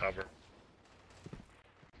 Some cover.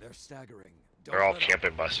 They're staggering. Don't They're all let up.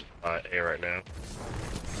 camping by A right now.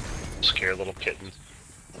 Scare little kittens.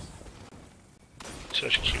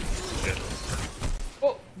 Such cute. Good.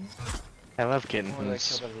 Oh! I love Oh, that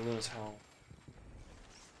kittens. killed by Luna's howl.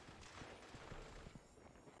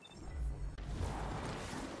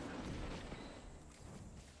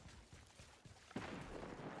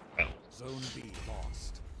 Zone B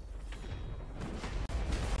lost.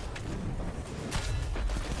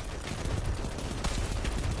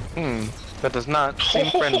 That does not seem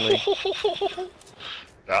friendly.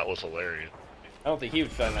 That was hilarious. I don't think he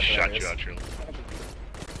would find that Shot hilarious. you out your.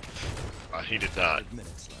 He did not. 5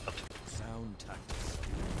 minutes left. Sound tactics.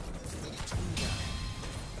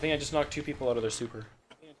 I think I just knocked 2 people out of their super.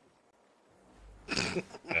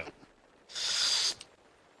 Yeah.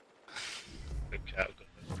 Good cap.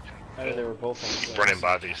 Either they were both on the Running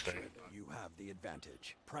by these things. You have the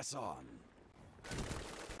advantage. Press on.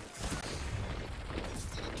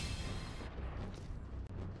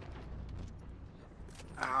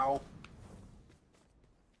 Ow.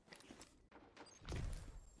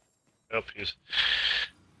 Nope, he's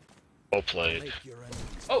well played. Make your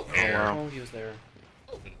enemies Oh, Yeah. oh, he was there.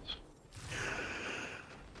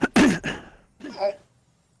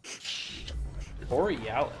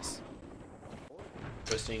 Borealis.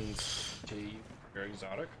 Twisting to your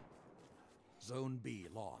exotic. Zone B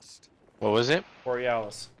lost. What was it?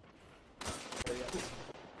 Borealis.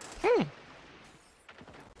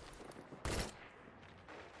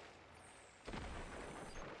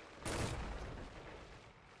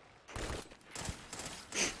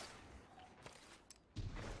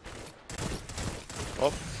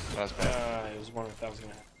 Oh, that was bad. It was one that was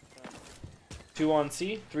gonna happen. 2 on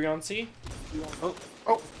C, 3 on C.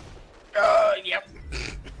 Yep.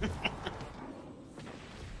 Let's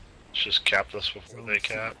just cap this before they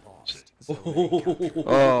cap. Lost.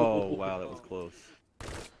 Oh, wow, that was close.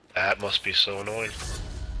 That must be so annoying.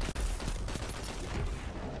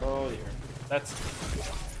 Oh dear. That's.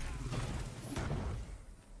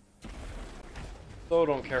 So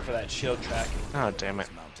don't care for that shield tracking. Oh, damn it.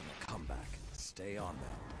 Mounting a comeback. Stay on them.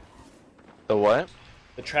 The what?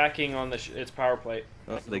 The tracking on the its power plate.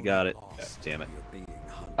 Oh, they got it. Lost. Damn it. You're being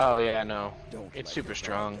hunted. Oh, yeah, no. Don't It's let super your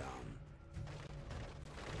strong. guard down.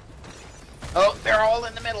 Oh, they're all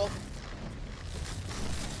in the middle.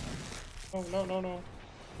 Oh no no no.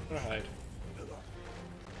 I'm gonna hide.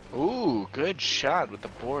 Ooh, good shot with the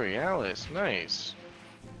Borealis. Nice.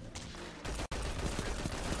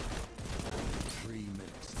 3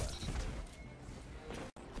 minutes left.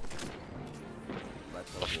 Let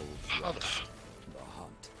the wolves How the rest. The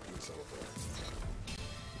hunt is over.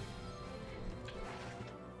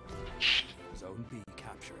 Zone B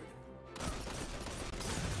captured.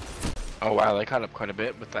 Oh, wow, they caught up quite a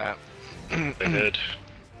bit with that. They did.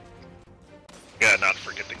 Yeah, not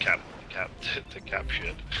forget to cap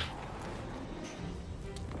shit.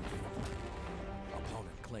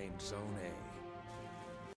 Opponent claimed Zone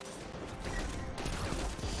A.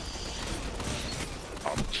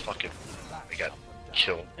 Oh, fucking! I got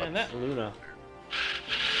killed. And that Luna.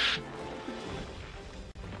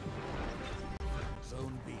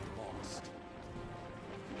 Zone B lost.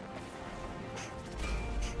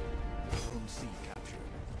 Zone C captured.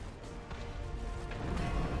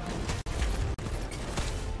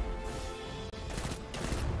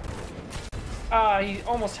 Ah, he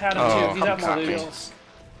almost had him Oh, too. He's at copy. Maldives.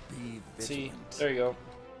 Be See, vigilant. there you go.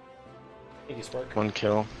 Thank you, Spark. 1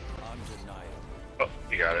 kill. Undeniable. Oh,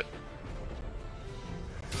 you got it.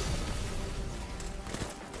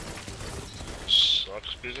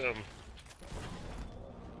 Sucks be them.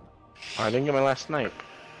 Oh, I didn't get my last snipe.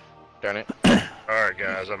 Darn it. Alright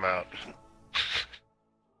guys, I'm out.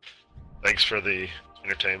 Thanks for the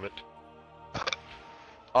entertainment.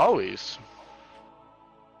 Always.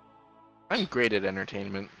 I'm great at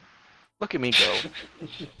entertainment. Look at me go.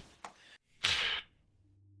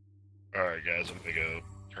 Alright guys, I'm gonna go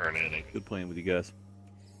turn in and Good playing with you guys.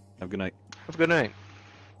 Have a good night. Have a good night.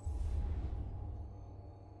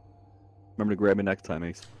 Remember to grab me next time,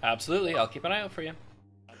 Ace. Absolutely, I'll keep an eye out for you.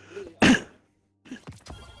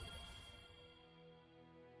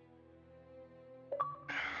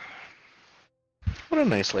 What a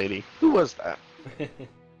nice lady. Who was that?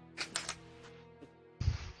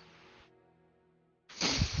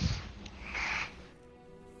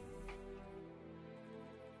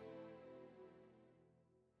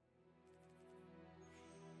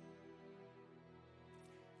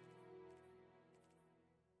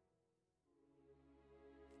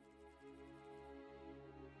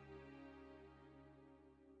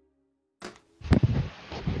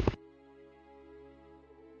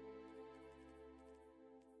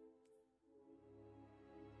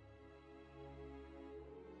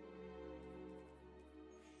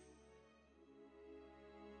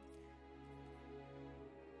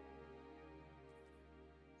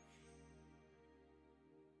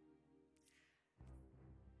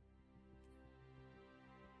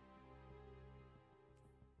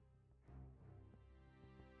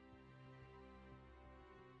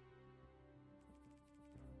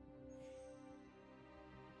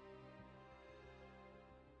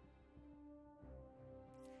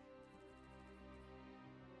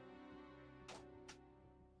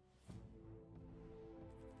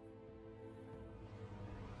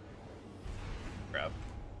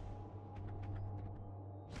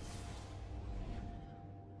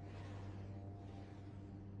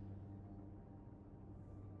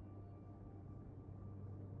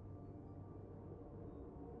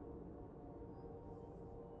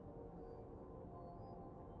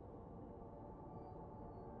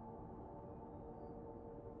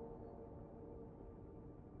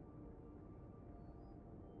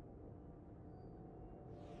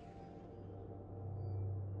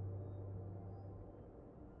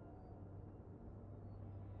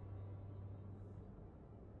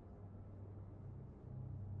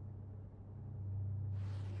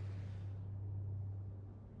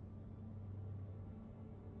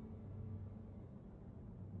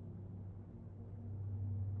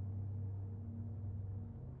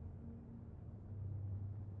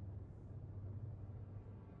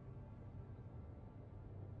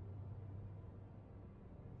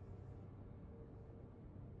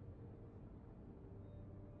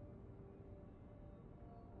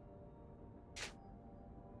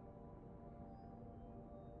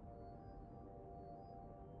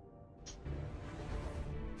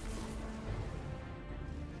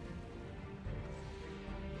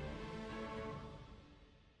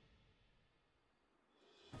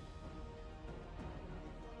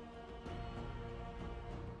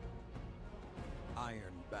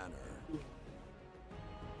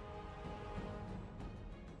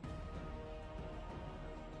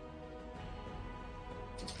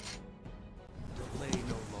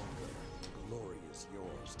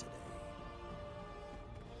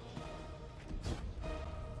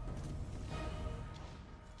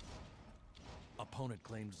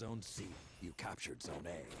 claimed Zone C. You captured Zone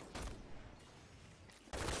A.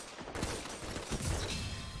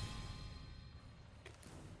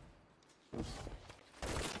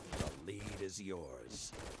 The lead is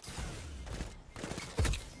yours.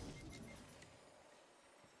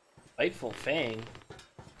 Fightful Fang?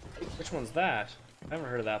 Which one's that? I haven't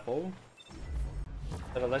heard of that, Bo. Is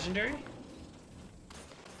that a legendary?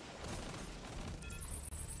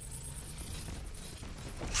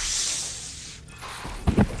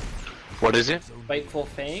 What is it? Fightful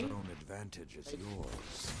Fang? Zone advantage is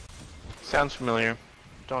yours. Sounds familiar.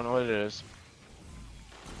 Don't know what it is.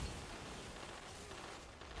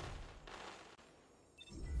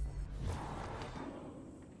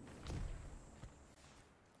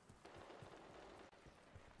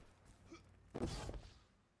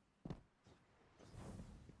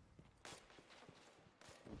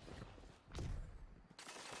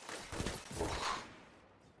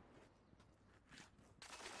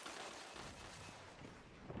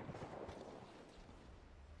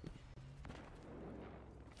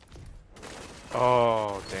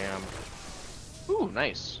 Oh, damn. Ooh,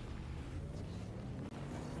 nice.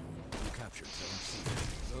 You captured Zone C.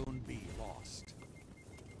 Zone B lost.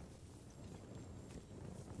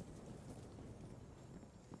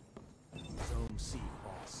 Zone C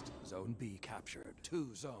lost. Zone B captured.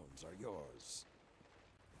 2 zones are yours.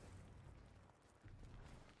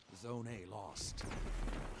 Zone A lost.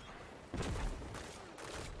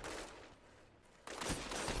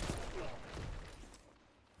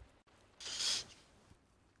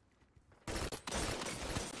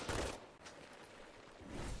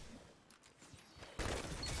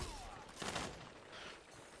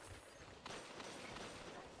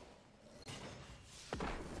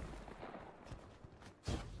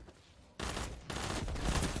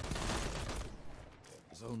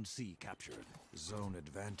 Zone C captured. Zone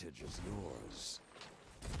advantage is yours.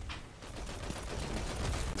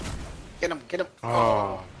 Get him, get him.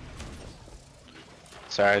 Oh.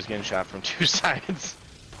 Sorry, I was getting shot from 2 sides.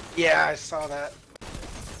 Yeah, I saw that.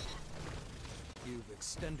 You've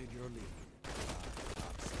extended your lead.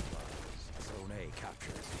 Not surprised. Zone A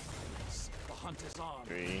captured. The hunt is on.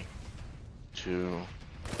 3, 2,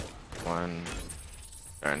 1,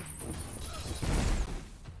 turn.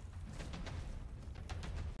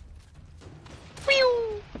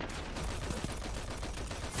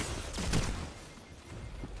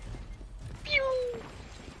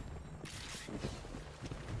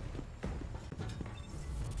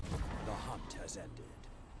 The hunt has ended.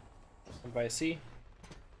 By C.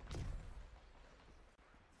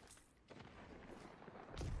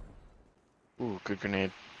 Ooh, good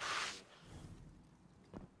grenade.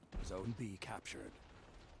 Zone B captured.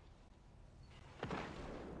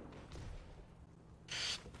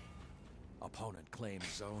 Opponent claims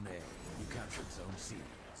Zone A. You captured Zone C.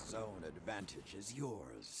 Zone advantage is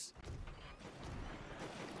yours.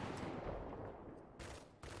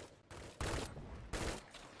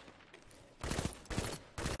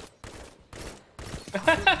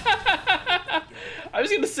 I was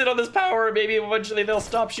gonna sit on this power and maybe eventually they'll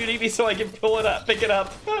stop shooting me so I can pull it up, pick it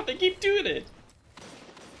up. They keep doing it.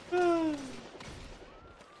 Ooh,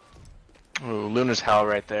 Luna's Howl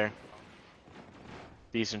right there.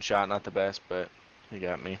 Decent shot, not the best, but he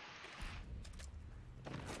got me.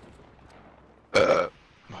 Oh,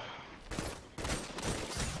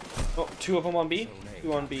 2 of them on B,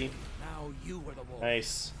 2 on B. Now you were the wolf.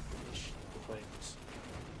 Nice.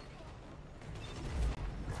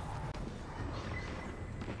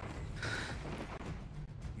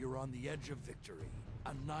 You're on the edge of victory.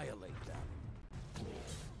 Annihilate them.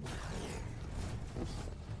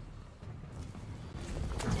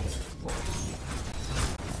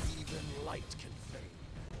 Even light can fade.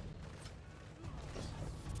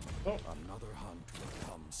 Oh. Another hunt will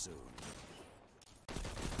come soon.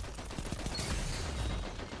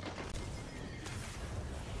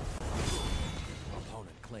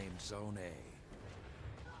 Opponent claimed Zone A.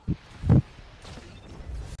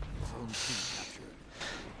 Zone C captured.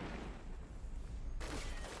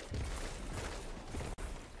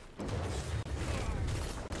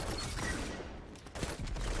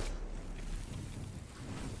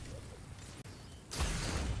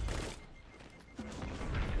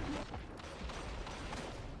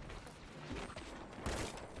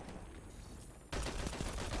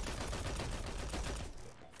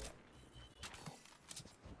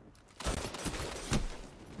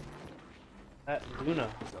 That Luna.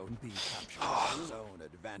 Zone B captured. Zone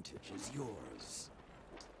advantage is yours.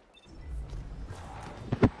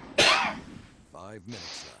 5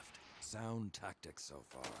 minutes left. Sound tactics so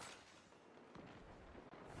far.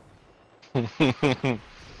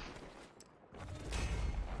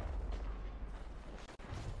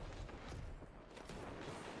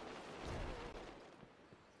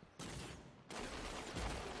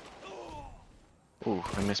 Ooh,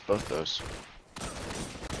 I missed both those.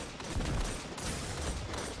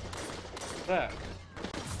 That.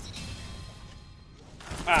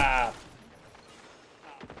 Ah.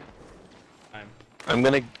 I'm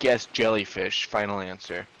gonna guess jellyfish. Final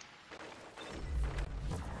answer.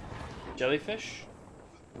 Jellyfish?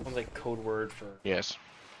 Sounds like code word for. Yes.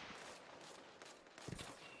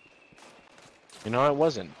 You know, it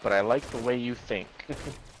wasn't, but I like the way you think.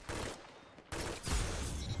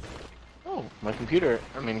 Oh, my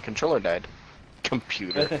controller died.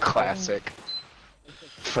 Computer, classic.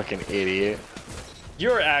 Fucking idiot.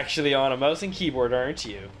 You're actually on a mouse and keyboard, aren't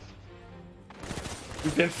you?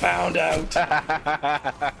 You've been found out.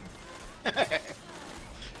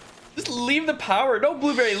 Just leave the power. No,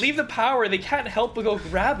 Blueberry, leave the power. They can't help but go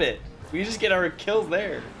grab it. We just get our kills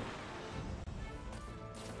there.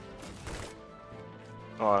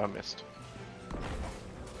 Oh, I missed.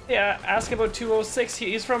 Yeah, ask about 206.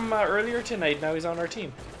 He's from earlier tonight. Now he's on our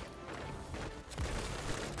team.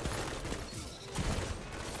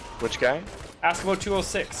 Which guy? Ask about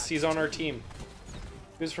 206. He's on our team.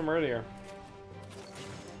 He was from earlier.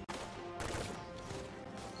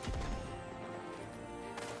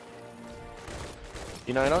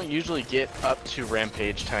 You know, I don't usually get up to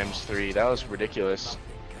Rampage ×3. That was ridiculous.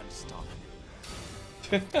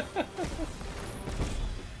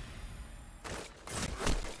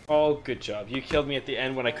 Oh, good job. You killed me at the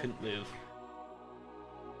end when I couldn't move.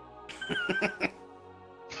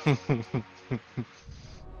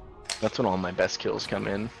 That's when all my best kills come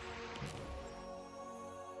in.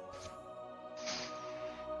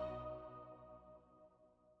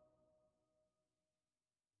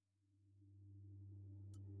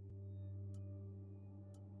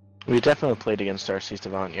 We definitely played against Darcy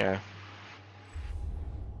Savant, yeah.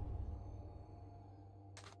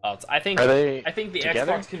 I think Are they I think the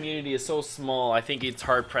together? Xbox community is so small. I think it's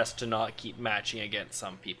hard pressed to not keep matching against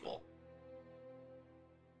some people.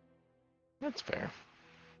 That's fair.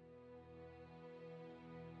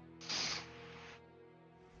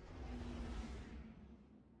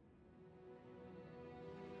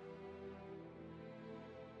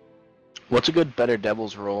 What's a good Better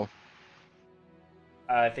Devils role?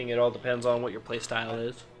 I think it all depends on what your playstyle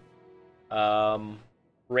is.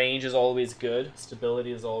 Range is always good.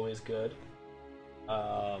 Stability is always good.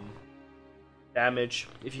 Damage,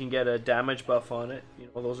 if you can get a damage buff on it, you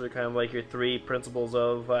know, those are kind of like your three principles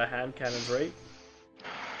of hand cannons, right?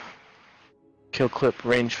 Kill clip,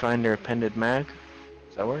 rangefinder, appended mag.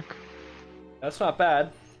 Does that work? That's not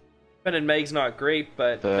bad. Appended mag's not great,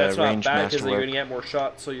 but The that's not range bad because you're masterwork. gonna get more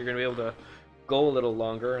shots, so you're gonna be able to go a little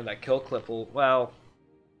longer, and that kill clip will, well,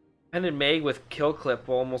 appended mag with kill clip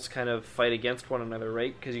will almost kind of fight against one another,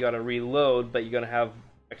 right? Because you gotta reload, but you're gonna have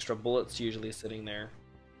extra bullets usually sitting there.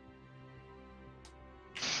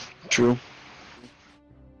 True.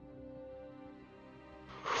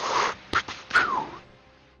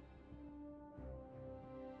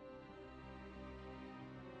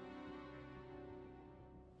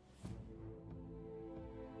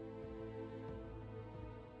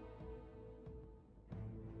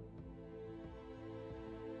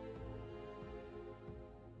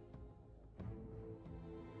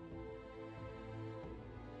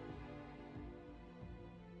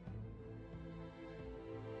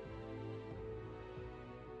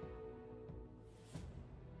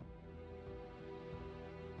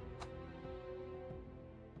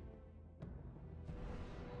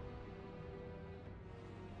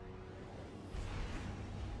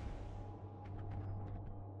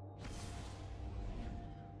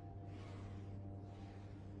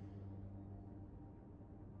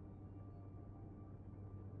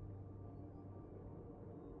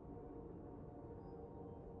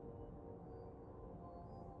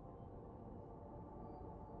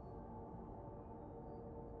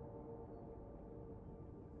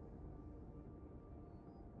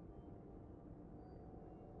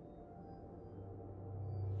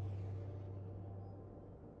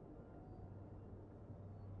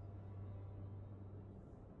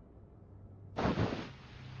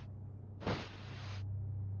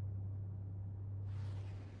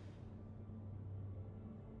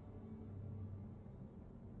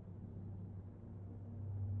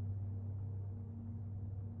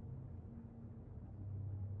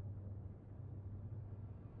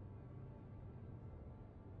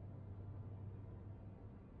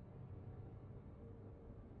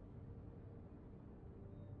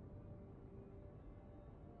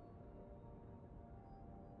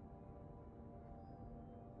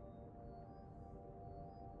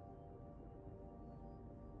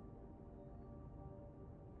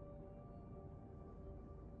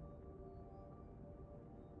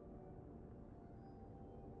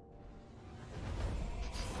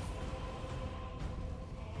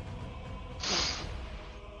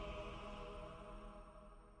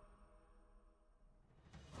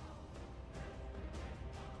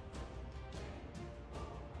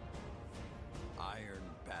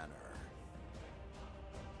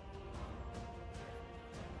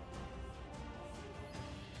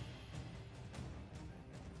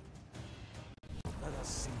 us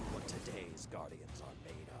see what today's guardians are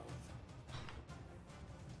made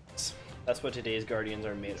of. That's what today's Guardians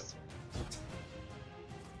are made of.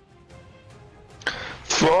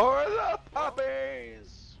 For the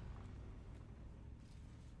puppies!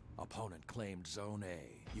 Opponent claimed Zone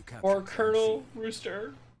A. You captured Or Zone Colonel C.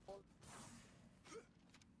 Rooster.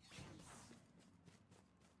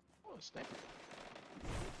 Oh, sniper.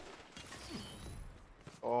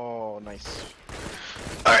 Oh, nice.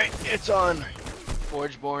 Alright, it's on.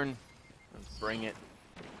 Forgeborn. Let's bring it.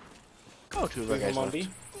 Oh, two of our Leave guys him on left. B.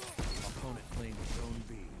 Opponent claimed Zone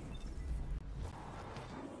B.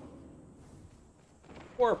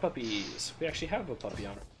 Or puppies. We actually have a puppy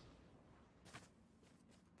on it.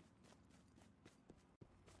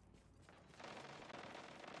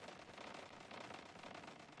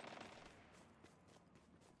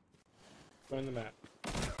 Join the map.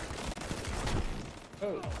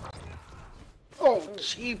 Oh. Oh,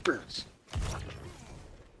 jeepers.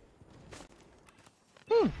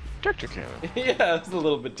 Tractor cannon. Yeah, it's a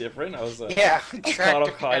little bit different. I was Yeah, caught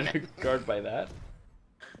tractor off cannon. guard by that.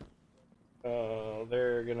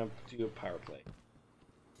 They're gonna do a power play.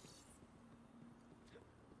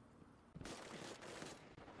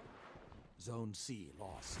 Zone C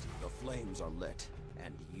lost. The flames are lit,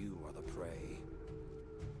 and you are the prey.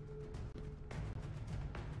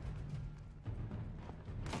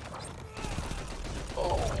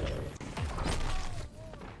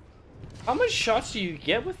 How much shots do you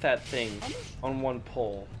get with that thing on one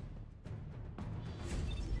pull?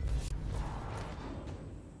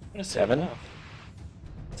 I'm gonna say 7? enough.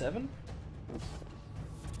 7?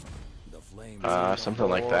 The flames Something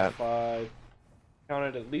like 4, that. 5.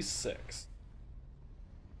 Counted at least 6.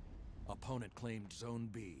 Opponent claimed Zone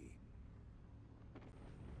B.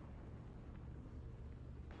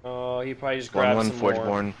 Oh, he probably just grabbed 1-1 some more.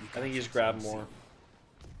 Forgeborn. I think he just grabbed more.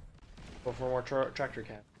 Go for more tractor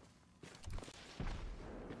cat.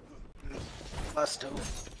 Busto.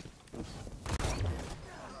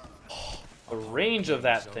 The range of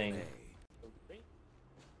that Zone thing. A.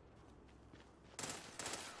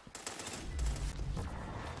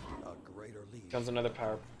 A greater lead. Comes another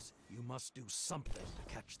power. You must do something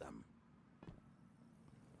to catch them.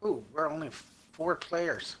 Ooh, we're only 4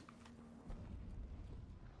 players.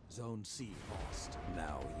 Zone C lost.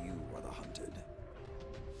 Now you are the hunted.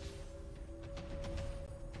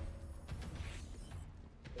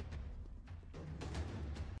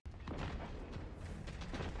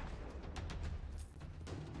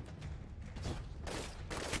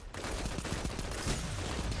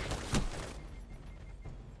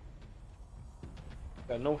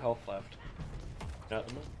 Got no health left. Not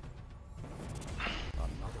the moment.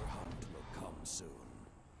 Another hunt will come soon.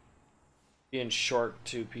 Being short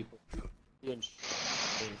to people.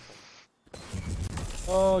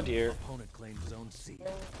 Oh dear. Opponent claimed Zone C.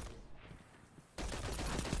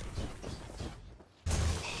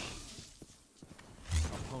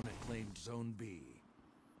 Opponent claimed Zone B.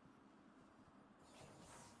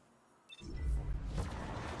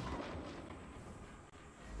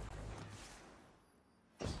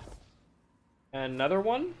 Another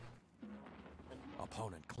one?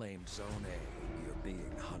 Opponent claimed Zone A. You're being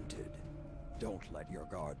hunted. Don't let your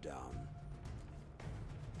guard down.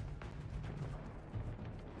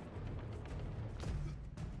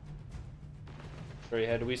 Sorry,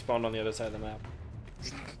 had we spawned on the other side of the map.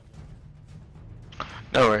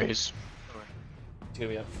 No worries. It's gonna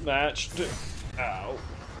be a match. Ow.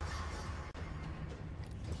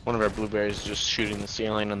 One of our blueberries is just shooting the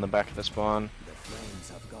ceiling in the back of the spawn. The flames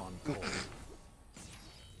have gone cold.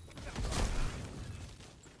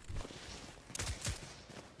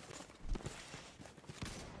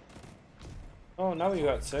 Oh, now we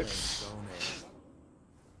got Claimed 6. Zone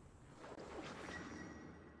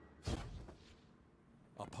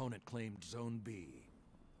A. Opponent claimed Zone B.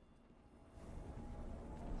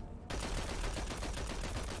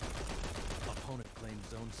 Opponent claimed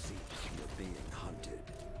Zone C. You're being hunted.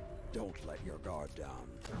 Don't let your guard down.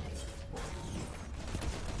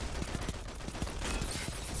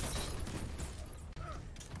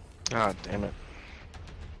 Ah, damn it.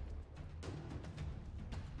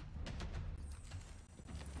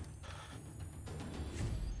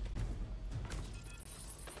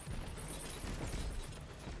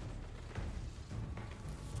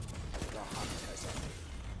 The hunt has ended.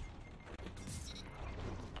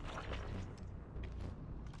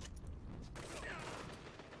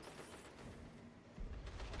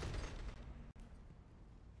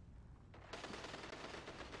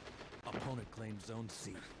 Opponent claimed Zone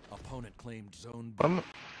C. Opponent claimed Zone B. Um,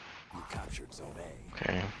 You captured Zone A.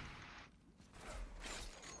 okay.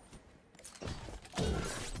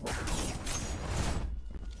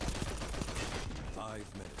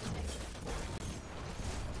 minutes.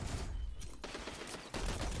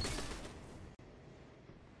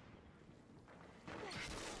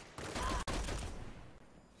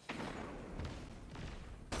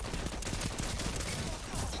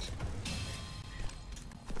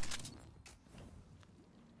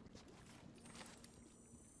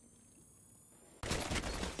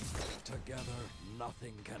 Together,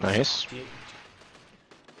 nothing can. Nice.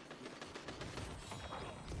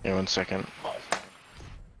 Yeah, 1 second.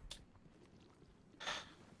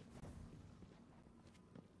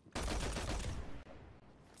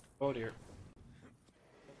 Oh dear.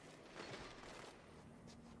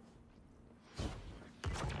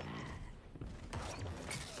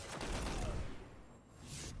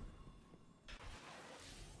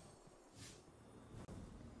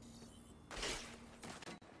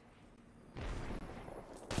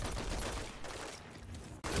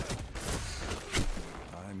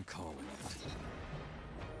 I'm calling it.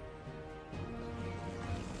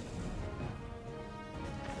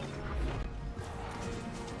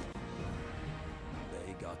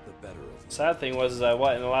 They got the better of me. Sad thing was,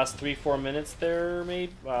 what, in the last 3-4 minutes there,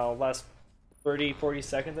 maybe? Well, last 30-40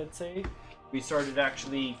 seconds, I'd say, we started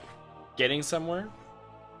actually getting somewhere.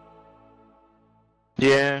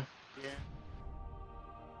 Yeah.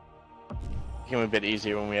 Became a bit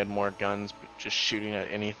easier when we had more guns, but just shooting at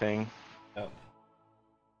anything. Oh.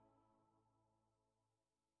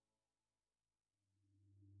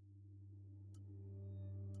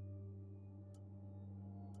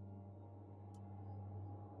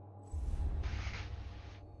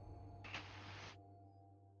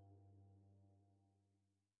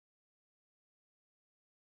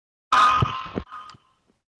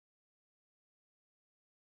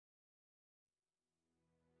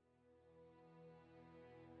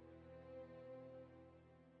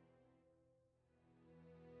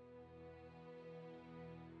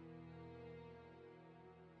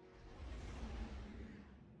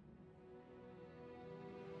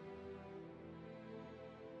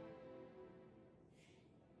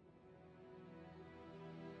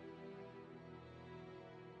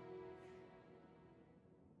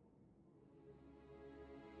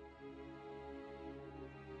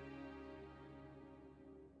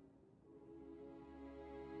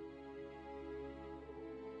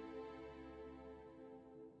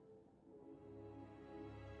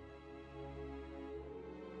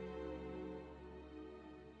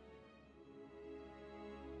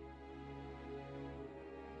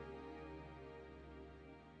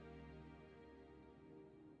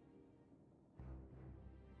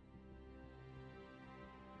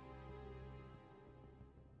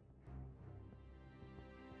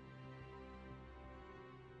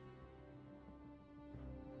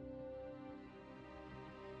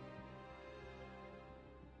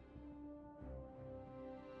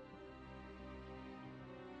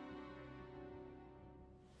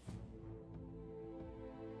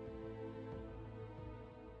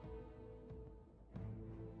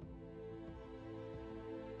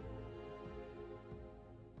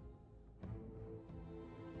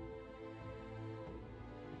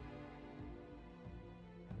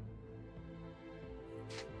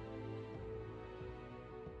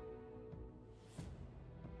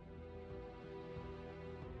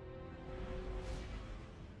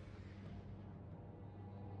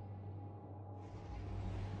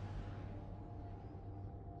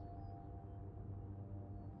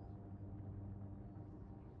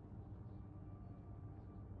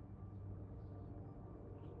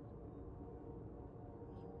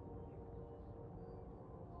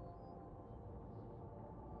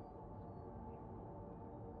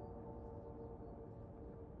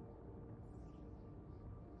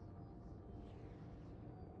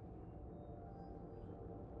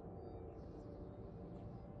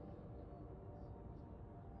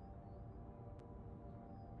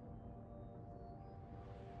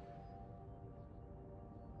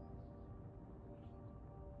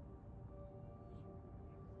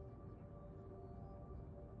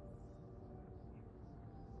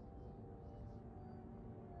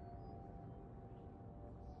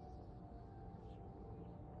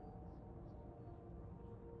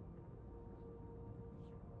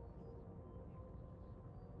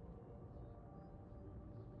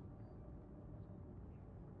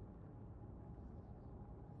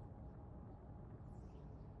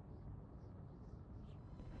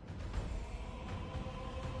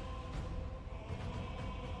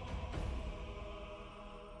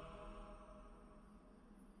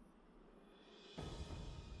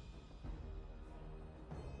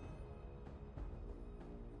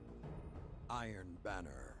 Iron Banner.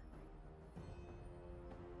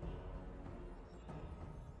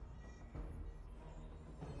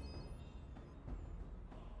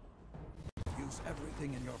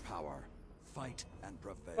 everything in your power. Fight and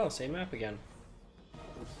prevail. Oh, same map again.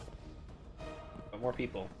 But more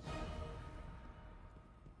people.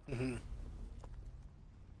 Mm-hmm.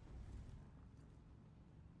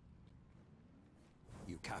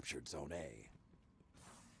 You captured Zone A.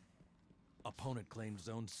 Opponent claimed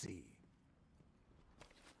Zone C.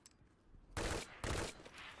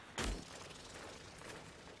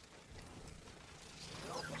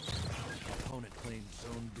 Opponent claimed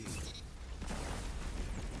Zone B.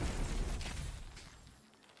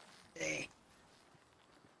 Hey.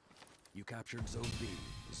 You captured Zone B.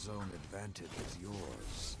 Zone advantage is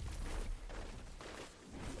yours.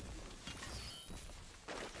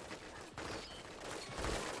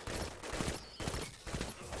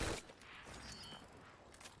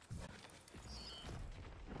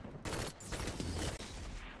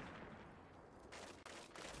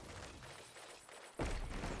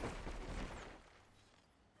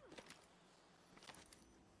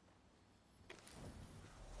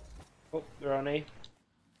 Oh, they're on A.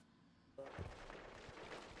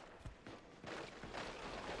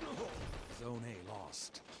 Zone A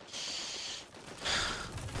lost.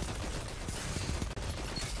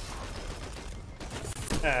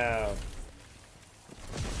 Ow.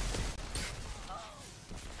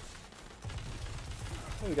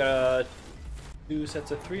 We got 2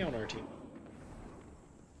 sets of 3 on our team.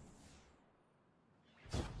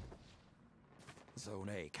 Zone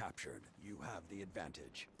A captured. You have the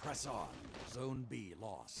advantage. Press on. Zone B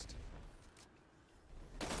lost.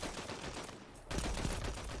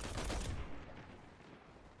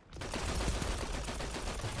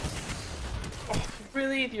 Oh,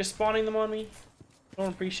 really? You're spawning them on me? I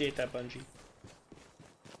don't appreciate that, Bungie.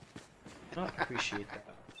 Not appreciate that.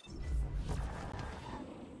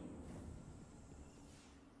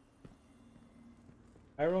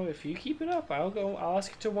 Pyro, if you keep it up, I'll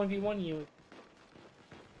ask you to 1v1 you.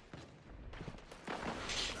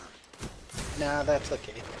 Nah, that's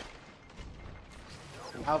okay.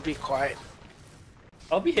 I'll be quiet.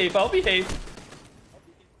 I'll behave, I'll behave.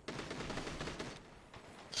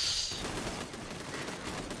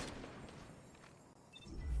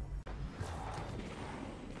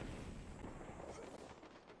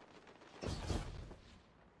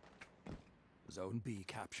 Zone B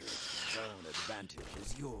captured. Zone advantage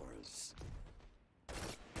is yours.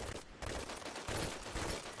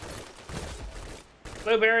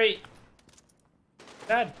 Blueberry!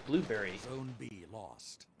 Bad blueberry. Zone B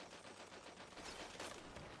lost.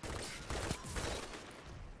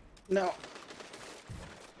 No.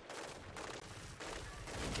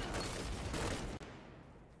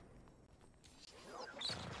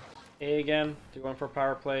 A again. Do one for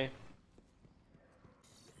power play.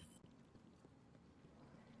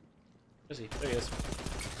 Where is he? There he is.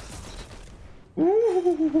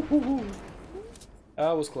 Ooh!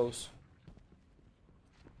 That was close.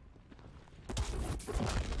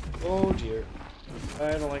 Oh dear.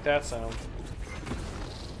 I don't like that sound.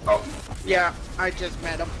 Oh, yeah, I just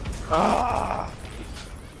met him. Ah!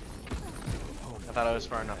 I thought I was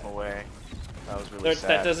far enough away. That was really That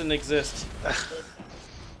sad. doesn't exist.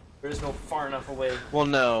 There is no far enough away. Well,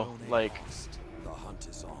 no, Zone A like lost. The hunt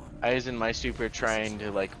is on. I was in my super trying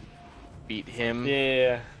to like beat him,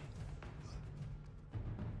 Yeah.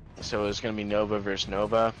 so it was gonna be Nova versus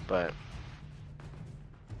Nova, but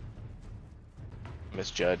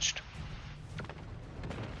misjudged.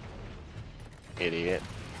 Idiot.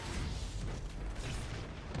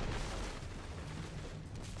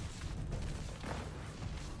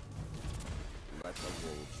 Let the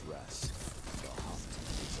wolves rest. The hunt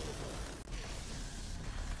is over.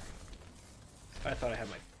 I thought I had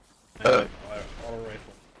my auto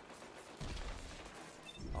rifle.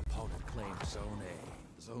 Opponent claimed Zone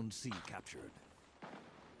A. Zone C captured.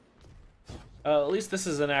 At least this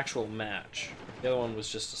is an actual match. The other one was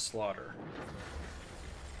just a slaughter.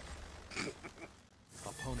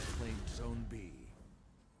 Opponent claimed Zone B.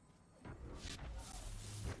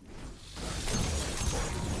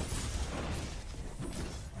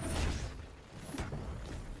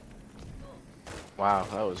 Wow,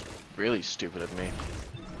 that was really stupid of me.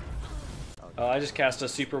 I just cast a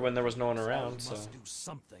super when there was no one Someone around, so must do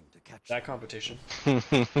something to catch that them. competition.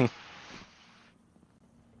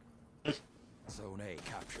 Zone A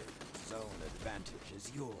captured. Zone advantage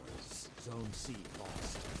is yours. Zone C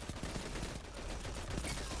lost.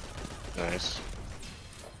 Nice.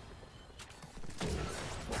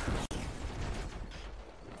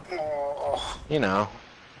 Oh, You know,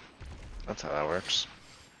 that's how that works.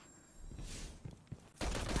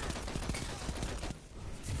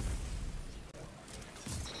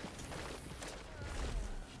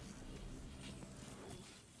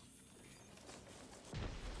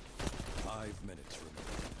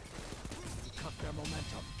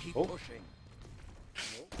 Keep Oh. pushing.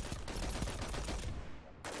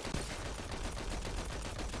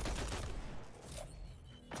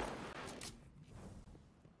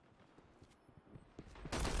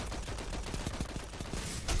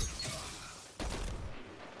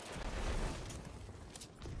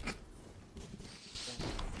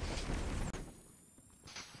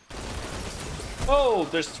 Oh,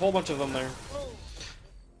 there's a whole bunch of them there.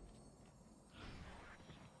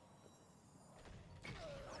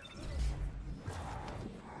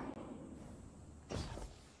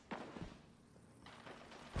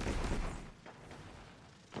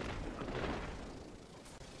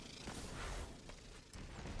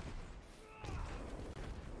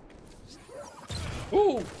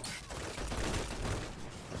 Ooh!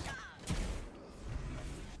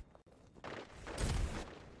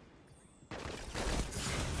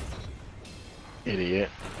 Idiot.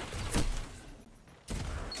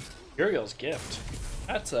 Uriel's gift.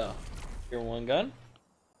 That's a tier 1 gun.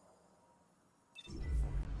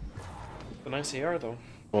 A nice AR though.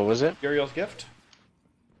 What was it? Uriel's gift.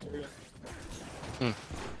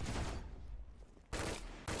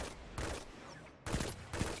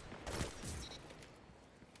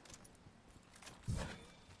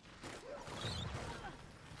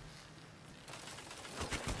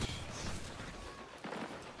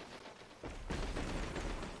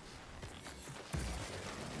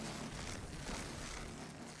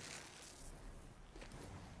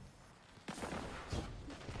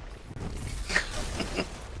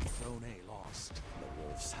 Zone A lost. The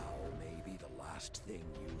wolf's howl may be the last thing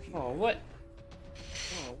you hear. Oh, what?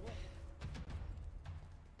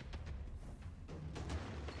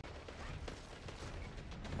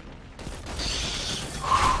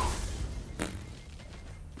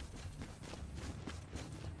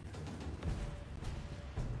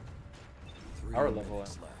 Three Power level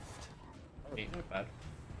minutes up. left. Hey, not bad.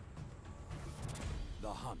 The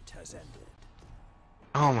hunt has ended.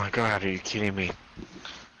 Oh my god, are you kidding me?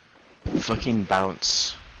 Fucking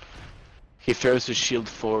bounce. He throws his shield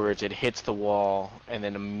forwards, it hits the wall, and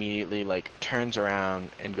then immediately, like, turns around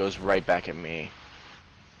and goes right back at me.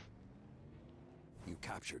 You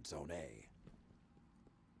captured Zone A.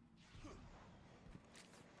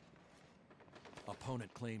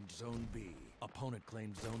 Opponent claimed Zone B. Opponent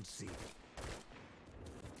claimed Zone C.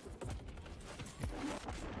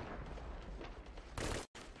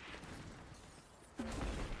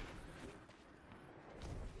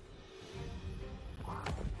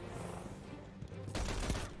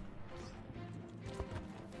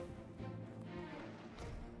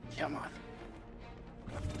 Come on.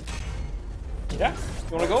 Yeah?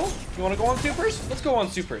 You wanna go? You wanna go on supers? Let's go on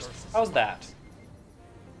supers. How's that?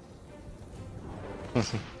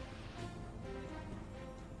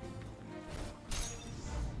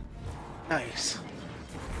 Nice.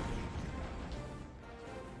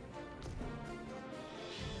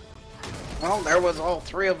 Well, there was all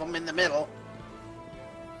three of them in the middle.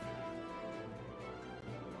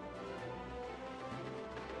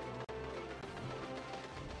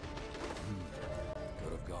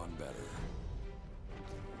 Could have gone better.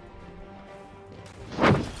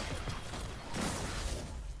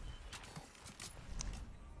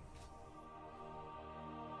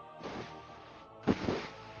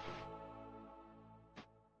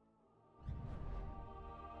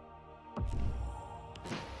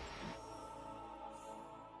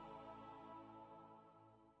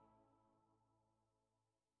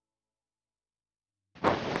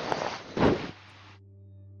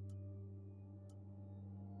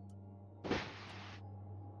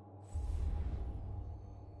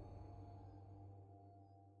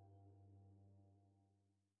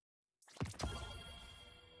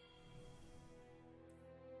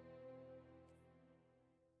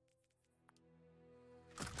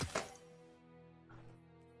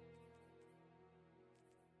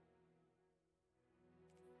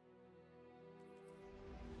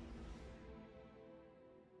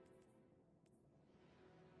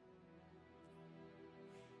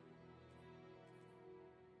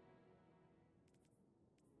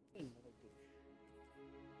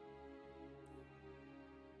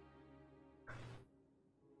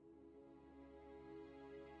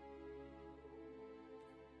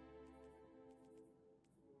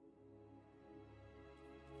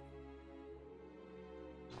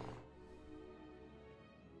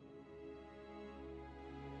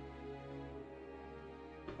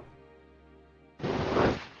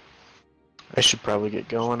 I should probably get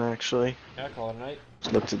going, actually. Yeah, call it a night.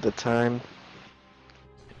 Just looked at the time.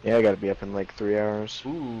 Yeah, I gotta be up in like 3 hours.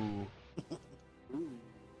 Ooh.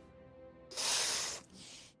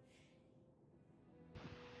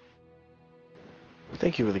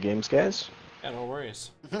 Thank you for the games, guys. Yeah, no worries.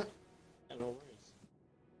 Mhm. Yeah, no worries.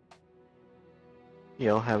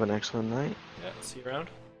 Y'all have an excellent night. Yeah, see you around.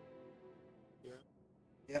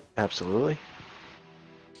 Absolutely.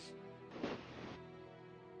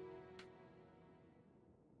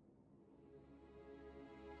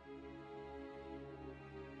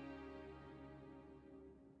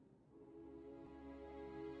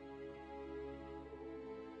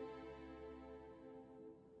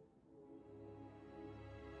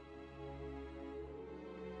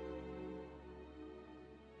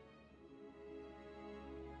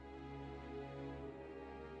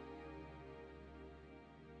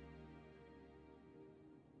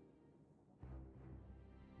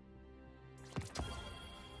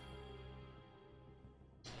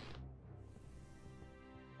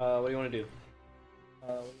 What do you want to do?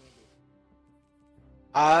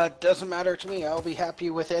 Doesn't matter to me. I'll be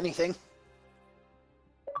happy with anything.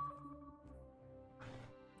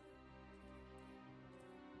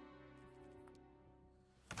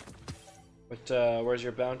 But where's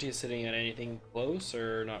your bounty sitting at? Anything close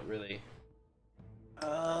or not really?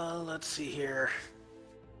 Let's see here.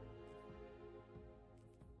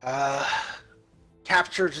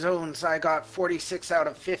 Captured zones, I got 46 out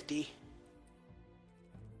of 50.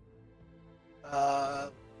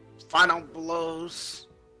 Final blows,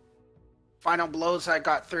 I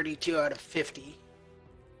got 32 out of 50.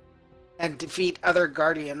 And defeat other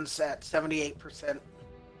guardians at 78%.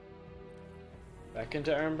 Back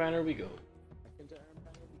into Iron Banner we go.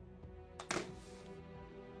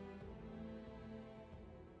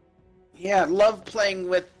 Yeah, love playing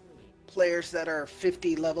with players that are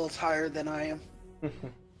 50 levels higher than I am.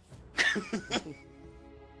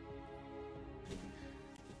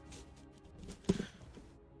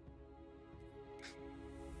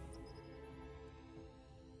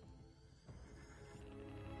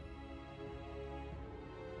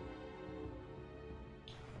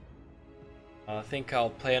 I think I'll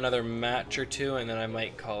play another match or two and then I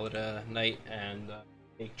might call it a night and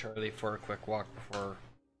take Charlie for a quick walk before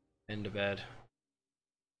into bed.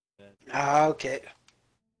 Okay.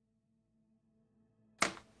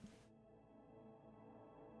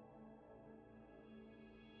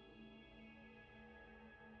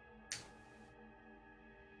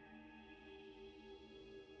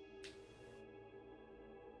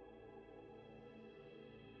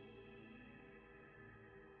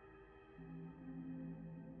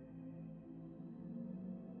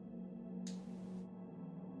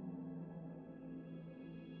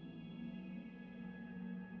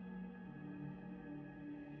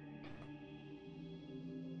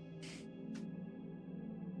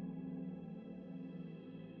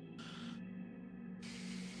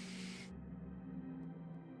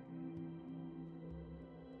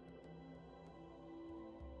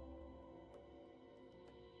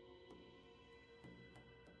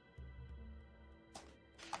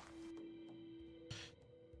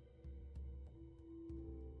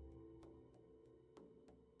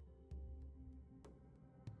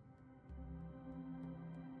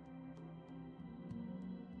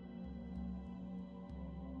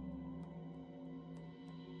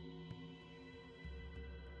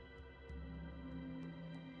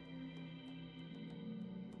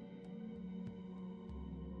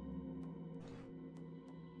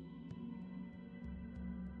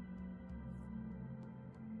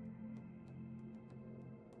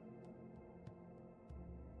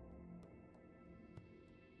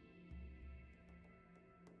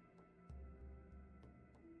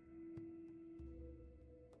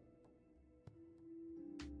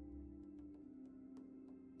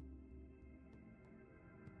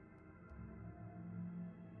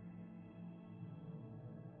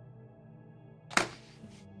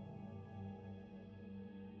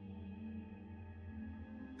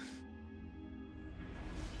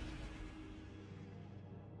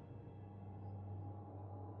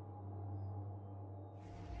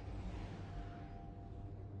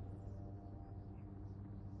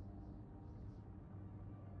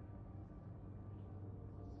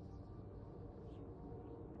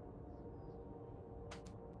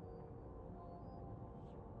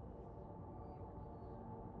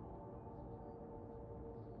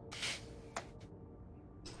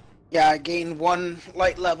 Yeah, I gained 1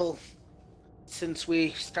 light level since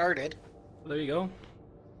we started. There you go.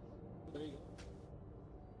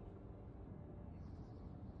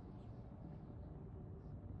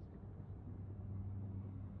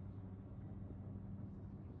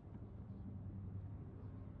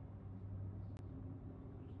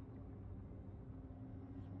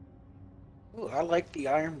 Ooh, I like the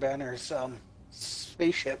Iron Banner's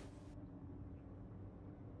spaceship.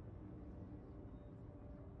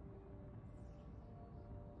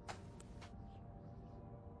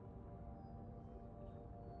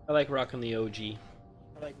 I like rocking the OG.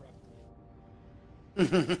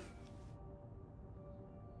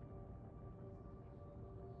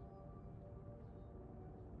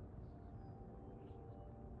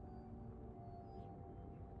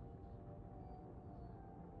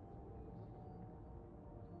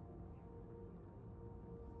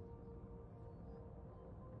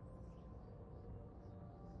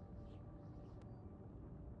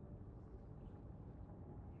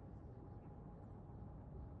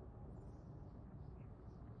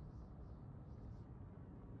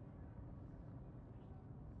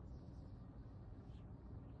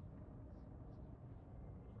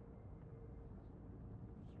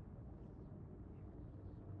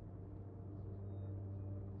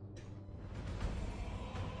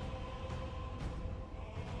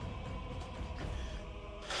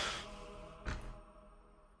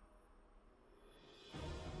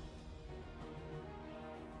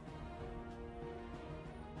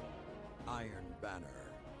 Iron Banner.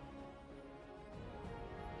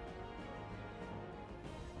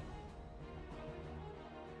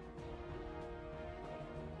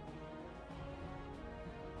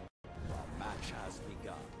 The match has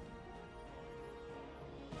begun.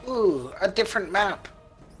 Ooh, a different map.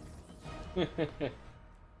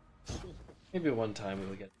 Maybe one time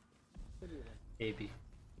we'll get. Maybe.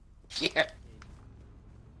 Yeah.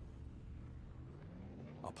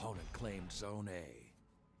 Opponent claimed Zone A.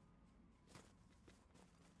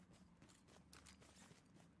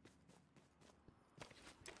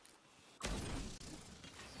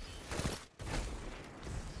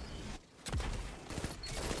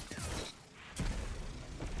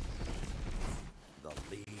 The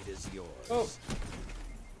lead is yours. Oh.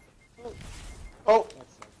 Oh,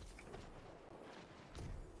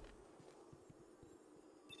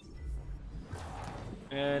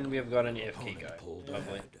 And we have got an AFK Opponent guy. pulled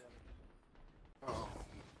Lovely. ahead. oh.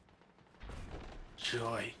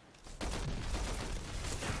 Joy.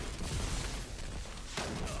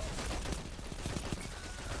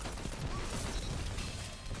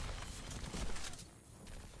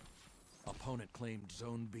 Opponent claimed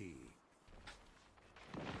Zone B.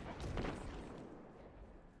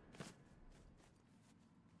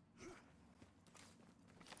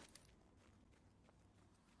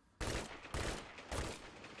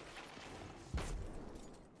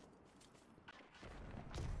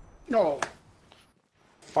 No.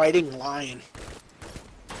 Fighting lion.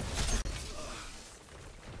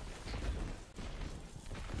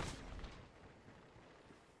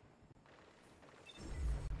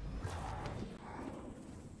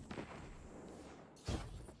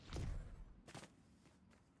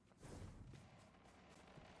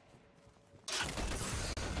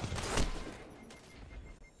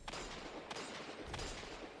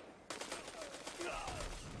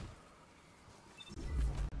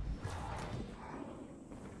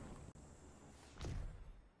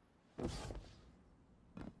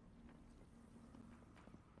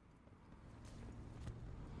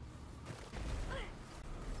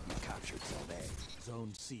 You captured Zone A.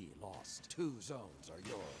 Zone C lost. 2 zones are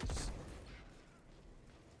yours.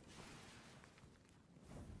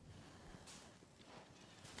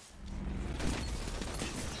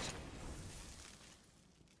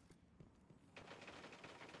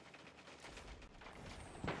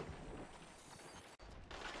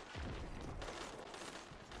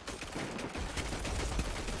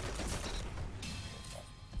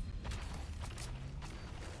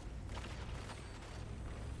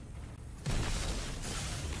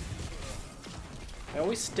 I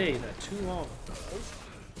always stay there too long.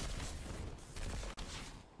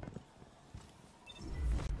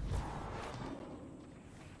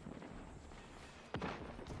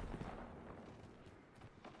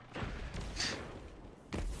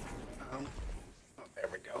 Oh, there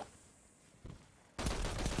we go.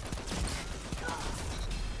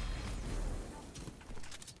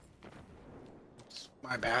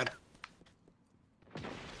 My bad.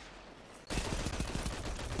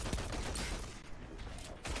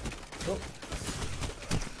 Oh.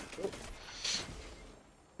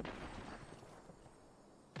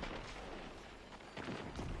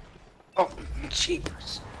 Oh,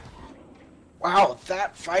 jeepers. Wow,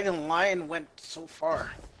 that fighting lion went so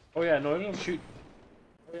far. Oh yeah, no, don't shoot.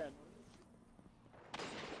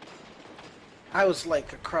 I was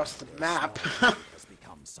like across the map. Has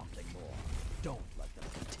become something more. Don't let them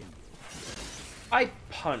continue. I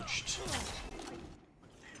punched.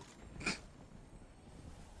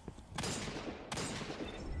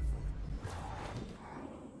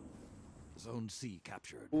 Zone C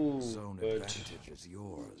captured. Ooh, Zone good. advantage is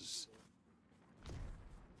yours.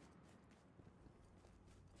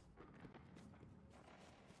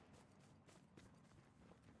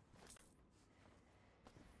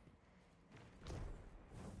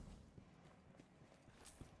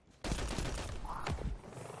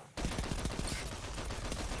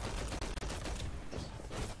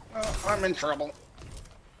 I'm in trouble.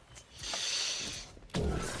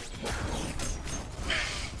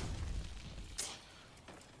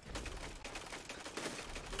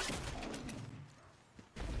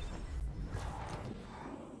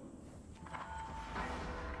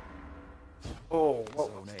 Oh, what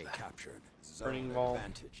Zone was A that? captured. Burning Zone ball.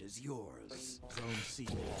 advantage is yours. Zone C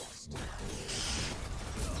lost.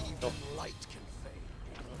 Oh. Even light can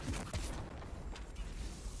fade.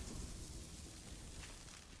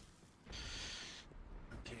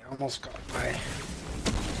 Okay, almost got my...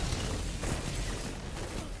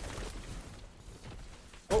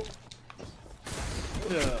 Oh!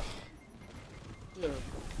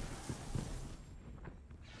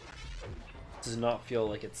 This does not feel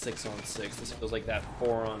like it's 6-on-6. This feels like that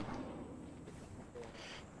 4-on.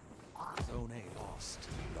 Zone A lost.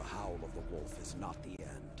 The howl of the wolf is not the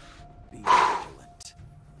end. Be vigilant.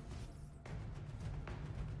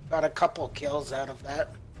 Got a couple kills out of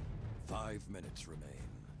that. 5 minutes remain.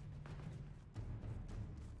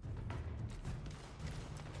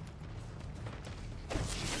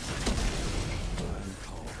 I'm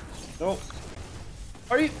calm. Nope.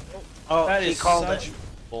 Are you? Oh, That he is called such it.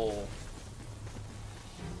 bull.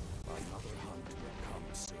 Another hunt will come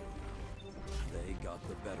soon. They got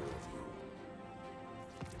the better of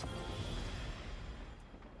you.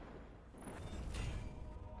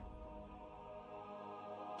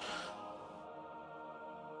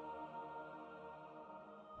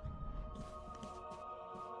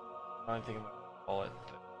 I don't think I'm gonna call it.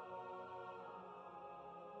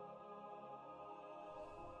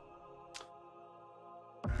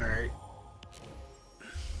 Alright.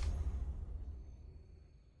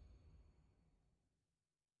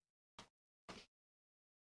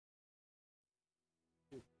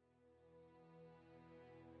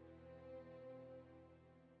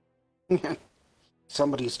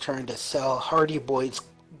 Somebody's trying to sell Hardy Boy's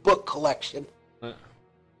book collection Uh,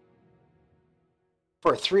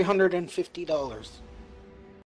 for $350.